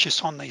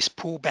cautious on these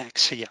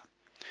pullbacks here.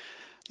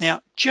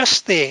 Now,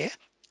 just there,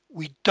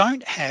 we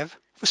don't have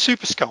a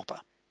super scalper.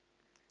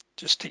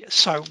 Just here.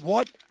 So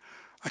what?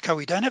 Okay,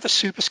 we don't have a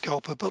super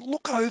scalper, but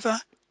look over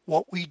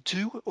what we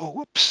do. Oh,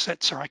 whoops,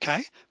 that's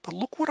okay. But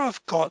look what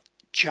I've got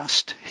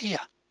just here.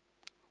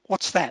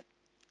 What's that?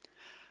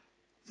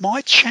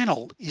 My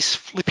channel is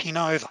flipping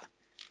over.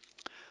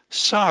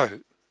 So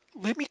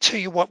let me tell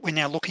you what we're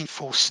now looking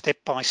for step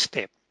by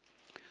step.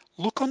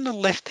 Look on the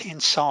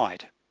left-hand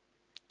side.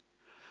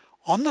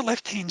 On the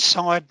left-hand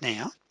side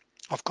now,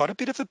 I've got a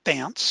bit of a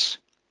bounce.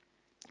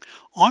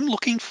 I'm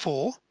looking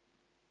for,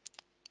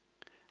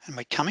 and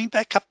we're coming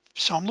back up,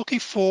 so I'm looking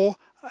for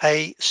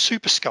a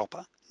super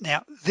scalper.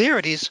 Now there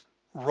it is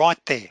right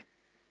there.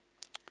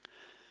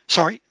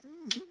 Sorry,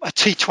 a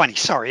T20,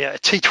 sorry, a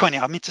T20,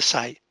 I meant to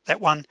say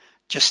that one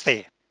just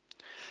there.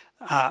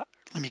 Let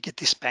me get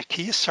this back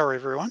here, sorry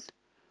everyone.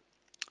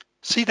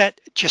 See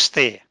that just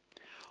there?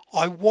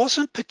 I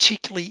wasn't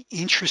particularly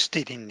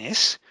interested in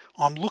this.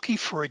 I'm looking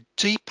for a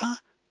deeper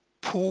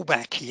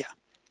pullback here.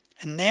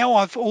 And now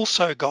I've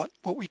also got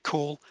what we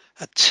call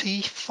a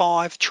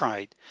T5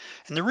 trade.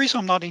 And the reason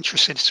I'm not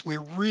interested is we're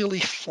really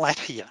flat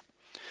here.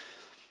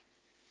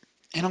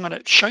 And I'm going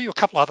to show you a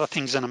couple other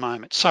things in a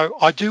moment. So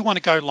I do want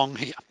to go long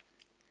here.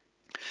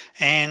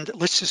 And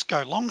let's just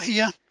go long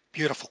here.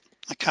 Beautiful.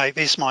 Okay,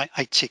 there's my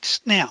 8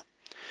 ticks. Now,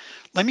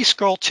 let me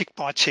scroll tick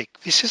by tick.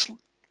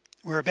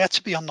 We're about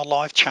to be on the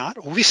live chart,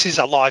 or this is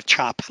a live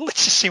chart, but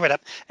let's just see what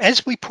happens.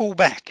 As we pull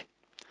back,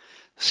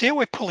 see how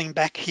we're pulling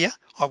back here?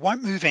 I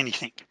won't move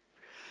anything.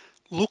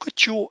 Look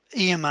at your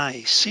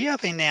EMA. See how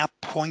they're now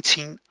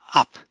pointing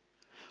up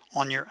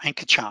on your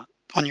anchor chart,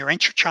 on your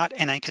entry chart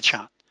and anchor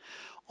chart.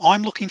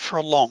 I'm looking for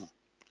a long,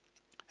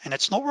 and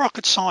it's not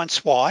rocket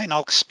science why, and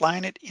I'll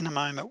explain it in a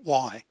moment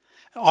why.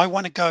 I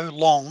want to go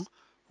long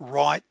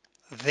right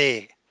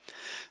there.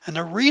 And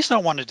the reason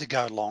I wanted to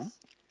go long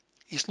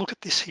is look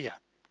at this here.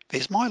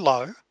 There's my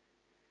low,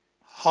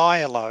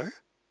 higher low,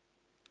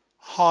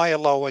 higher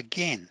low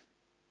again.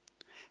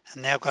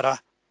 And now I've got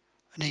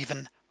an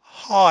even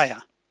higher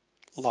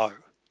low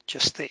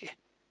just there.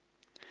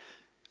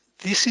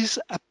 This is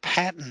a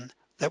pattern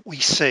that we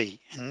see.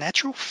 In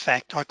natural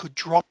fact, I could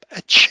drop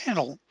a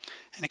channel,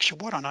 and actually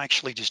why don't I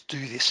actually just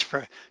do this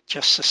for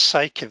just the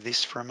sake of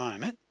this for a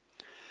moment.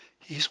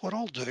 Here's what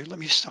I'll do. Let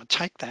me just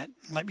take that.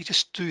 Let me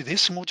just do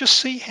this, and we'll just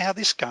see how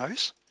this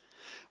goes.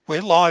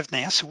 We're live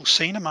now, so we'll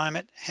see in a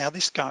moment how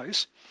this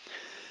goes.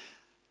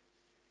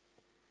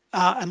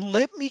 And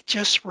let me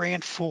just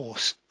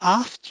reinforce,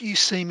 after you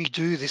see me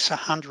do this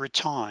 100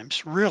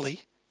 times,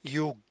 really,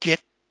 you'll get,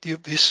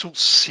 this will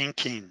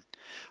sink in.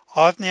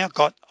 I've now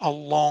got a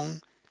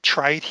long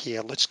trade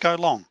here. Let's go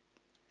long.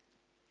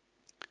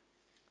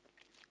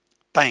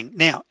 Bang.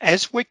 Now,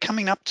 as we're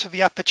coming up to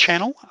the upper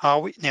channel,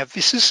 now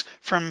this is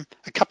from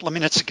a couple of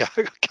minutes ago,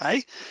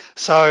 okay?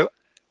 So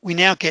we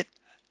now get,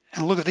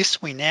 and look at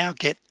this, we now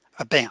get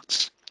a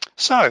bounce.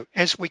 So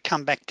as we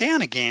come back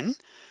down again,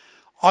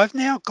 I've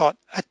now got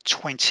a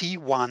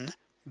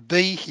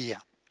 21B here.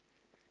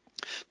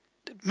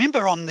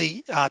 Remember on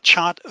the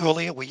chart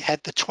earlier, we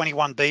had the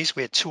 21Bs,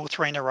 we had 2 or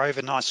 3 in a row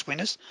of nice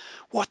winners.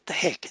 What the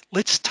heck,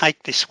 let's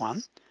take this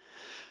one.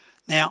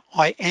 Now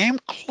I am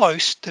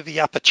close to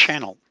the upper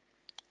channel,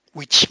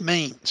 which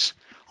means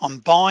I'm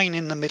buying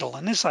in the middle,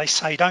 and as they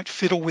say, don't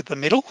fiddle with the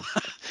middle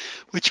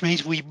which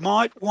means we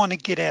might want to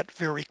get out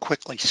very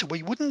quickly, so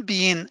we wouldn't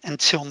be in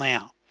until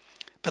now.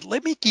 But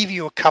let me give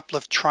you a couple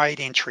of trade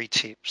entry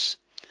tips.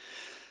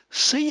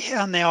 See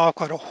how now I've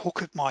got a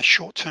hook at my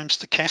short-term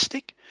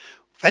stochastic?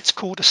 That's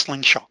called a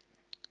slingshot.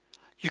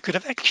 You could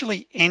have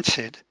actually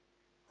entered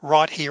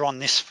right here on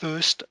this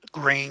first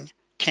green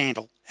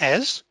candle,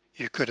 as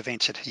you could have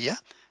entered here,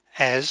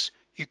 as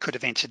you could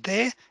have entered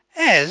there,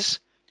 as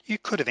you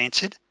could have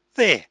entered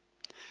there.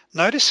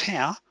 Notice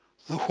how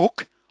the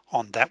hook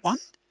on that one,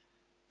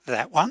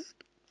 that one,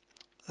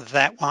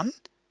 that one,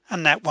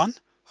 and that one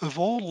have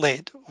all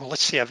led, well,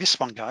 let's see how this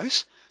one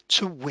goes,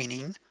 to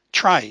winning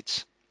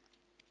trades.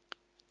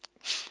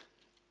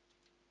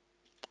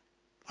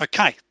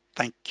 Okay,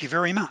 thank you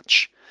very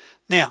much.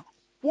 Now,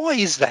 why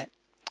is that?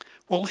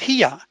 Well,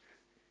 here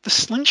the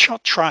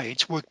slingshot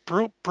trades work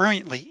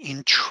brilliantly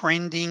in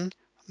trending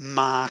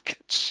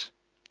markets.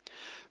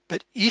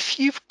 But if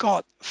you've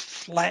got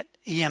flat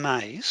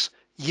EMAs,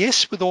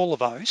 yes, with all of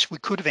those, we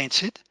could have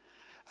entered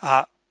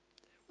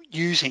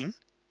using,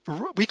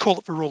 we call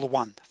it the rule of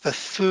one, the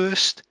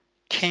first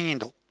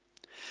candle.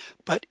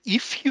 But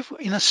if you're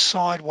in a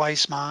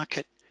sideways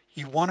market,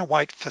 you want to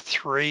wait for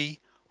 3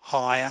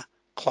 higher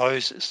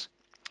closes.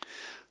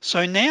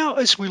 So now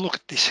as we look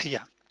at this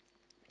here,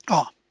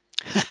 oh,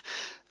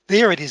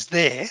 there it is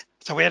there.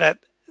 So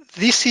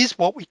this is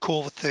what we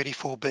call the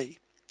 34B.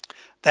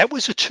 That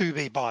was a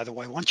 2B, by the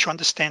way, once you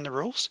understand the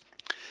rules.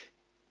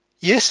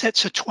 Yes,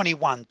 that's a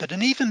 21, but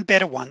an even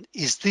better one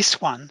is this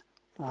one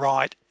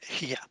right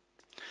here.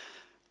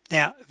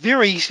 Now,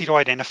 very easy to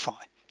identify.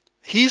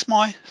 Here's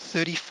my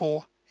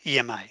 34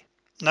 EMA.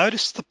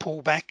 Notice the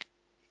pullback.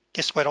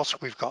 Guess what else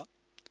we've got?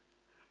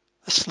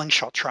 A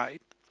slingshot trade.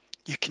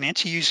 You can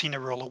enter using a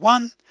rule of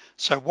one.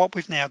 So what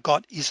we've now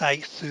got is a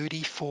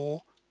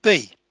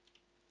 34B.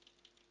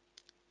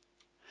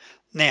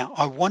 Now,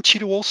 I want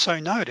you to also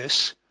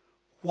notice,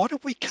 what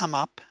have we come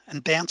up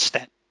and bounced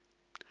at?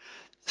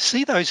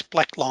 See those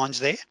black lines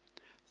there?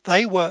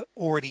 They were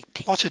already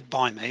plotted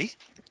by me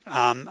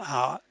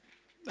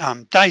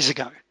days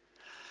ago.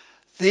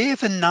 They're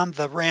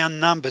the round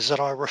numbers that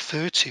I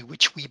refer to,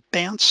 which we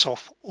bounce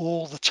off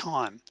all the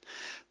time.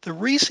 The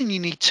reason you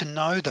need to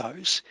know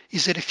those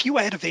is that if you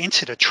had have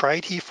entered a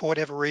trade here for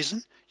whatever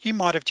reason, you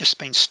might have just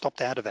been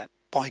stopped out of that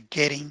by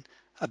getting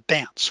a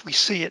bounce. We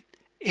see it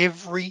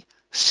every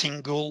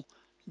single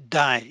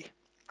day.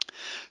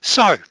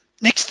 So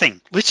next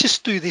thing, let's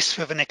just do this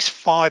for the next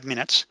 5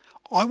 minutes.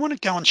 I want to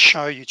go and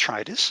show you,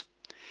 traders,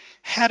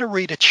 how to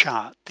read a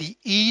chart, the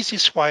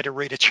easiest way to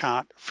read a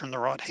chart from the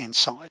right hand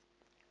side.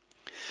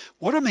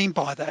 What I mean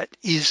by that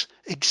is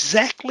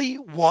exactly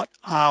what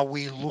are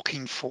we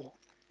looking for.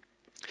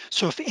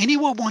 So if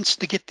anyone wants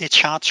to get their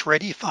charts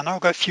ready, if I know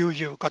I've got a few of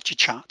you have got your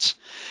charts,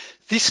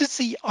 this is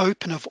the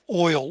open of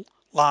oil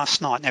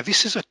last night. Now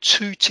this is a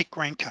 2-tick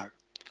Renko,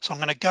 so I'm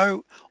going to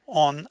go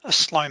on a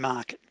slow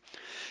market.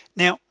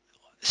 Now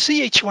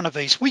see each one of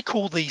these, we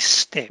call these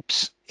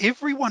steps.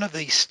 Every one of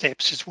these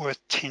steps is worth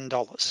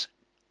 $10.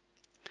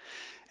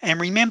 And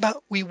remember,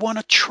 we want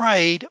to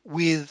trade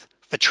with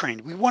the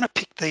trend. We want to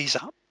pick these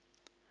up.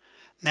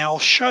 Now I'll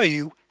show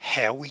you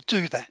how we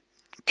do that.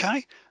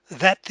 Okay,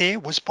 that there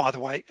was, by the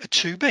way, a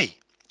 2B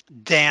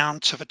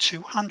down to the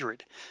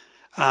 200.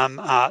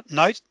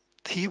 Note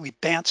here we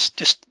bounced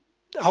just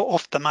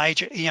off the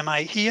major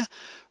EMA here.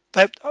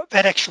 That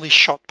actually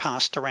shot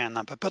past a round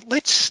number. But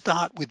let's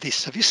start with this.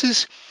 So this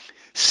is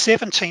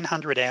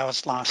 1700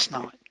 hours last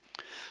night.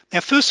 Now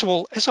first of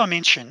all, as I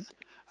mentioned,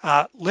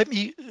 let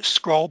me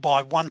scroll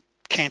by one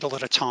candle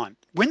at a time.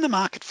 When the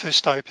market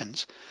first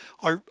opens,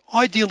 I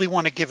ideally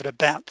want to give it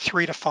about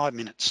 3 to 5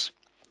 minutes.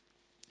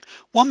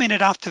 1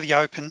 minute after the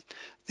open,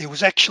 there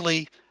was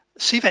actually,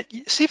 see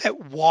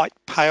that white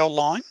pale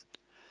line?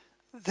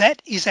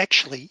 That is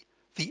actually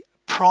the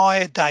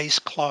prior day's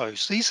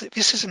close.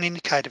 This is an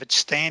indicator that's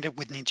standard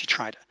with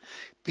NinjaTrader,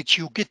 but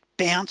you'll get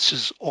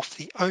bounces off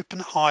the open,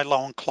 high,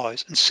 low, and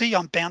close. And see,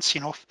 I'm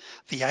bouncing off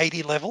the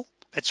 80 level.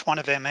 That's one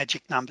of our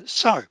magic numbers.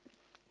 So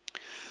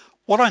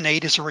what I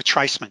need is a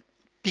retracement,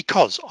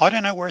 because I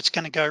don't know where it's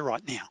going to go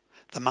right now.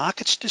 The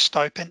market's just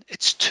open.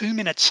 It's 2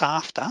 minutes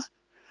after.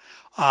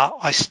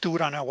 I still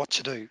don't know what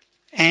to do.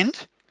 And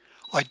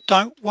I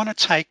don't want to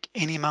take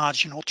any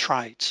marginal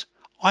trades.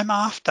 I'm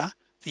after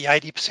the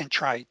 80%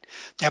 trade.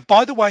 Now,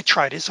 by the way,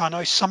 traders, I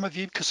know some of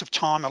you, because of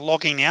time, are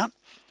logging out.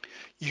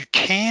 You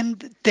can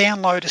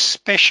download a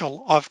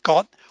special I've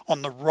got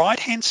on the right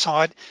hand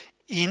side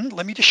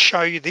let me just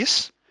show you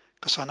this,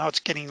 because I know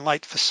it's getting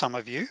late for some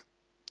of you.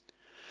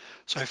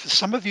 So for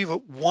some of you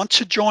that want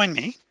to join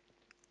me,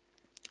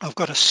 I've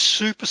got a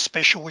super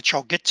special which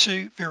I'll get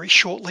to very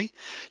shortly.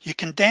 You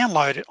can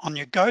download it on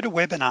your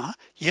GoToWebinar.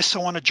 Yes, I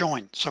want to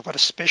join. So I've got a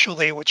special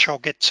there which I'll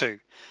get to.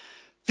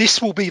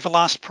 This will be the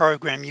last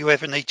program you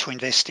ever need to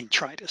invest in,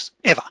 traders,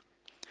 ever.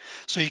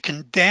 So you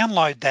can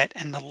download that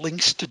and the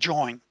links to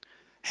join.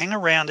 Hang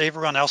around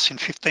everyone else. In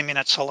 15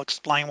 minutes I'll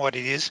explain what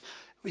it is.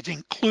 It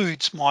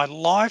includes my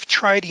live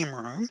trading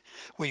room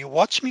where you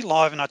watch me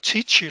live and I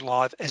teach you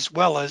live, as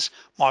well as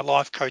my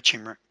live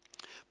coaching room,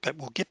 but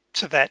we'll get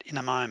to that in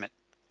a moment.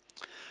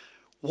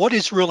 What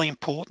is really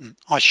important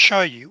I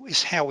show you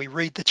is how we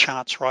read the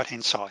charts right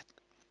hand side.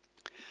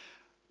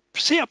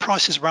 See how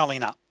price is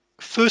rolling up.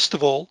 First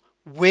of all,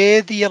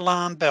 where the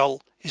alarm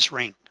bell is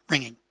ringing.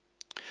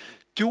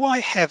 Do I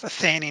have a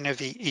fanning of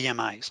the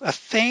EMAs? A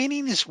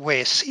fanning is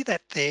where, see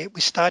that there,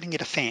 we're starting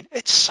at a fan.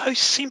 It's so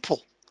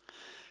simple.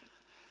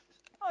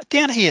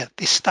 Down here,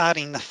 they're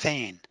starting the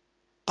fan,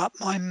 but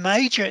my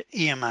major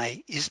EMA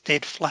is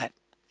dead flat.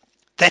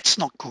 That's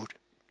not good,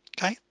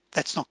 okay?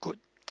 That's not good.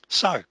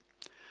 So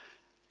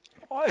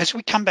as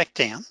we come back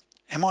down,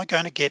 am I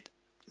going to get,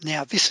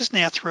 now this is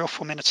now 3 or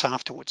 4 minutes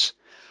afterwards,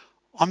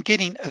 I'm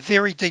getting a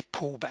very deep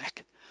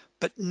pullback,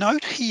 but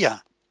note here,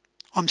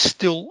 I'm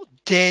still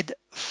dead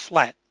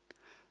flat.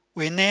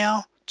 We're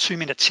now 2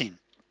 minutes in.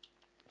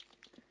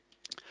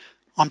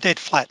 I'm dead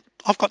flat.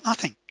 I've got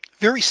nothing.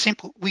 Very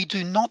simple. We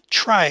do not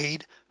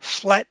trade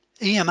flat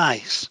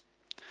EMAs.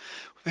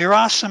 There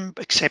are some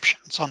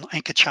exceptions on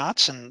anchor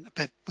charts,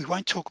 but we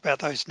won't talk about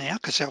those now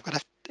because they're going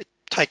to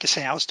take us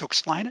hours to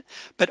explain it.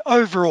 But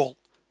overall,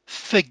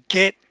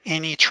 forget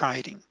any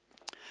trading.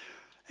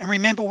 And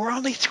remember, we're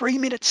only 3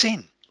 minutes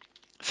in.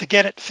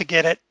 Forget it,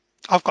 forget it.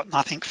 I've got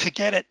nothing,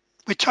 forget it.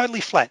 We're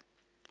totally flat.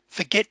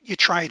 Forget your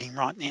trading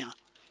right now.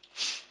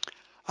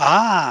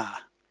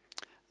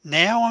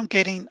 Now I'm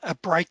getting a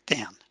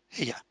breakdown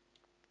here.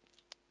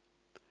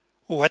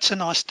 Oh, that's a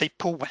nice deep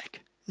pullback.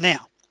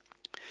 Now,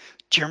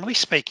 generally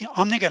speaking,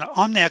 I'm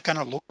now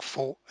gonna look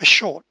for a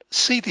short.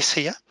 See this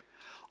here?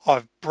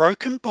 I've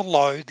broken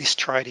below this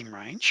trading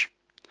range.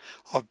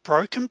 I've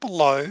broken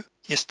below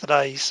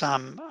yesterday's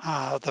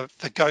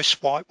the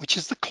ghost white, which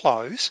is the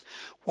close.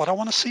 What I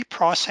want to see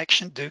price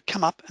action do,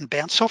 come up and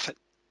bounce off it.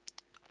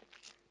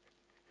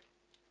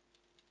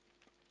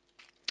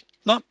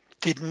 Nope,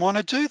 didn't want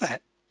to do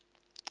that.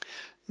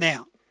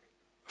 Now,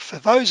 for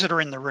those that are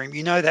in the room,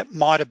 you know that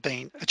might have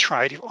been a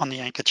trade on the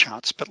anchor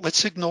charts, but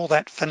let's ignore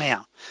that for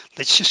now.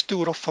 Let's just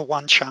do it off for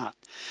one chart.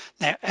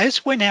 Now,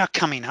 as we're now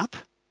coming up,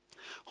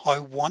 I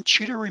want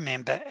you to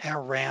remember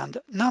our round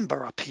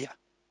number up here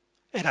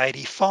at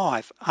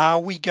 85. Are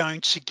we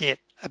going to get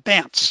a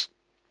bounce?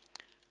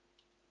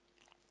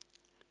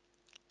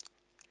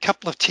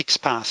 Couple of ticks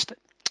past it.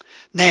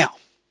 Now,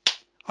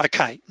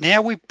 okay,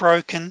 now we've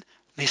broken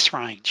this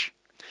range.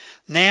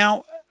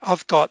 Now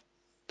I've got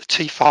the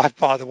T5,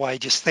 by the way,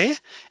 just there,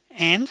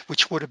 and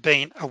which would have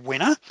been a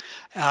winner.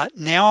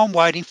 Now I'm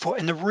waiting for,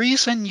 and the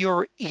reason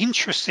you're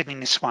interested in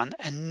this one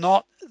and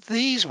not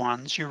these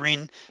ones, you're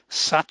in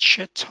such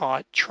a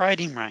tight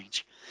trading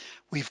range.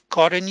 We've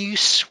got a new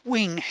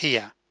swing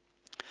here.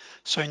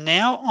 So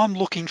now I'm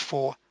looking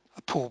for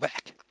a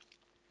pullback.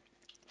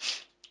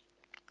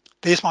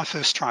 There's my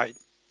first trade.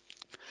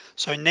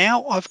 So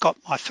now I've got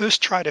my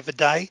first trade of the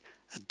day,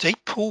 a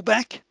deep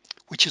pullback,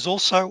 which is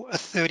also a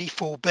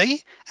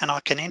 34B, and I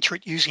can enter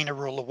it using a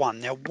rule of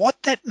 1. Now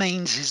what that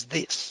means is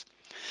this: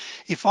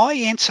 if I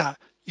enter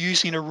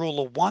using a rule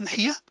of 1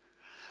 here,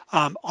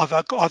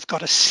 I've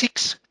got a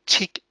 6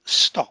 tick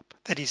stop.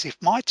 That is, if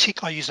my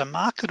tick, I use a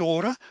market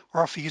order,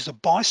 or if I use a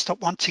buy stop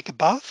 1 tick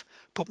above,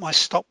 put my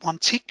stop 1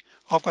 tick,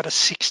 I've got a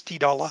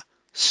 $60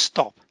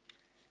 stop.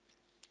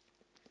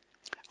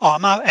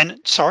 I'm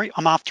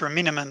after a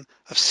minimum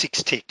of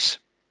 6 ticks,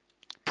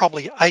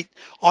 probably 8,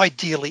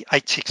 ideally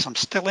 8 ticks. I'm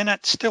still in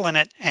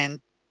it, and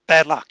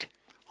bad luck,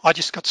 I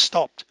just got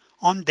stopped.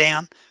 I'm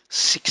down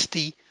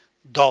 $60.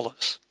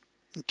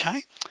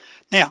 Okay,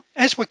 now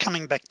as we're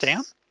coming back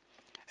down,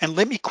 and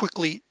let me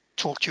quickly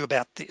talk to you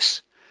about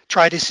this.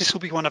 Traders, this will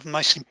be one of the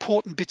most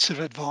important bits of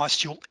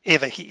advice you'll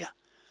ever hear.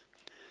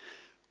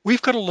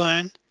 We've got to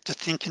learn to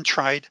think and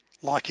trade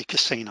like a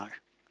casino.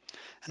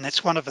 And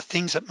that's one of the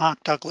things that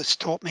Mark Douglas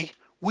taught me.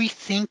 We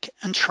think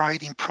and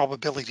trade in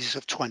probabilities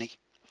of 20.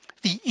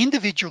 The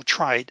individual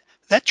trade,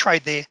 that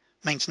trade there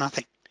means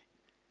nothing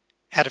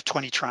out of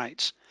 20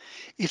 trades.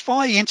 If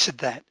I entered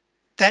that,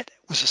 that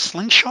was a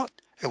slingshot,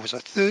 it was a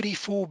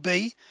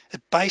 34B,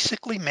 it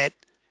basically met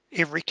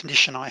every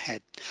condition I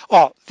had.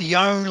 Oh, the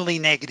only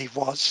negative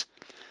was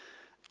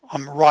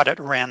I'm right at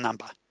a round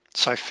number,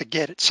 so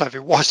forget it. So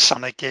there was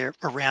something there,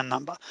 a round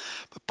number.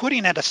 But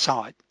putting that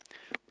aside,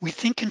 we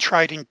think and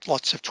trade in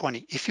lots of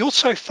 20. If you're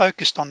so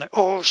focused on the,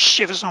 oh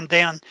shivers, I'm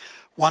down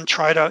one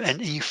trader,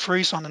 and you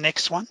freeze on the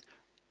next one,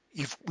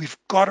 we've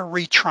got to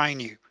retrain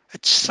you.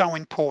 It's so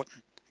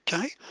important,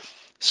 okay?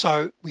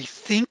 So we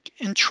think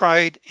and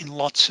trade in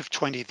lots of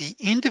 20. The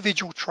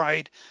individual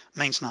trade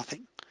means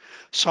nothing.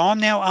 So I'm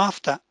now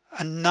after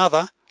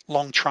another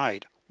long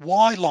trade.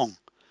 Why long?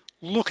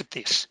 Look at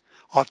this.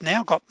 I've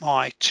now got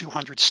my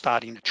 200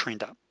 starting to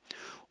trend up.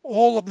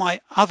 All of my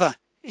other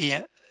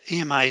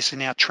EMAs are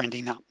now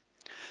trending up.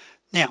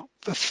 Now,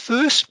 the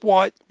first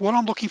white, what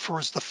I'm looking for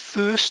is the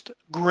first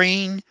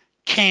green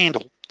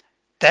candle.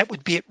 That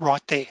would be it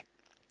right there.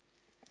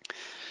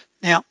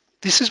 Now,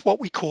 this is what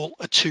we call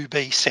a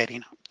 2B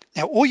setting.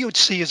 Now, all you would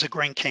see is a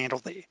green candle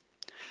there.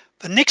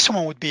 The next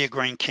one would be a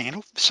green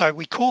candle. So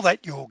we call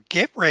that your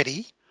get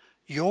ready,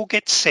 your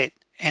get set,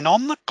 and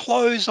on the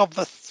close of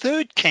the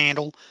third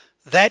candle,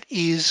 that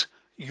is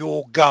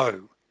your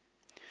go.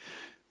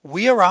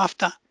 We are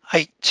after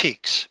 8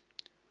 ticks.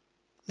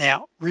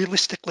 Now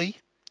realistically,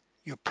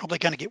 you're probably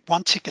going to get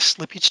 1 tick of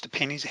slippage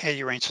depending on how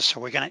you enter. So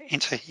we're going to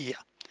enter here.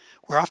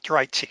 We're after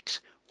 8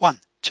 ticks. 1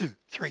 2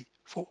 3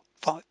 4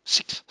 5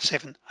 6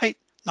 7 8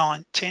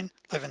 9 10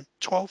 11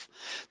 12.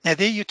 Now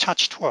there you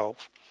touch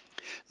 12.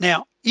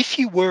 Now if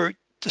you were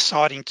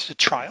deciding to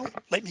trail,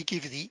 let me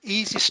give you the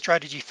easiest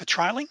strategy for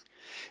trailing.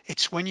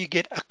 It's when you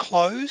get a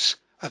close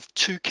of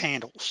 2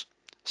 candles.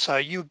 So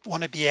you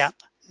want to be out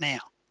now.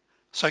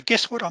 So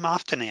guess what I'm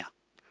after now?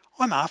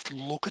 I'm after,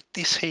 look at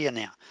this here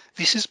now.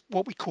 This is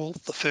what we call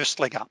the first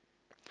leg up.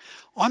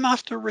 I'm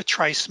after a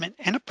retracement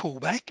and a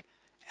pullback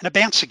and a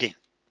bounce again.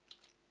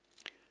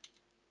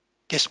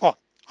 Guess what?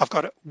 I've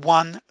got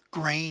 1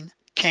 green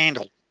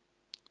candle.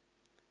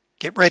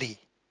 Get ready,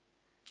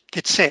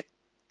 get set,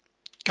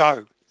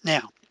 go.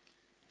 Now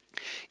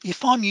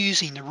if I'm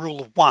using the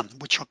rule of 1,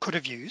 which I could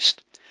have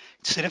used,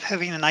 instead of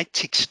having an 8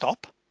 tick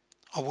stop,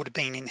 I would have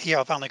been in here.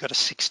 I've only got a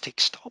 6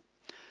 tick stop,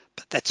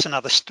 but that's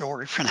another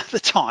story for another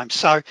time.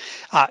 So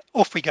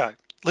off we go.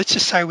 Let's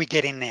just say we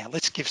get in now.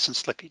 Let's give some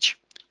slippage.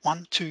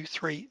 1 2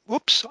 3.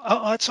 Whoops,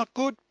 it's not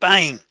good.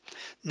 Bang.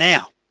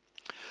 Now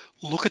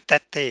look at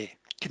that there.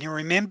 Can you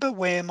remember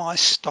where my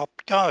stop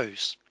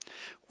goes?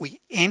 We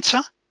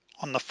enter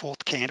on the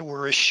 4th candle.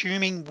 We're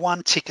assuming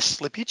 1 tick of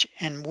slippage,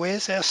 and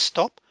where's our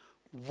stop?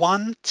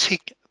 1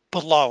 tick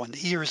below. And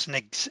here is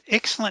an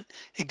excellent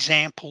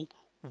example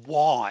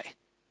why.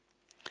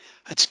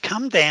 It's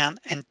come down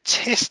and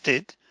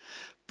tested,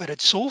 but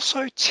it's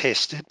also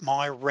tested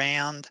my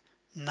round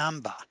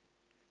number.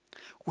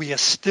 We are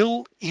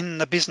still in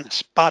the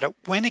business, but it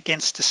went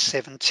against the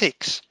 7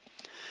 ticks.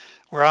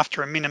 We're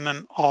after a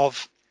minimum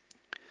of,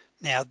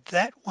 now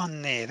that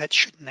one there, that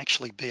shouldn't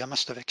actually be, I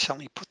must have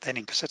accidentally put that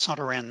in because that's not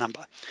a round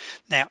number.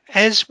 Now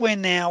as we're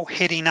now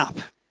heading up,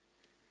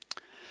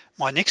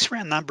 my next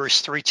round number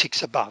is 3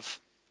 ticks above.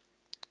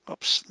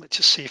 Oops, let's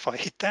just see if I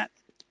hit that.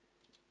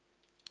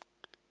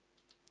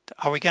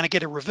 Are we going to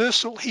get a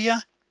reversal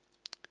here?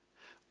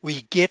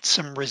 We get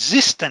some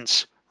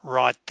resistance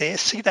right there.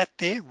 See that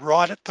there,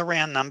 right at the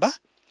round number.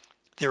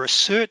 There are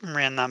certain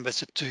round numbers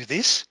that do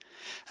this,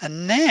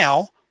 and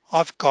now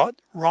I've got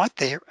right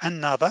there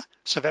another,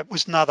 so that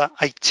was another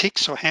 8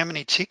 ticks, or how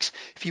many ticks?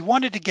 If you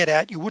wanted to get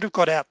out, you would have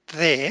got out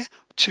there,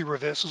 2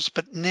 reversals,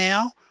 but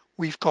now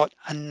we've got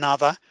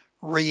another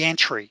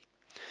re-entry.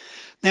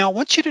 Now I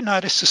want you to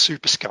notice the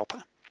super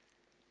scalper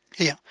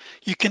here.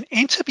 You can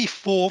enter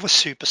before the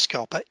super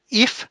scalper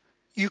if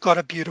you got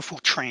a beautiful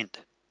trend.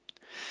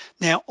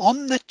 Now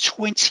on the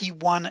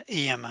 21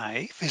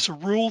 EMA, there's a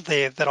rule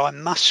there that I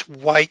must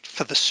wait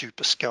for the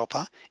super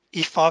scalper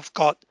if I've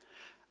got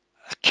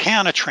a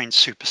counter trend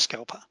super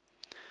scalper.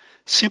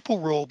 Simple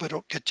rule, but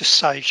it just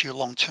saves you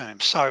long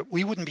term. So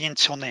we wouldn't be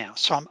until now.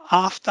 So I'm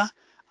after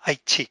 8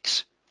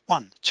 ticks.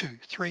 1 2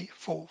 3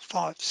 4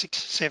 5 6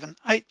 7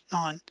 8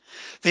 9.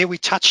 There we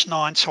touched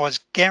 9, so I was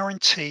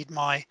guaranteed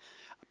my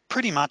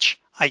pretty much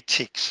 8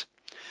 ticks.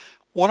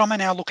 What am I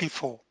now looking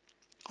for?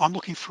 I'm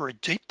looking for a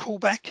deep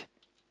pullback,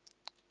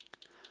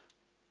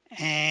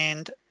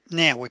 and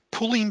now we're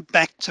pulling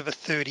back to the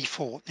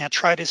 34. Now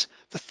traders,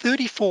 the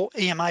 34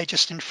 EMA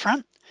just in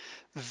front,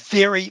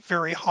 very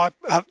high.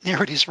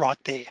 There it is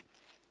right there.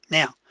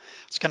 Now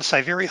I was going to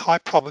say very high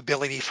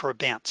probability for a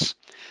bounce.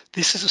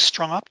 This is a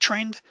strong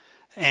uptrend,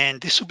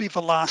 and this will be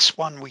the last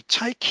one we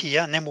take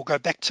here, and then we'll go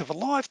back to the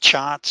live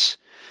charts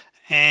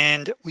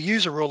and we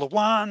use a rule of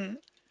 1,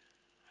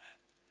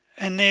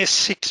 and there's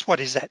 6. What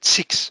is that?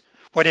 6,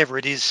 whatever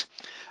it is.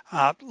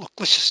 Look,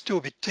 let's just do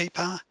a bit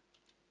deeper.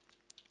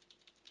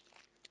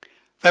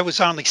 That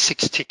was only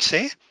 6 ticks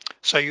there.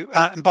 So you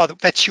and by the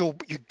that's you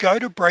go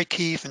to break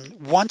even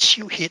once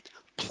you hit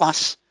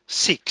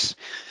 +6.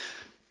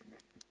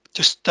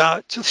 Just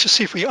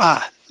see if we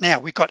are now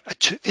we've got a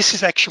 2. This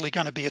is actually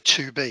going to be a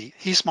 2B.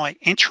 Here's my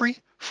entry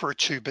for a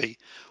 2B.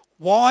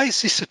 Why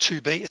is this a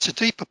 2B? It's a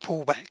deeper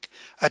pullback.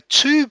 A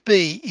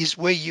 2B is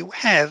where you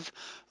have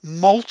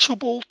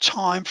multiple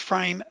time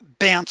frame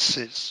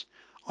bounces.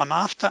 I'm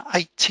after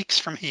 8 ticks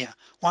from here.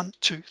 1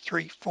 2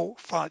 3 4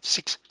 5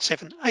 6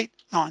 7 8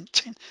 9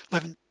 10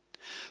 11.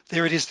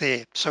 There it is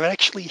there. So it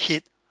actually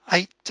hit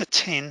 8 to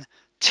 10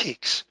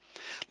 ticks.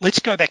 Let's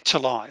go back to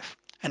live,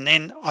 and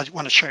then I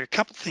want to show you a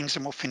couple of things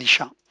and we'll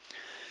finish up.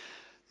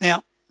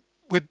 Now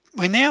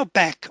we're now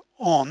back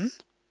on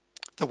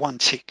the 1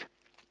 tick.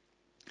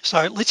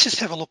 So let's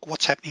just have a look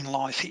what's happening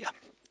live here.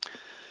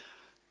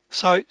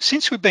 So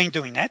since we've been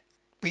doing that,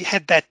 we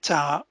had that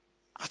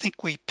I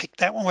think we picked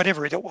that one,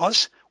 whatever it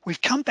was.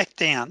 We've come back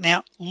down.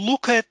 Now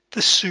look at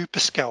the super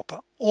scalper.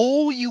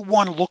 All you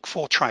want to look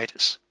for,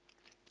 traders,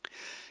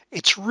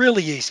 it's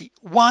really easy.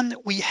 One,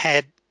 we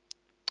had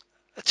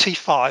a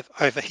T5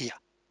 over here.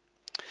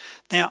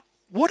 Now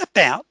what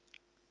about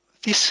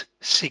this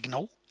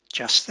signal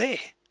just there?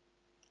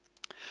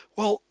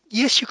 Well,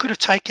 yes, you could have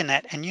taken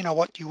that, and you know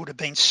what, you would have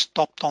been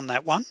stopped on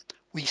that one.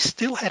 we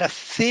still had a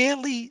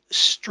fairly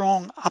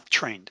strong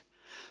uptrend,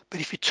 but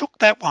if you took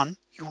that one,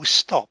 you will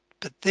stop.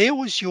 But there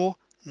was your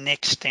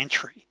next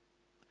entry,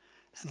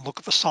 and look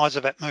at the size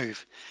of that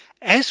move.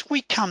 As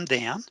we come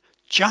down,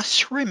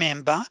 just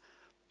remember,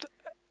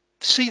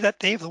 see that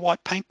there, the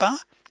white paint bar?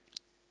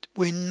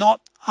 We're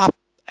not up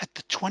at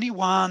the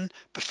 21,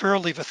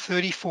 preferably the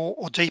 34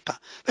 or deeper.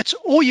 That's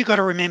all you got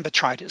to remember,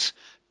 traders.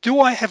 Do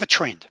I have a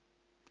trend?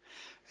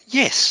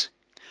 Yes.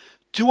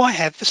 Do I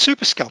have the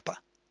super scalper?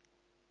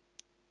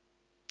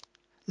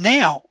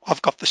 Now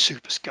I've got the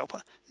super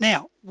scalper.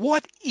 Now,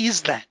 what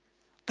is that?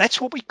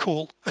 That's what we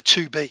call a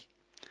 2B.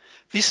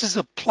 This is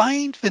a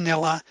plain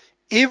vanilla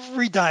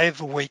every day of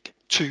the week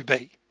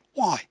 2B.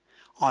 Why?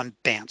 I'm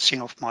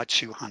bouncing off my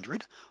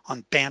 200.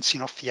 I'm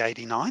bouncing off the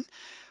 89.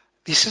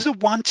 This is a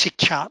one tick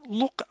chart.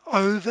 Look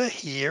over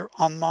here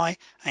on my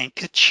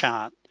anchor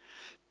chart.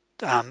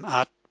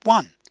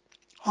 One,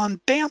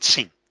 I'm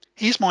bouncing.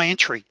 Here's my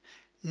entry.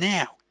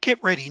 Now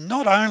get ready.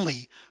 Not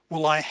only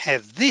will I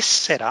have this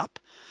set up,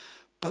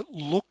 but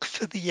look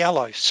for the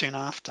yellow soon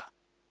after.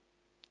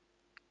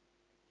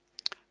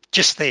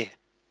 Just there.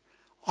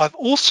 I've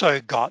also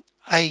got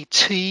a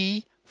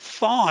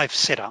T5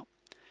 set up,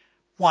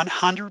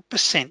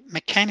 100%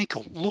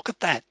 mechanical. Look at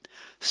that.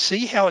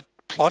 See how it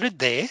plotted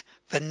there?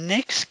 The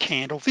next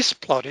candle, this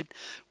plotted.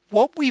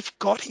 What we've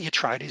got here,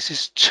 traders,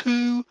 is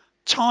two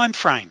time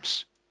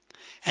frames,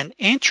 an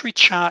entry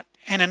chart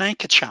and an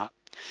anchor chart.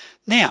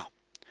 Now,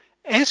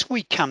 as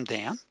we come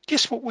down,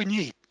 guess what we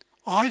need?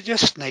 I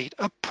just need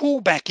a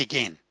pullback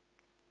again.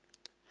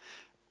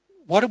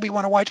 What do we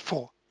want to wait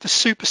for? The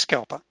super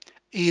scalper,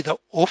 either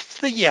off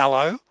the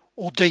yellow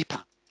or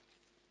deeper.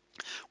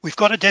 We've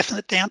got a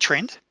definite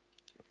downtrend.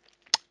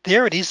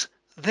 There it is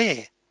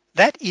there.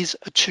 That is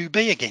a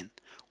 2B again.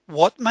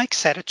 What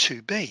makes that a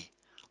 2B?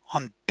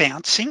 I'm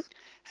bouncing,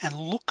 and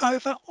look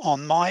over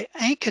on my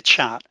anchor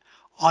chart.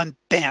 I'm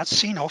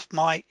bouncing off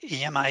my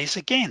EMAs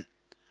again.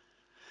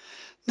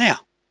 Now,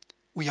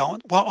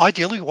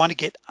 ideally we want to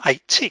get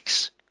 8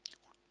 ticks.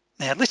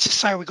 Now, let's just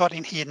say we got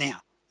in here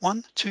now.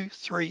 1, 2,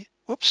 3,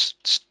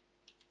 whoops,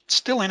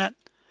 still in it.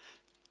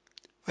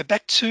 We're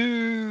back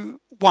to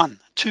 1,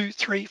 2,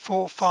 3,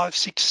 4, 5,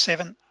 6,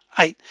 7,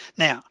 8.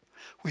 Now,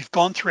 we've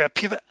gone through our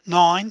pivot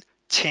 9,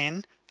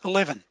 10,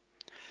 11.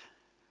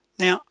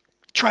 Now,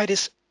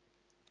 traders,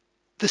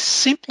 the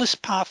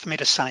simplest part for me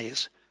to say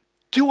is,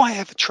 do I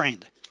have a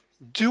trend?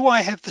 Do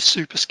I have the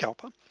super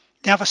scalper?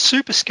 Now, the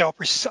super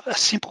scalper is a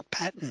simple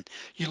pattern.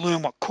 You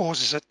learn what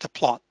causes it to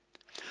plot.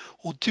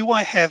 Or do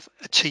I have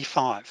a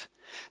T5?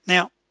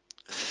 Now,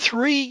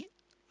 3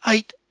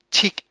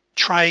 8-tick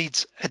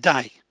trades a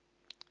day.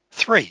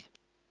 3.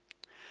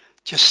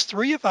 Just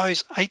 3 of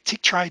those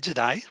 8-tick trades a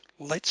day.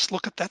 Let's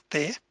look at that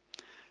there.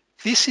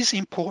 This is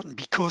important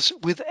because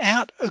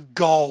without a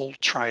goal,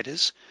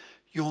 traders,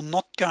 you're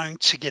not going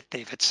to get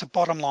there. That's the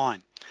bottom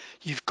line.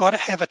 You've got to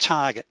have a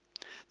target.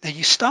 Now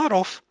you start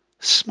off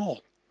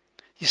small.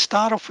 You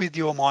start off with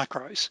your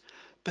micros,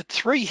 but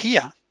 3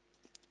 here,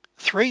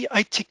 3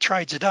 8-tick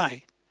trades a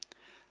day,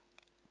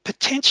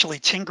 potentially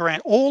 10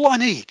 grand. All I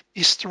need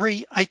is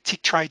 3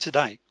 8-tick trades a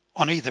day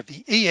on either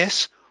the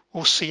ES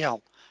or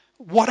CL.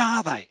 What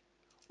are they?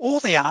 All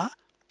they are,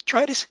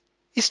 traders,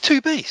 is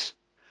 2Bs.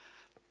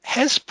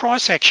 Has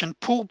price action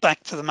pulled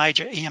back to the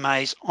major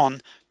EMAs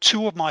on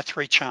 2 of my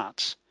 3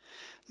 charts?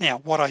 Now,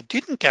 what I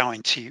didn't go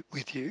into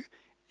with you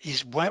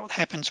is what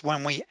happens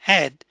when we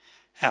add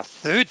our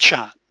 3rd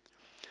chart.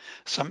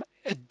 Some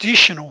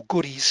additional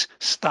goodies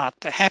start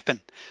to happen.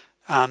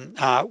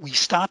 We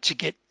start to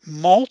get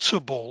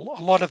multiple,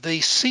 a lot of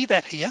these, see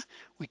that here,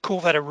 we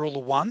call that a rule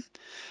of 1.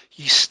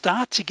 You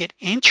start to get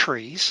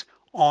entries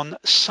on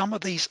some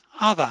of these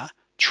other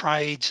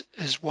trades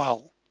as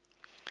well.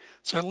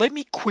 So let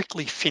me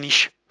quickly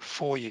finish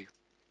for you.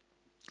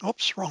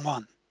 Oops, wrong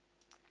one.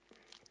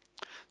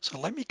 So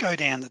let me go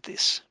down to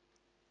this.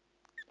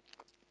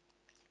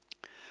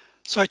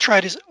 So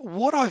traders,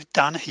 what I've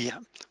done here,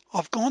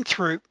 I've gone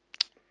through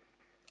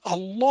a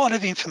lot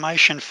of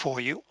information for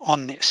you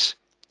on this.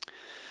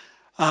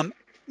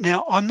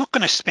 Now, I'm not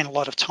going to spend a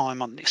lot of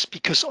time on this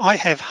because I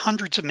have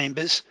hundreds of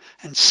members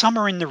and some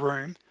are in the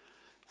room.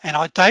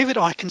 And David,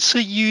 I can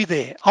see you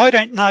there. I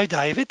don't know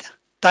David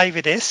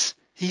S.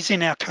 He's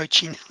in our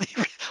coaching.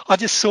 I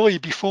just saw you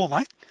before,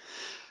 mate.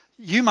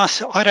 You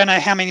must, I don't know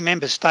how many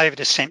members David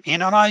has sent me,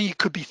 and I know you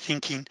could be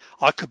thinking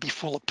I could be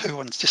full of poo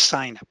and just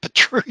saying it, but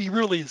true, he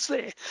really is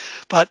there.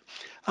 But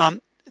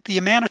the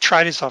amount of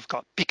traders I've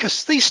got,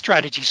 because these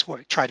strategies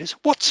work, traders.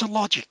 What's the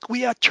logic?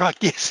 We are trying,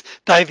 yes,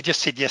 David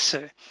just said yes,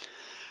 sir.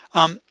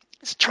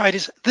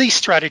 Traders, these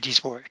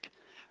strategies work.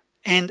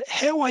 And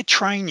how I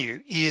train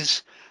you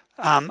is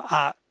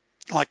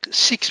like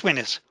 6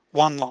 winners,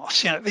 1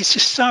 loss. You know, there's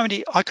just so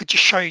many. I could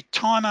just show you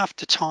time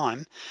after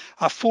time.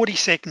 40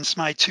 seconds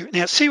made to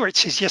now. See where it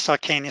says yes I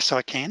can, yes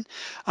I can.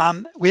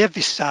 We have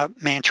this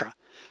mantra: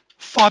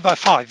 5 by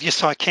 5,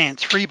 yes I can.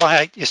 3 by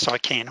 8, yes I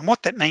can. And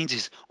what that means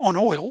is on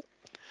oil,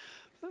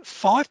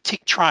 5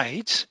 tick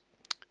trades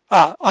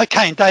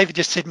Okay, and David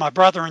just said my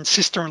brother and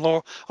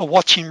sister-in-law are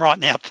watching right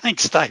now.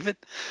 Thanks, David.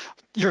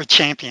 You're a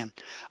champion.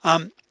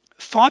 Um,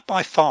 5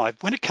 by 5,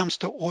 when it comes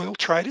to oil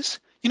traders,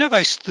 you know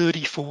those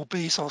 34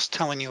 Bs I was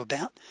telling you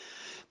about?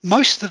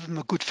 Most of them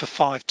are good for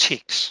 5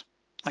 ticks,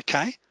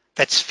 okay?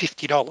 That's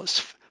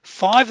 $50.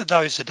 5 of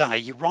those a day,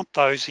 you romp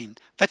those in.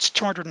 That's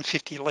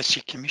 250 less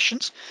your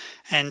commissions.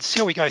 And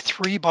so we go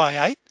 3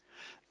 by 8.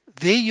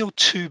 They're your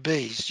 2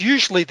 Bs.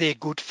 Usually they're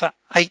good for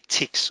 8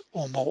 ticks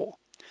or more.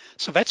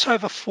 So that's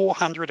over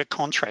 400 a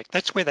contract.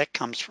 That's where that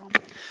comes from.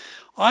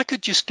 I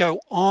could just go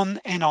on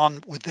and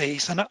on with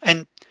these, and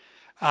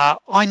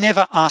I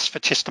never ask for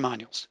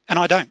testimonials, and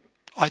I don't.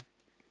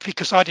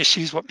 Because I just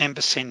use what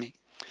members send me.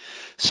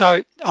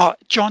 So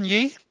John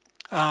Yee,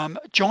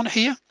 John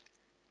here,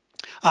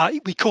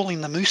 we call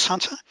him the Moose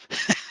Hunter.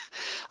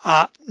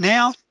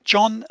 Now,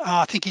 John,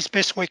 I think his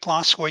best week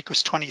last week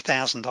was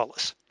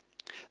 $20,000.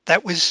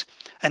 That was,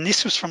 and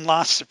this was from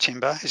last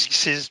September, as he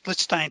says,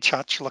 let's stay in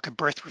touch like a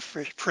breath of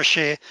fresh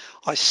air.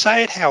 I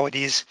say it how it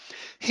is.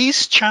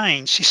 He's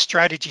changed his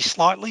strategy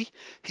slightly.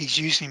 He's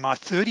using my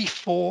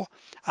 34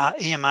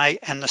 EMA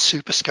and the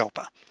Super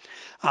Scalper.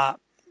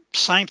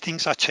 Same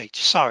things I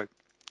teach. So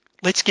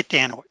let's get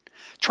down to it.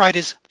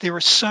 Traders, there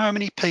are so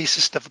many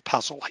pieces to the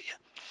puzzle here.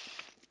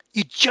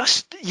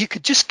 You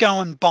could just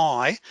go and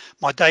buy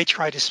my day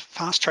traders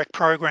fast track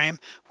program,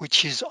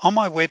 which is on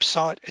my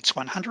website. It's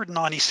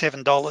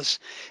 $197.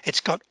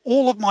 It's got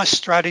all of my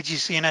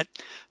strategies in it,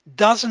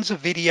 dozens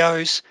of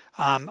videos.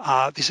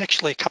 There's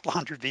actually a couple of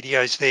hundred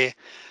videos there.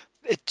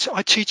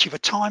 I teach you the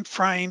time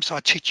frames. I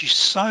teach you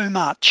so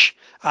much,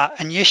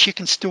 and yes, you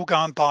can still go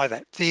and buy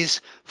that.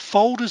 There's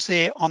folders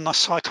there on the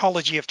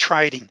psychology of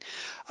trading,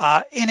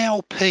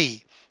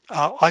 NLP.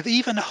 I've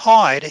even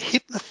hired a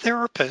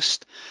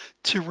hypnotherapist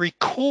to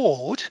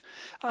record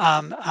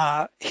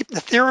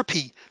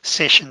hypnotherapy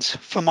sessions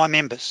for my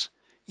members.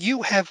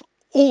 You have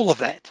all of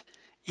that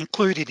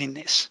included in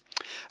this.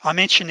 I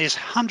mentioned there's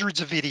hundreds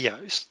of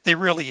videos. There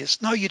really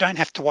is. No, you don't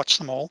have to watch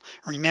them all.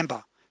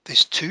 Remember,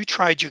 there's 2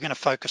 trades you're going to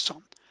focus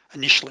on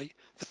initially,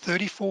 the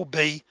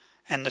 34B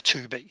and the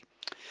 2B.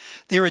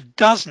 There are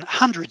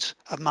hundreds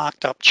of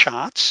marked up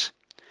charts.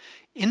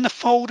 In the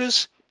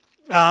folders,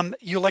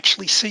 you'll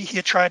actually see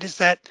here, traders,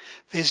 that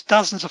there's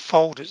dozens of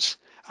folders.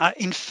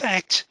 In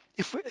fact,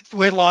 if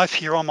we're live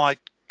here on my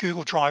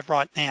Google Drive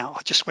right now,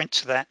 I just went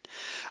to that.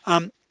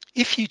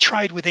 If you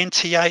trade with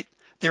NT8,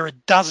 there are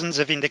dozens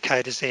of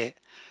indicators there.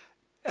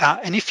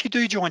 And if you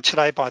do join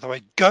today, by the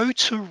way, go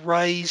to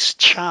Raise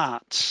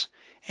Charts.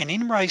 And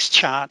in Raise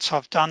Charts,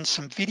 I've done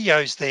some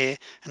videos there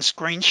and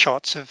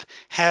screenshots of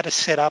how to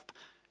set up,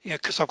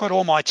 because I've got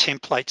all my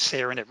templates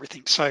there and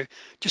everything. So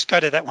just go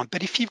to that one.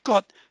 But if you've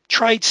got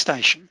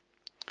TradeStation,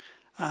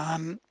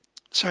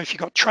 so if you've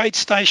got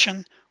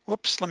TradeStation,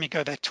 whoops, let me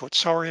go back to it.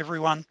 Sorry,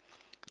 everyone.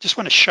 Just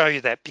want to show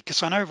you that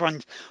because I know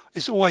everyone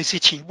is always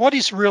itching. What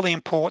is really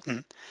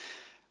important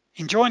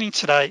in joining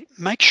today,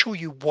 make sure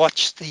you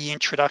watch the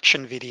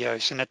introduction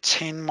videos and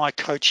attend my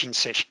coaching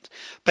sessions.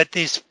 But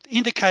there's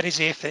indicators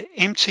there for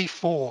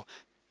MT4,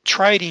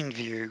 Trading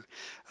View.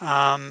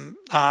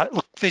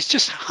 Look, there's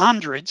just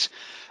hundreds.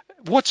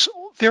 What's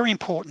very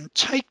important,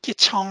 take your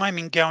time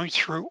in going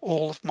through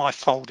all of my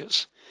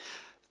folders.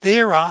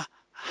 There are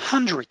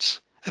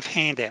hundreds of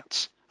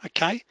handouts,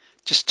 okay?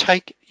 Just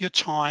take your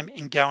time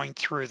in going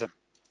through them.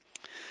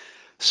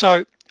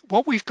 So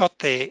what we've got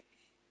there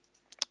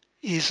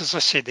is, as I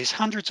said, there's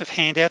hundreds of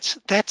handouts.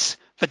 That's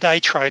the day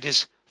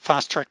traders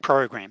fast track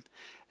program.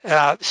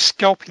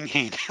 Scalping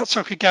handouts,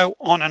 I could go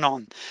on and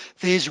on.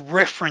 There's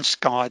reference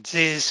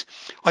guides.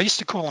 I used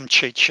to call them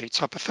cheat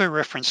sheets. I prefer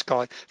reference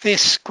guide.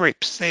 There's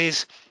scripts,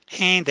 there's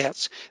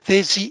handouts.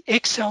 There's the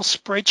Excel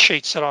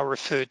spreadsheets that I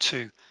referred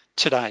to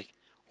today,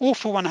 all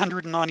for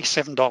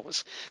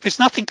 $197. There's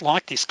nothing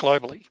like this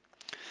globally.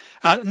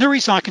 And the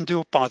reason I can do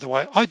it, by the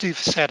way, I do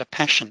this out of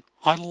passion.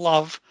 I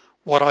love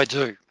what I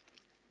do.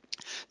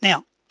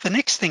 Now, the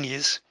next thing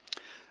is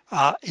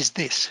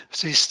this.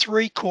 So there's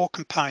 3 core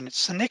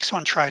components. The next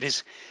one,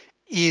 traders,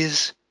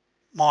 is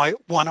my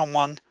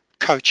one-on-one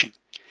coaching.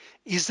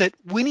 Is that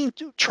winning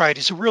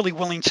traders are really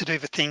willing to do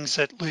the things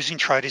that losing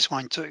traders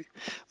won't do.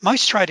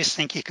 Most traders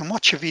think you can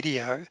watch a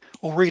video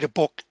or read a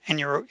book and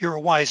you're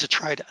away as a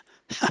trader.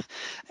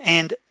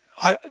 and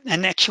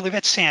actually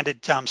that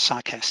sounded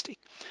sarcastic,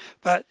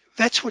 but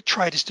that's what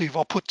traders do.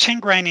 They'll put 10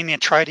 grand in their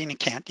trading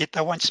account, yet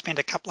they won't spend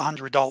a couple of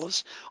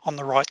 $100 on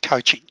the right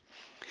coaching.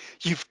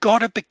 You've got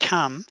to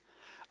become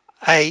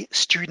a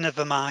student of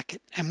the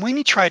market. And when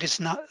you traders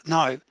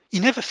know, you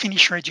never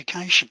finish your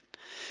education.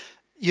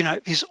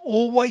 There's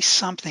always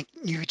something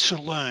new to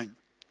learn.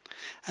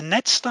 And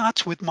that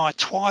starts with my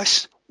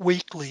twice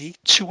weekly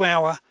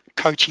 2-hour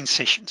coaching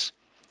sessions.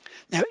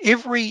 Now,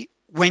 every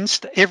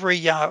Wednesday,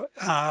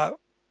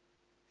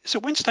 is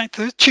it Wednesday,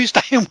 Thursday,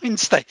 Tuesday and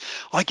Wednesday?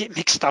 I get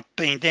mixed up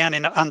being down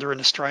under in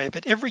Australia,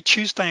 but every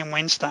Tuesday and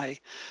Wednesday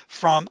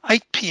from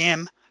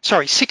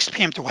 6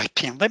 p.m. to 8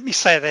 p.m. Let me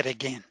say that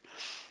again.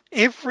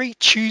 Every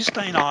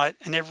Tuesday night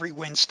and every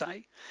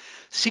Wednesday,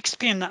 6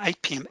 p.m. to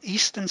 8 p.m.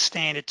 Eastern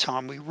Standard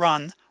Time, we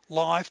run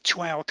live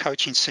 2-hour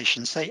coaching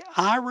sessions. They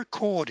are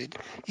recorded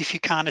if you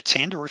can't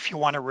attend or if you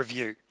want to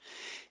review.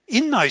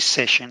 In those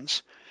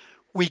sessions,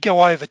 we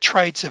go over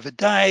trades of a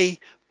day,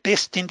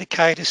 best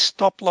indicators,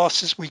 stop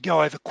losses. We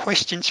go over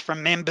questions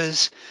from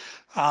members.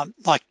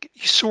 Like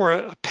you saw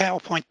a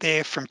PowerPoint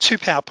there from 2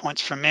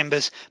 PowerPoints from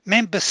members.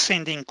 Members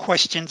send in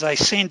questions, they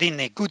send in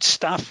their good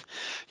stuff.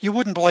 You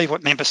wouldn't believe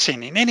what members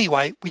send in.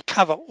 Anyway, we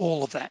cover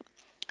all of that.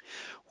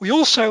 We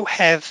also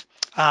have,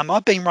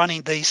 I've been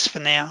running these for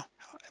now,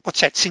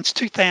 since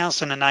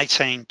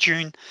 2018,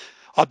 June.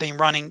 I've been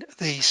running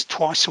these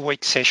twice a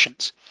week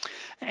sessions.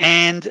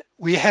 And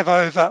we have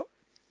over,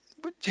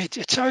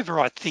 it's over,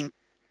 I think,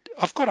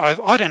 I've got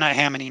over, I don't know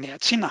how many now,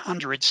 it's in the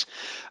hundreds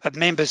of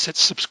members that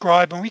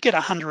subscribe, and we get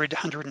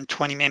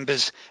 120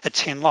 members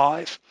attend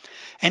live.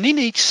 And in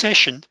each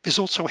session, there's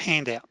also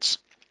handouts.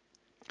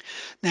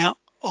 Now,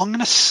 I'm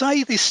gonna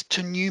say this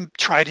to new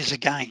traders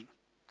again.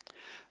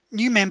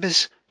 New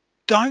members,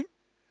 don't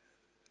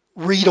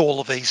read all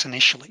of these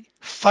initially.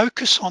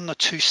 Focus on the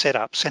 2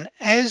 setups, and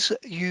as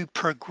you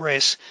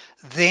progress,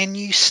 then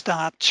you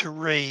start to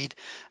read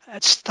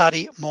and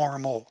study more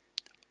and more.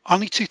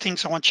 Only 2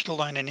 things I want you to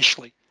learn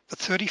initially, the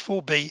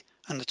 34B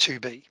and the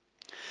 2B.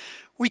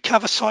 We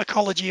cover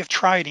psychology of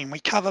trading, we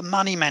cover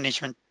money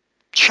management,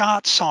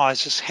 chart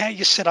sizes, how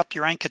you set up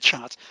your anchor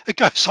charts. It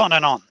goes on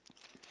and on.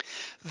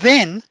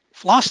 Then,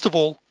 last of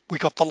all, we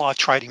got the live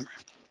trading room.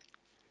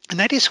 And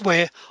that is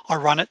where I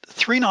run it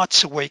 3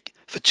 nights a week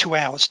for 2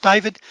 hours.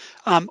 David,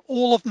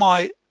 all of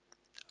my,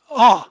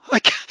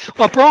 okay.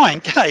 Well,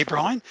 Brian, g'day,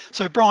 Brian.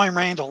 So Brian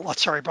Randall,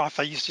 sorry, Brian, if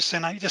I used your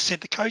surname, he just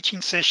said the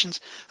coaching sessions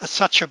are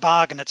such a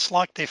bargain. It's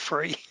like they're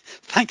free.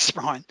 Thanks,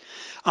 Brian.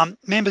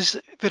 Members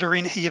that are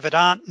in here that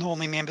aren't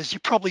normally members, you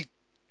probably,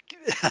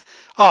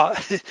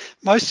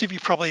 most of you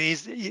probably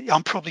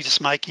I'm probably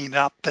just making it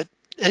up, but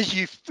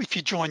if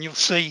you join, you'll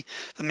see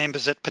the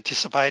members that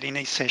participate in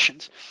these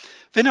sessions.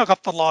 Then I've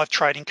got the live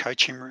trading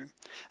coaching room,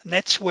 and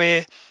that's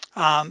where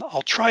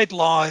I'll trade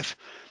live.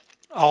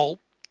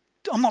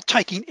 I'm not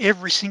taking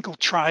every single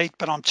trade,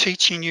 but I'm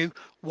teaching you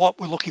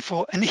what we're looking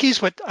for. And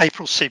here's what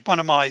April said,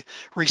 one of my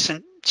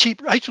recent,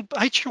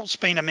 April's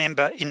been a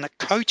member in the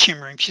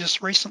coaching room. She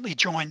just recently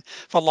joined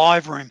the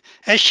live room.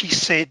 As she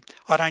said,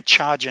 I don't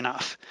charge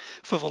enough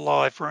for the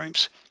live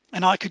rooms.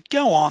 And I could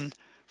go on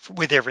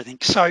with everything.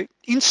 So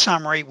in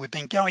summary, we've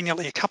been going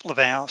nearly a couple of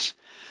hours.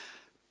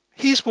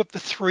 Here's what the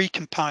 3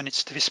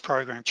 components to this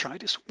program,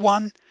 traders.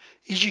 One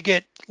is you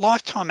get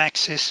lifetime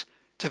access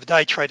to the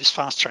Day Traders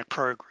Fast Track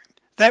program.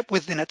 That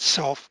within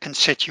itself can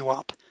set you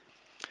up.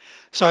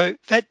 So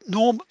the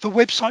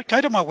website,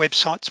 go to my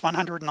website, it's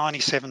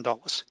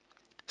 $197.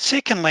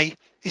 Secondly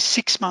is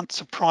 6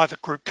 months of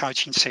private group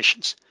coaching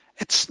sessions.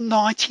 It's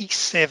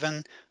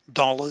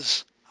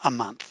 $97 a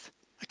month,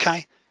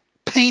 okay?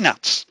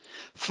 Peanuts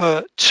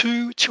for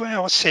 2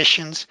 2-hour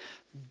sessions,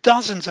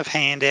 dozens of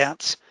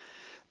handouts.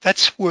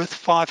 That's worth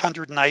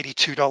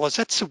 $582.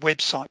 That's the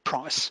website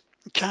price,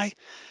 okay?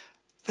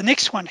 The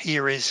next one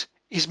here is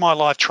my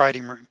live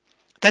trading room.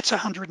 That's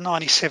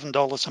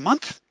 $197 a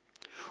month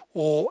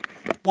or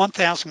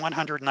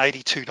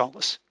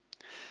 $1,182.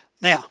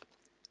 Now,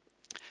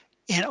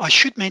 and I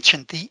should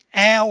mention the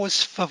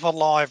hours for the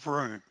live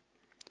room.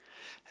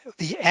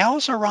 The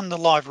hours I run the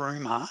live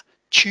room are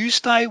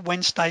Tuesday,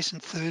 Wednesdays,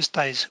 and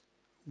Thursdays,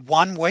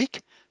 1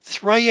 week,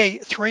 3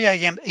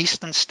 a.m.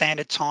 Eastern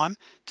Standard Time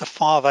to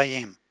 5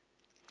 a.m.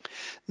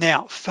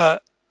 Now, for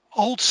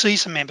old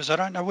season members, I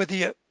don't know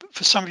whether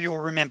for some of you will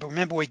remember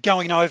we're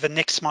going over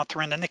next month,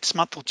 or in the next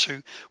month or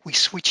 2, we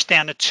switch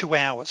down to 2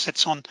 hours.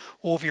 That's on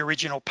all the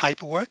original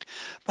paperwork.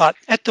 But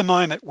at the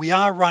moment, we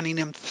are running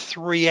them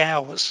 3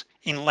 hours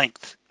in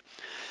length.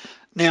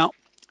 Now,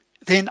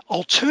 then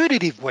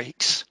alternative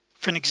weeks,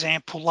 for an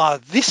example,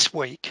 this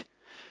week,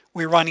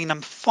 we're running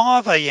them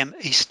 5 a.m.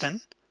 Eastern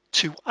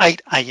to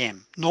 8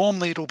 a.m.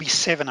 Normally it'll be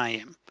 7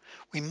 a.m.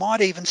 We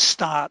might even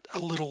start a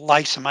little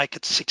later, make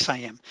it 6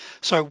 a.m.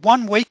 So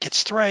 1 week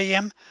it's 3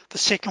 a.m., the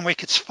second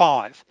week it's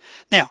 5.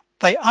 Now,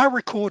 they are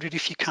recorded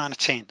if you can't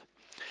attend.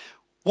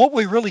 What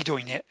we're really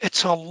doing here,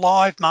 it's a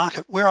live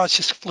market where I was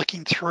just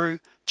flicking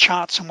through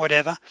charts and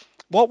whatever.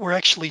 What we're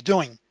actually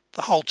doing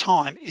the whole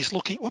time is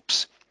looking,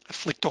 whoops, it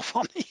flicked off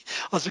on me.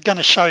 I was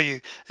gonna show you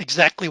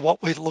exactly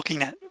what we're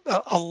looking at,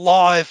 a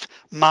live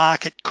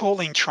market,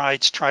 calling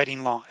trades,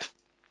 trading live.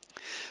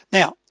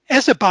 Now,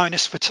 as a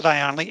bonus for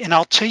today only, and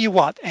I'll tell you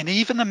what, and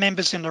even the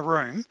members in the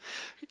room,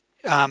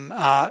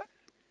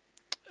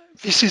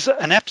 this is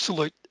an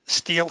absolute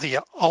steal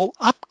here. I'll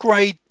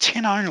upgrade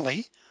 10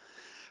 only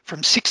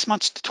from 6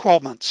 months to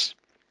 12 months.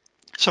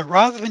 So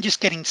rather than just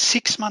getting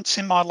 6 months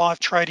in my live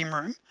trading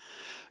room,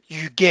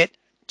 you get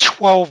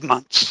 12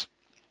 months.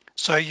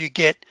 So you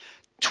get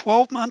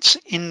 12 months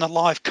in the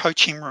live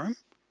coaching room,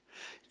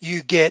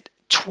 you get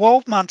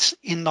 12 months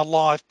in the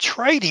live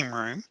trading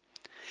room.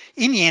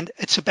 In the end,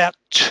 it's about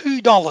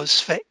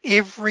 $2 for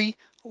every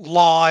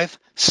live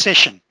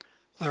session,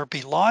 whether it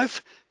be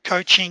live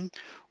coaching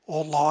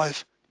or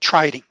live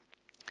trading,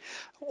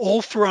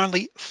 all for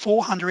only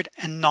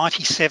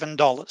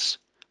 $497.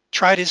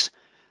 Traders,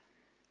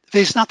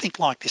 there's nothing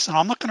like this, and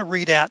I'm not going to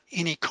read out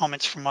any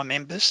comments from my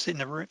members in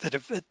the room that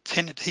have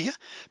attended here,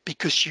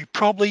 because you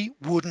probably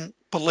wouldn't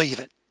believe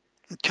it.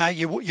 Okay,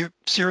 you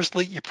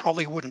seriously, you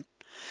probably wouldn't.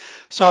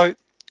 So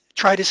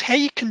traders, how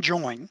you can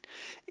join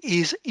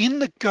is in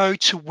the go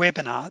to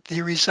webinar,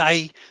 there is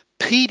a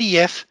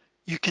PDF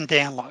you can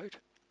download.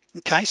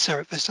 Okay,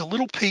 so there's a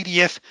little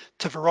PDF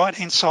to the right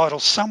hand side or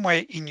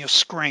somewhere in your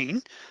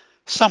screen,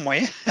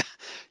 somewhere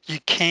you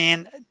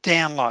can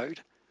download.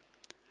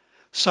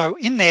 So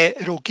in there,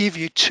 it'll give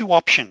you two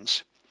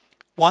options.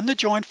 One to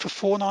join for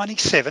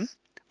 $4.97,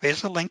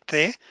 there's a link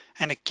there,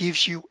 and it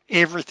gives you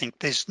everything.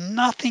 There's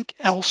nothing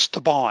else to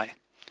buy.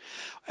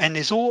 And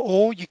there's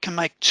or you can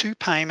make two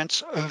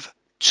payments of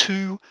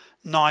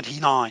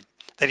 $2.99.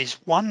 That is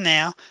one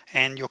now,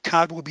 and your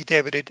card will be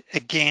debited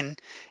again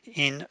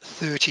in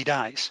 30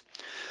 days.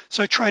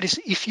 So traders,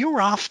 if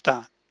you're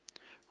after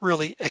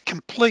really a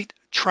complete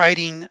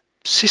trading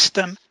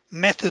system,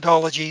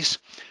 methodologies,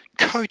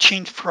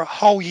 coaching for a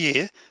whole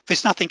year,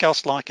 there's nothing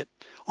else like it.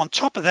 On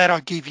top of that, I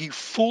give you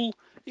full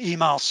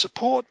email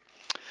support.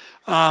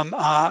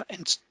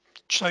 And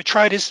so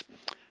traders,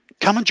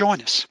 come and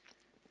join us.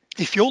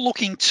 If you're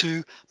looking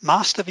to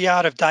master the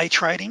art of day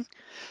trading,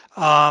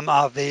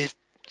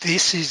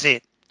 this is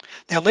it.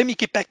 Now let me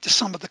get back to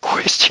some of the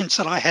questions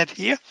that I had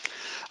here.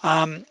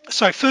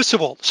 So first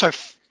of all,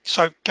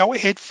 so go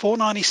ahead,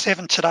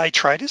 $4.97 today,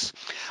 traders.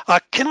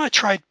 Can I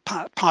trade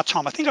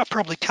part-time? I think I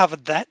probably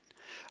covered that.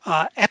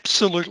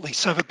 Absolutely.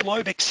 So the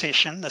Globex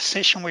session, the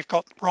session we've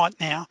got right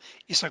now,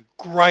 is a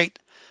great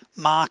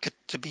market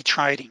to be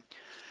trading.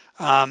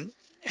 And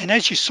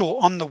as you saw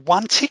on the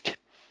one tick,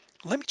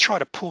 let me try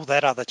to pull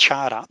that other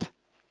chart up.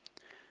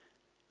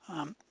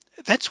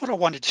 That's what I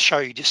wanted to show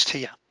you just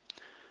here.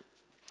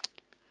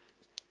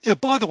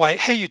 By the way,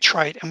 how you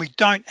trade, and we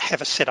don't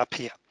have a setup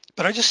here,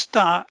 but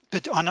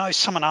but I know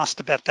someone asked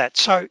about that.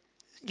 So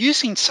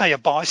using, say, a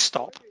buy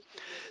stop,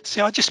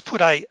 see, I just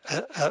put a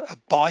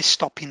buy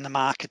stop in the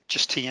market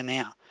just here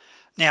now.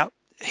 Now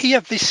here,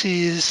 this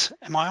is,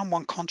 am I on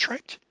one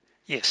contract?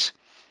 Yes.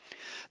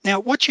 Now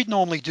what you'd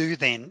normally do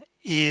then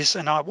is,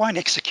 and I won't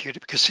execute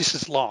it because this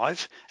is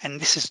live, and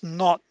this is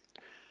not,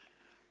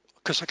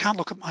 because I can't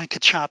look at my anchor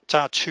chart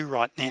 2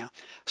 right now.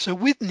 So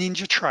with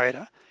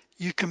NinjaTrader,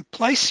 you can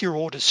place your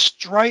orders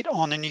straight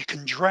on and you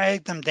can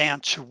drag them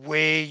down to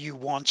where you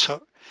want to.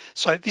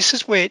 So this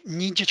is where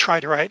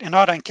NinjaTrader 8, and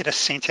I don't get a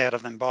cent out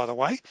of them, by the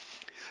way.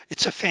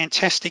 It's a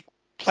fantastic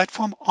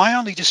platform. I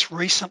only just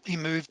recently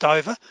moved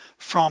over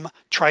from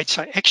trade.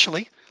 So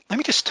actually, let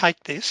me just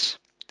take this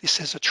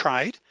as a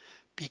trade,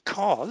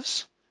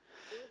 because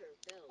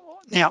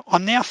now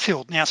I'm now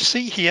filled. Now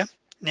see here,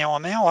 now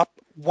I'm now up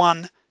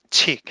one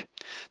tick.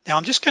 Now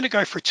I'm just going to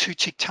go for a 2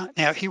 tick.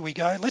 Now here we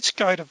go. Let's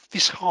go to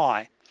this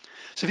high.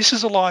 So this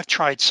is a live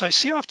trade. So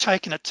see, I've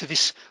taken it to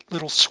this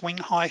little swing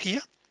high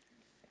here.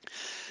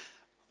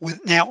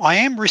 Now I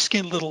am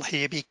risking a little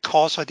here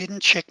because I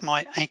didn't check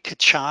my anchor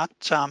chart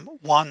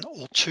 1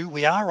 or 2.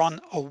 We are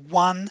on a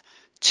 1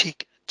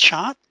 tick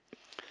chart,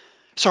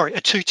 sorry,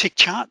 a 2 tick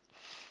chart.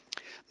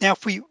 Now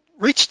if we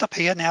reached up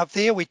here, now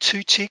there we're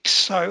 2 ticks,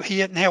 so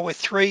here now we're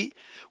 3.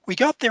 We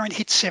go up there and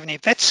hit 70.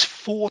 That's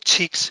 4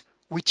 ticks,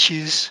 which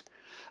is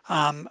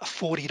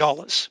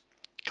 $40.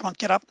 Come on,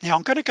 get up. Now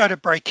I'm going to go to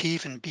break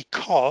even,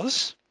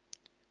 because,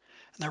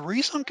 and the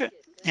reason I'm going,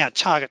 now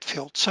target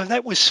filled, so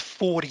that was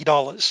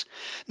 $40.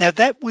 Now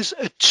that was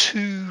a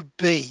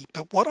 2B,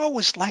 but what I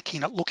was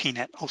lacking at looking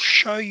at, I'll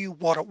show you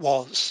what it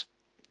was.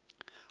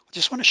 I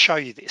just want to show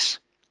you this.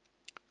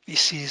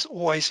 This is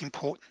always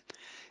important,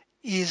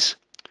 is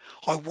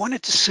I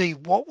wanted to see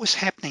what was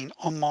happening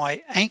on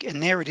my anchor,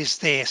 and there it is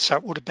there, so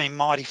it would have been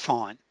mighty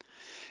fine.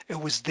 It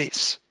was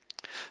this.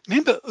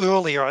 Remember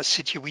earlier I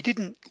said to you we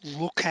didn't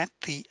look at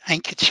the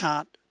anchor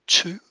chart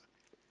 2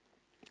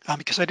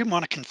 because I didn't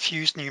want to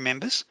confuse new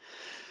members,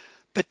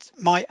 but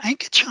my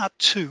anchor chart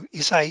 2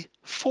 is a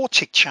 4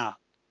 tick chart.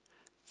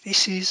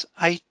 This is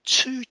a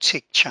 2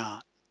 tick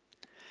chart.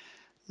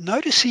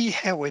 Notice here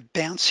how we're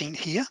bouncing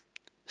here.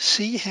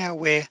 See how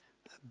we're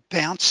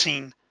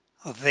bouncing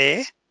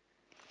there.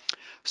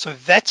 So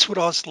that's what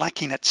I was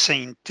lacking at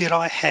seeing. Did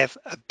I have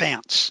a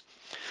bounce?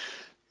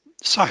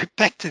 So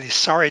back to this,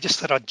 sorry, I just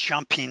thought I'd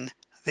jump in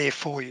there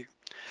for you.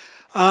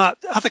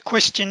 Other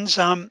questions,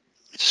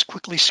 just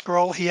quickly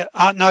scroll here.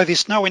 No,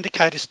 there's no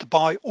indicators to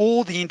buy.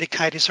 All the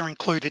indicators are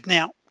included.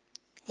 Now,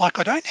 like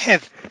I don't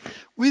have,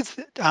 with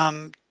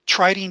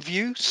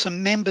TradingView,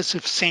 some members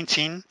have sent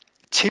in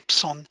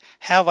tips on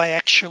how they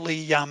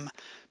actually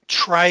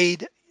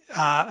trade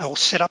or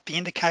set up the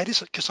indicators,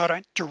 because I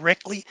don't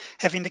directly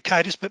have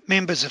indicators, but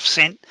members have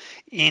sent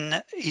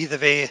in either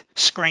their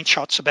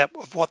screenshots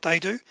about what they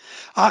do.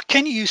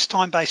 Can you use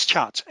time-based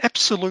charts?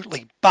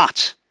 Absolutely,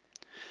 but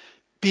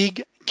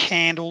big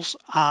candles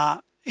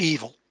are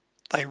evil.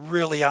 They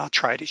really are,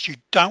 traders. You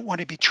don't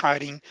want to be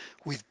trading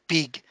with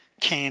big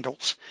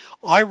candles.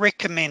 I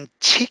recommend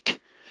tick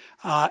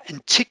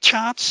and tick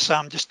charts.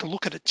 Just to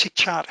look at a tick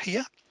chart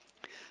here.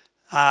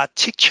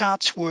 Tick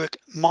charts work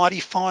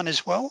mighty fine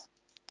as well.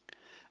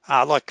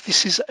 Like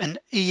this is an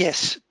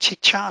ES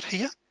tick chart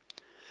here.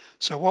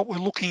 So what we're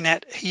looking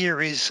at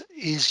here is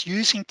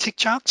using tick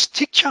charts.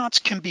 Tick charts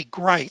can be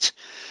great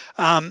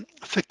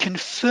for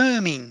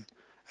confirming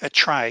a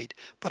trade,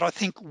 but I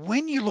think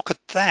when you look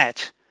at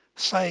that,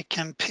 say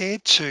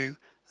compared to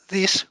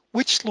this,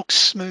 which looks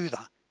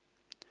smoother,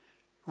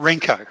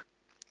 Renko.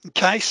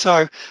 Okay,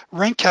 so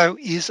Renko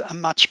is a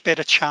much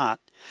better chart.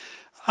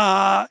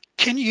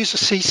 Can you use a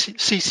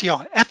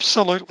CCI?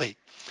 Absolutely.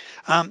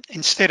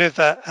 Instead of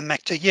a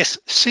MACD. Yes,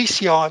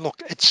 CCI,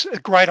 look, it's a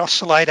great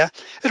oscillator.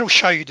 It'll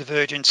show you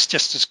divergence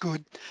just as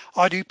good.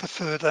 I do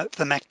prefer the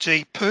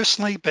MACD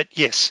personally, but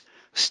yes,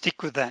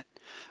 stick with that.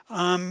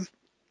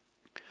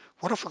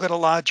 What if I've got a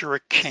larger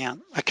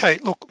account? Okay,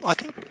 look, I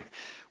think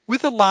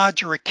with a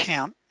larger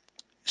account,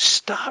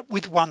 start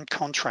with one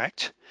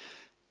contract,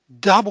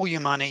 double your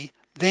money,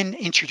 then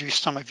introduce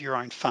some of your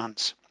own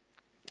funds.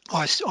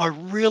 I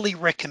really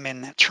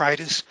recommend that,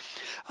 traders.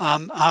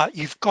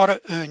 You've got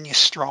to earn your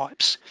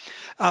stripes.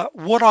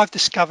 What I've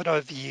discovered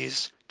over the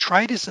years,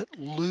 traders that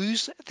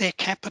lose their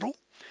capital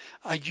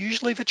are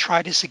usually the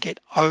traders that get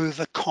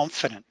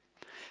overconfident.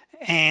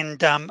 And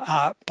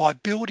by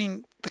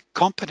building the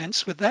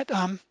competence with that,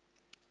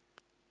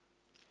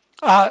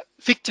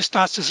 Victor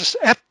starts as this,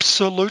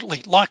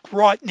 absolutely, like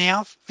right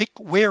now, Vic,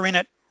 we're in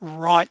it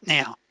right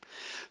now.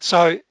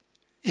 So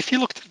if you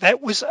looked at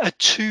that, was a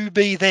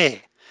 2B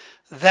there.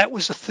 That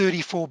was a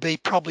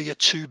 34B, probably a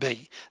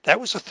 2B. That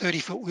was a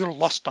 34, we were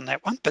lost on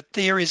that one, but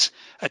there is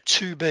a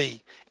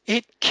 2B.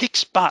 It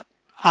kicks butt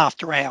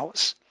after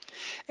hours.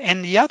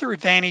 And the other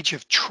advantage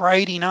of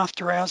trading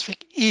after hours,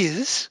 Vic,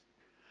 is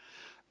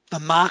the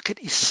market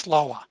is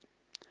slower.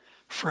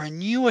 For a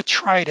newer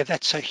trader,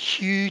 that's a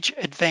huge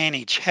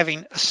advantage,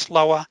 having a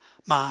slower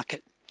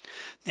market.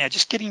 Now,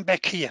 just getting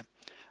back here,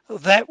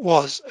 that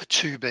was a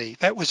 2B.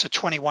 That was a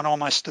 21,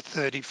 almost a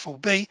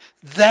 34B.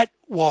 That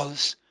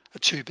was a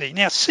 2B.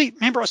 Now, see,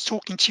 remember I was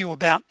talking to you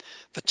about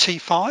the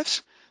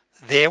T5s?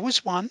 There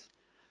was one,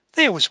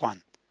 there was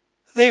one,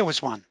 there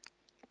was one.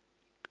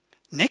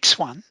 Next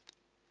one,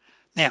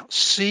 now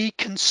see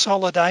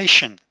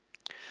consolidation.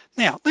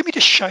 Now, let me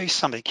just show you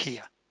something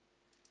here.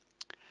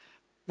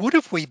 Would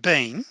have we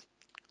been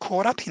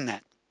caught up in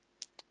that?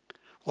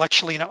 Well,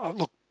 actually, no,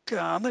 look,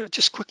 let me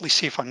just quickly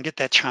see if I can get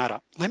that chart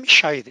up. Let me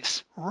show you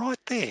this right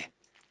there.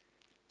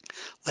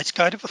 Let's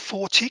go to the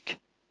 4 tick,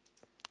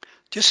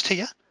 just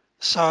here.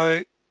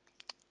 So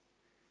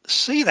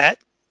see that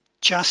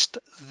just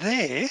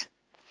there,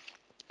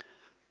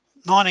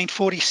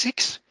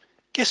 1946.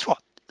 Guess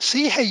what?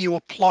 See how you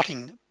were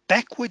plotting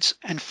backwards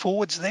and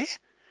forwards there?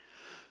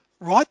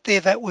 Right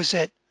there, that was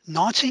at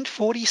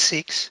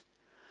 1946,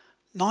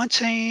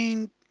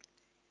 19,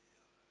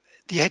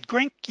 you had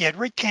green, you had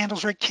red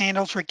candles, red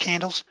candles, red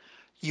candles.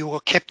 You were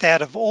kept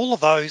out of all of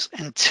those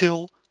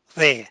until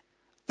there.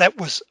 That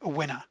was a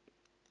winner.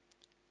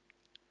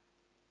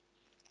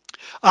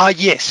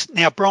 Yes,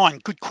 now Brian,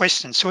 good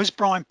question. So as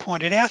Brian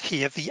pointed out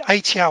here, the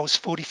ATR was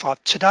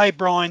 45. Today,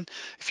 Brian,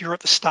 if you're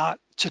at the start,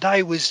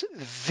 today was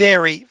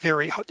very,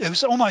 very hot. It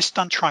was almost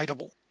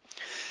untradeable.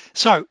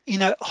 So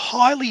in a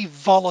highly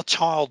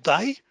volatile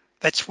day,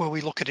 that's where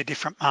we look at a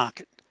different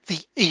market. The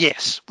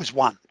ES was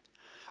one.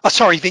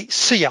 Sorry, the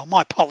CL,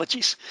 my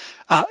apologies.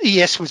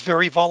 ES was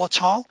very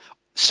volatile.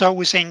 So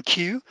was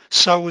NQ,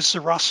 so was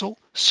the Russell,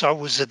 so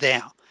was the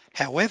Dow.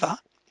 However,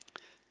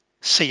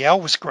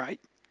 CL was great.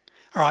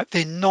 All right,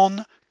 they're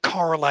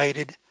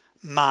non-correlated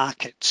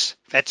markets.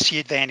 That's the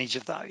advantage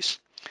of those.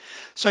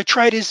 So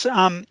traders,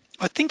 I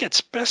think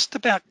it's best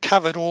about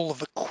covered all of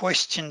the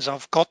questions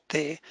I've got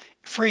there.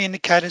 Free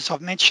indicators,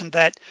 I've mentioned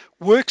that.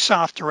 Works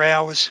after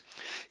hours.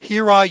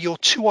 Here are your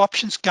two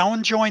options. Go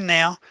and join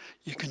now.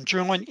 You can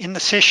join in the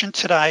session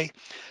today.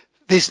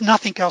 There's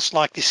nothing else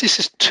like this. This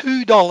is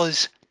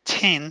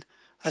 $2.10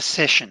 a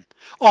session.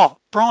 Oh,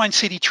 Brian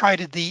said he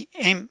traded the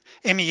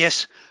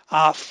MES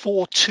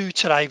 4.2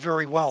 today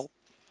very well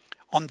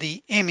on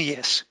the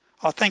MES.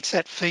 Oh, thanks for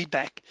that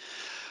feedback.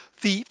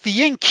 The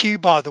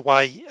NQ, by the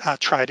way,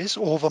 traders,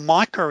 or the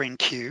micro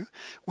NQ,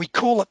 we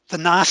call it the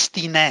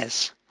nasty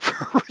NAS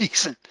for a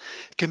reason.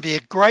 It can be a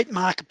great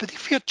market, but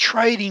if you're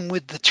trading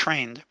with the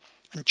trend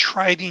and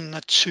trading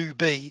the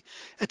 2B,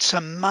 it's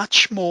a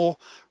much more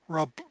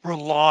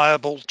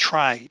reliable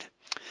trade.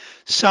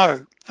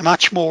 So a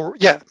much more,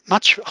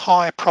 much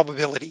higher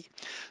probability.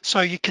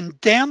 So you can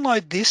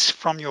download this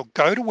from your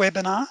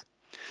GoToWebinar.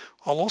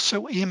 I'll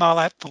also email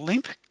out the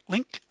link.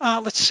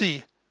 Let's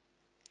see.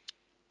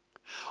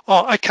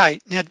 Oh, okay.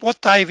 Now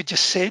what David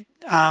just said,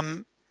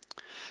 I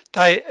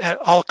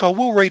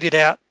will read it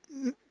out.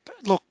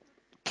 Look,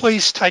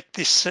 please take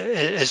this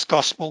as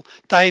gospel.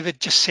 David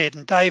just said,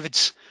 and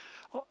David's,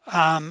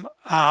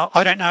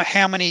 I don't know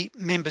how many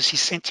members he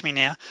sent to me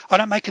now. I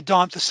don't make a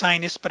dime for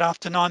saying this, but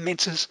after 9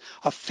 mentors,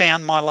 I've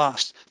found my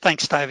last.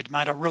 Thanks, David,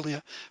 mate. I really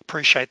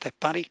appreciate that,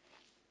 buddy.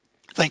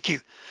 Thank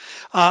you.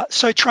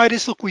 So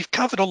traders, look, we've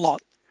covered a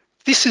lot.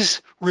 This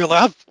is really,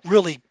 I've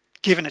really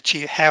given it to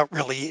you how it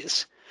really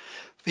is.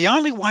 The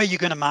only way you're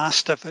going to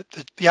master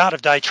the art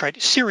of day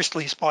trade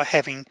seriously is by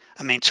having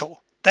a mentor.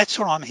 That's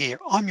what I'm here.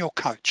 I'm your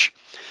coach.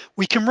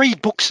 We can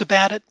read books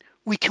about it,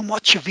 we can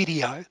watch a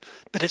video,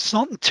 but it's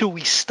not until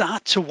we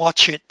start to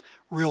watch it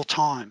real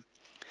time.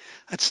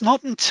 It's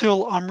not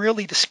until I'm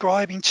really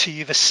describing to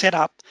you the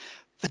setup,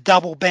 the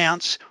double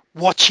bounce,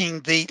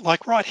 watching the,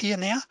 like right here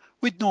now,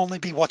 we'd normally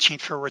be watching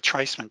for a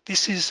retracement.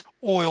 This is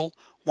oil,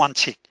 one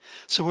tick.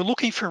 So we're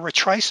looking for a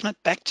retracement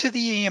back to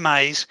the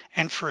EMAs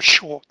and for a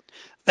short.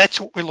 That's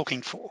what we're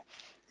looking for.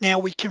 Now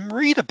we can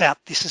read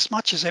about this as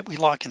much as that we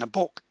like in a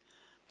book.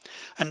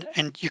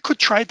 And you could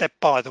trade that,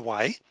 by the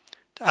way,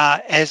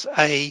 as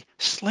a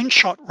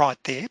slingshot right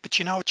there, but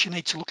you know what you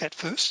need to look at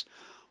first?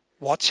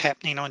 What's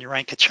happening on your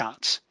anchor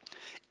charts.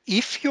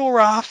 If you're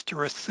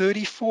after a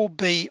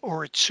 34B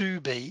or a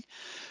 2B,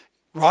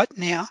 right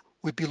now,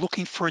 we'd be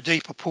looking for a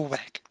deeper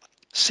pullback.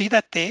 See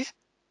that there,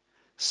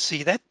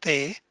 see that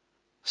there,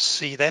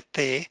 see that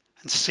there,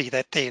 and see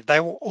that there.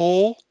 They were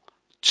all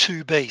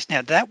 2Bs.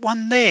 Now that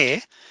one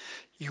there,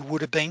 you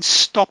would have been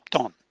stopped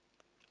on.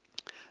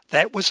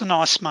 That was a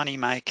nice money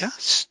maker.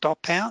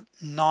 Stop out,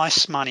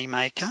 nice money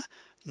maker,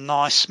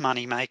 nice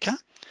money maker.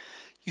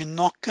 You're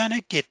not going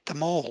to get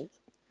them all.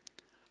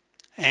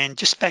 And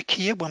just back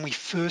here when we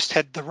first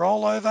had the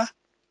rollover,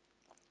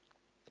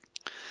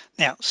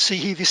 now see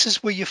here, this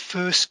is where you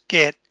first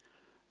get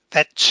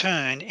that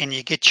turn and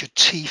you get your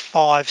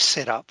T5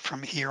 set up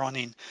from here on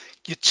in.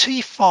 Your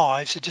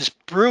T5s are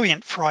just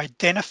brilliant for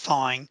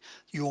identifying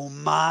your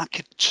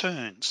market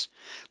turns.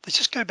 Let's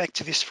just go back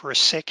to this for a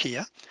sec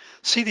here.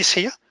 See this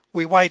here,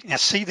 we wait, now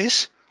see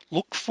this,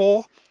 look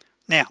for,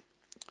 now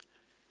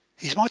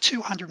here's my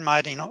 200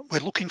 made, we're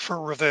looking for a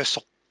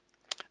reversal.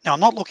 Now I'm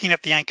not looking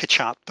at the anchor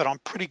chart, but I'm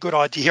pretty good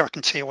idea, I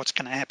can tell you what's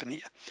going to happen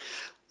here.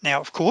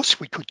 Now of course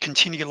we could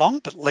continue long,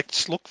 but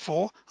let's look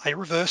for a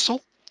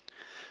reversal.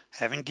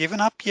 Haven't given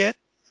up yet,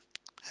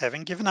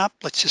 haven't given up.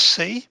 Let's just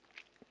see.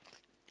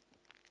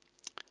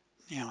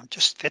 Now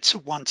that's a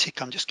one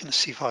tick. I'm just going to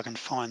see if I can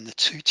find the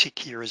two tick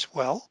here as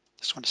well.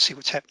 Just want to see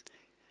what's happening.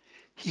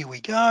 Here we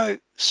go.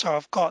 So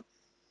I've got,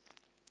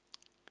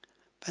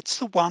 that's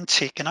the one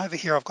tick, and over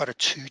here I've got a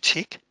two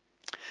tick.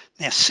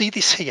 Now see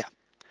this here,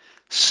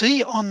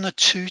 see on the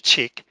two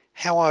tick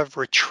how I've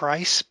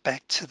retraced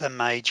back to the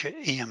major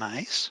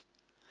EMAs.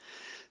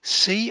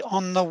 See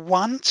on the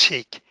one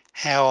tick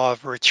how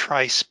I've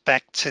retraced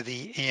back to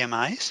the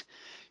EMAs.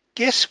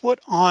 Guess what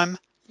I'm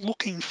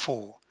looking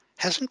for?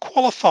 Hasn't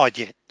qualified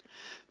yet,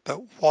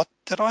 but what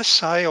did I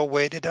say, or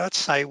where did I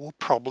say will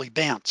probably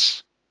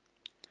bounce?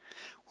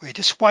 We're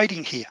just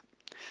waiting here.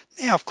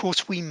 Now of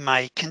course we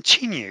may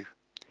continue.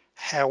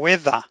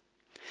 However,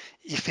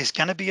 if there's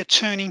going to be a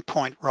turning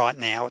point right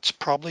now, it's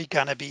probably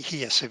going to be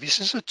here. So this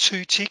is a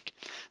two tick,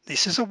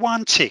 this is a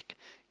one tick.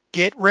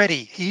 Get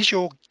ready. Here's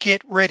your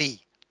get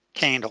ready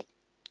candle.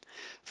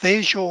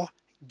 There's your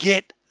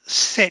get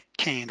set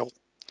candle.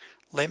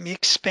 Let me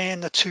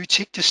expand the two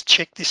tick, just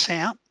check this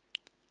out.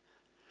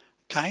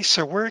 Okay,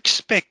 so we're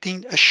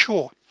expecting a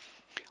short.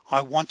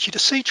 I want you to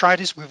see,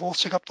 traders, we've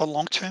also got the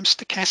long-term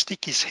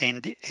stochastic is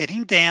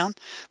heading down.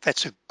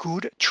 That's a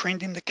good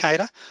trend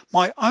indicator.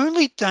 My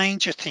only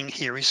danger thing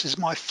here is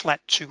my flat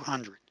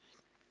 200.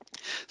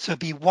 So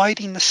be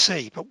waiting to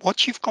see, but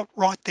what you've got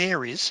right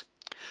there is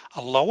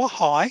a lower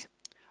high,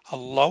 a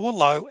lower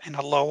low, and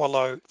a lower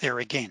low there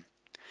again.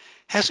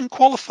 Hasn't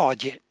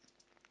qualified yet.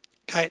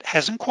 Okay, it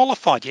hasn't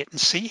qualified yet, and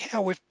see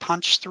how we've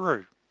punched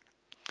through.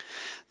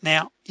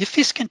 Now if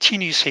this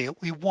continues here,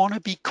 we want to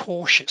be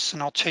cautious,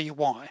 and I'll tell you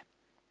why.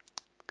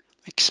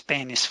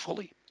 Expand this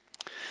fully.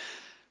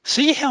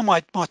 See how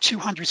my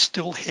 200 is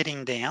still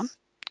heading down?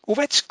 Well,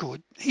 that's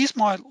good. Here's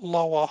my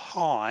lower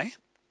high.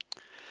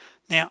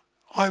 Now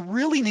I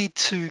really need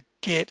to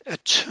get a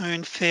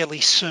turn fairly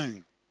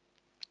soon.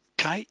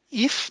 Okay,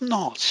 if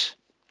not,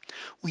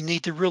 we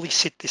need to really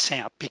set this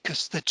out,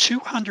 because the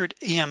 200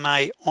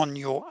 EMA on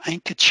your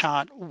anchor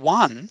chart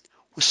one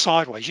was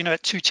sideways. You know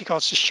that two tick I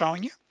was just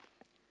showing you?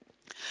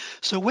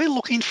 So we're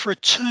looking for a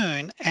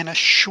turn and a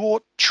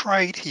short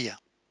trade here.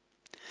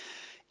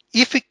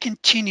 If it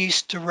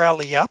continues to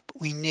rally up,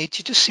 we need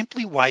to just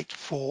simply wait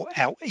for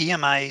our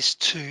EMAs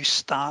to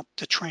start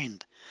to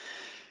trend.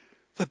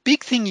 The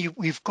big thing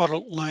we've got to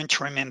learn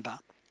to remember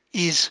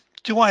is,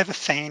 do I have a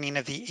fanning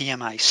of the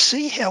EMA?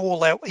 See how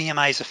all our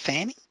EMAs are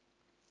fanning?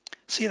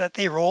 See that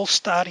they're all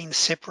starting to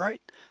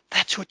separate?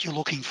 That's what you're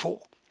looking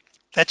for.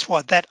 That's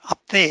why that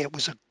up there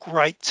was a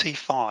great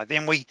T5.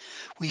 Then we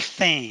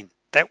fan.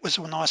 That was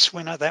a nice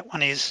winner. That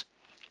one is.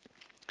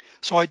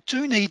 So I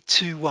do need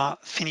to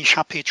finish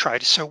up here,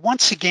 traders. So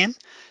once again,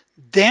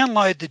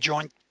 download the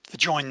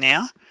join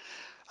now.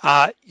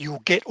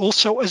 You'll get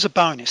also as a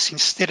bonus,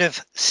 instead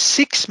of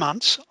 6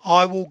 months,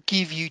 I will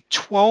give you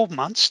 12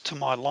 months to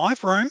my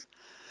live room,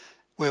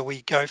 where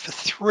we go for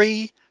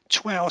 3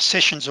 2-hour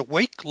sessions a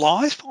week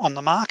live on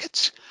the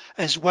markets,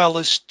 as well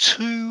as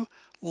 2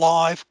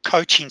 live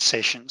coaching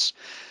sessions.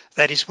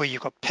 That is where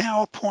you've got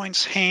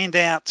PowerPoints,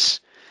 handouts,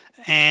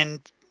 and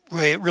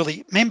where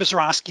really members are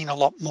asking a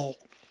lot more.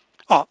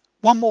 Oh,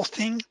 one more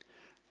thing.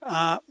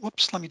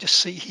 Whoops, let me just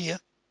see here.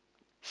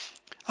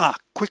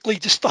 Quickly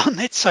just on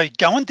that. So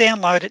go and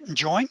download it and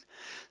join.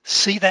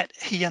 See that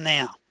here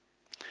now.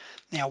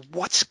 Now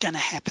what's going to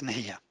happen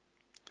here?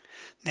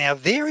 Now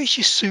there is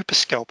your super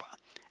scalper.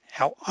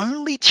 Our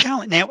only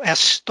challenge, now our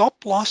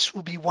stop loss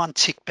will be 1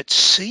 tick, but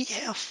see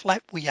how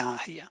flat we are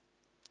here.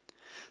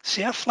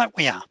 See how flat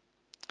we are.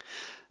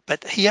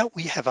 But here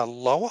we have a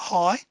lower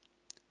high.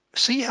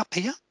 See up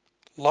here,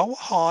 lower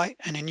high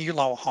and a new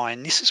lower high.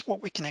 And this is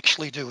what we can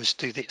actually do, is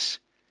do this.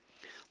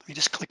 Let me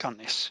just click on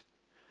this.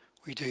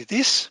 We do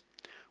this,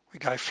 we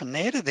go from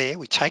there to there,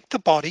 we take the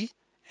body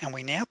and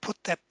we now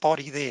put that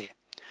body there.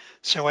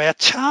 So our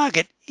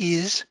target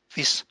is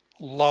this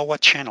lower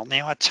channel.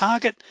 Now our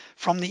target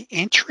from the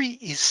entry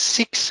is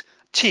 6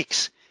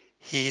 ticks.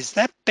 Here's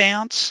that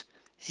bounce,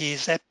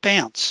 here's that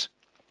bounce.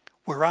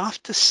 We're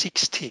after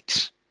 6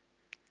 ticks.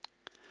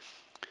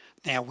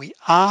 Now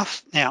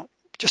now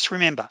just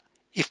remember,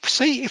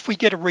 if we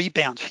get a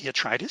rebound here,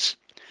 traders,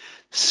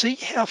 see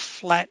how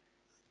flat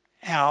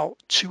our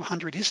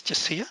 200 is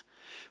just here.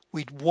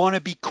 We'd want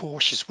to be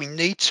cautious. We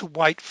need to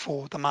wait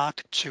for the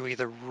market to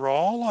either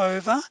roll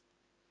over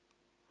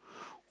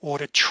or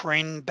to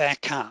trend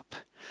back up.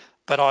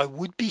 But I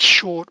would be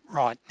short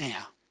right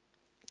now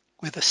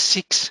with a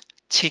 6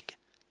 tick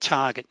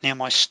target. Now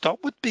my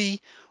stop would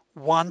be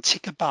 1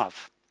 tick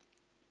above.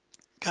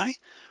 Okay,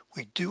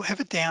 we do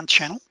have a down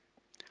channel.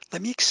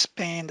 Let me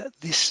expand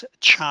this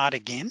chart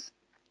again.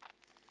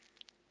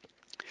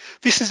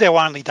 This is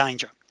our only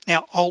danger.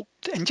 Now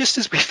and just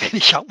as we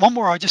finish up, one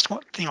more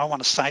thing I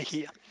want to say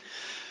here.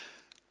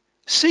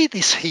 See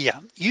this here,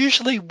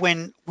 usually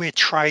when we're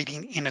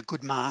trading in a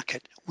good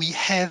market, we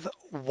have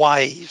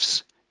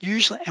waves,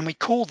 usually, and we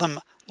call them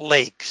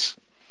legs.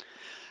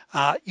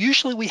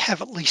 Usually we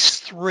have at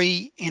least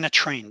 3 in a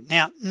trend.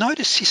 Now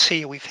notice this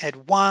here, we've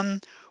had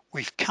 1,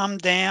 we've come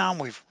down,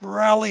 we've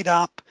rallied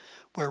up,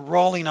 we're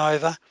rolling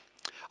over.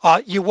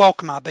 You're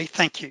welcome, RB,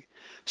 thank you.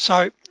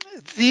 So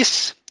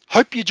this,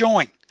 hope you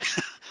join.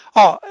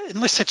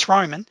 Unless it's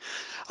Roman.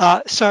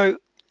 So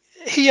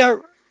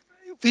here,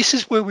 this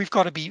is where we've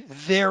got to be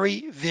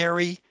very,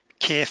 very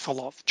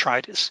careful of,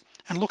 traders.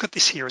 And look at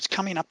this here, it's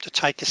coming up to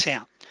take us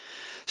out.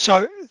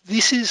 So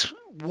this is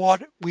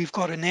what we've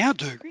got to now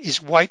do,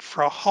 is wait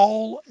for a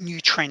whole new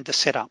trend to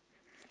set up.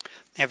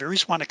 Now there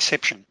is one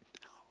exception.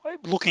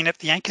 Looking at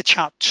the anchor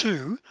chart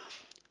 2,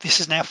 this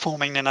is now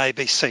forming an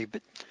ABC,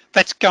 but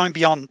that's going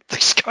beyond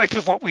the scope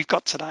of what we've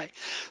got today.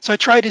 So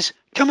traders,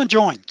 come and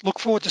join. Look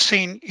forward to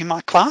seeing you in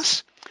my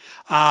class.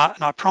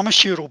 And I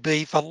promise you it'll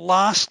be the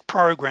last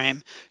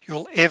program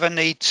you'll ever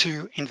need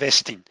to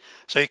invest in.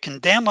 So you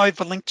can download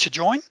the link to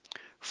join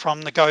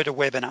from the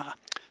GoToWebinar.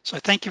 So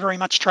thank you very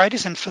much,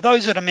 traders. And for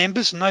those that are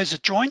members and those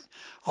that join,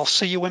 I'll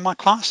see you in my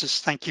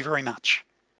classes. Thank you very much.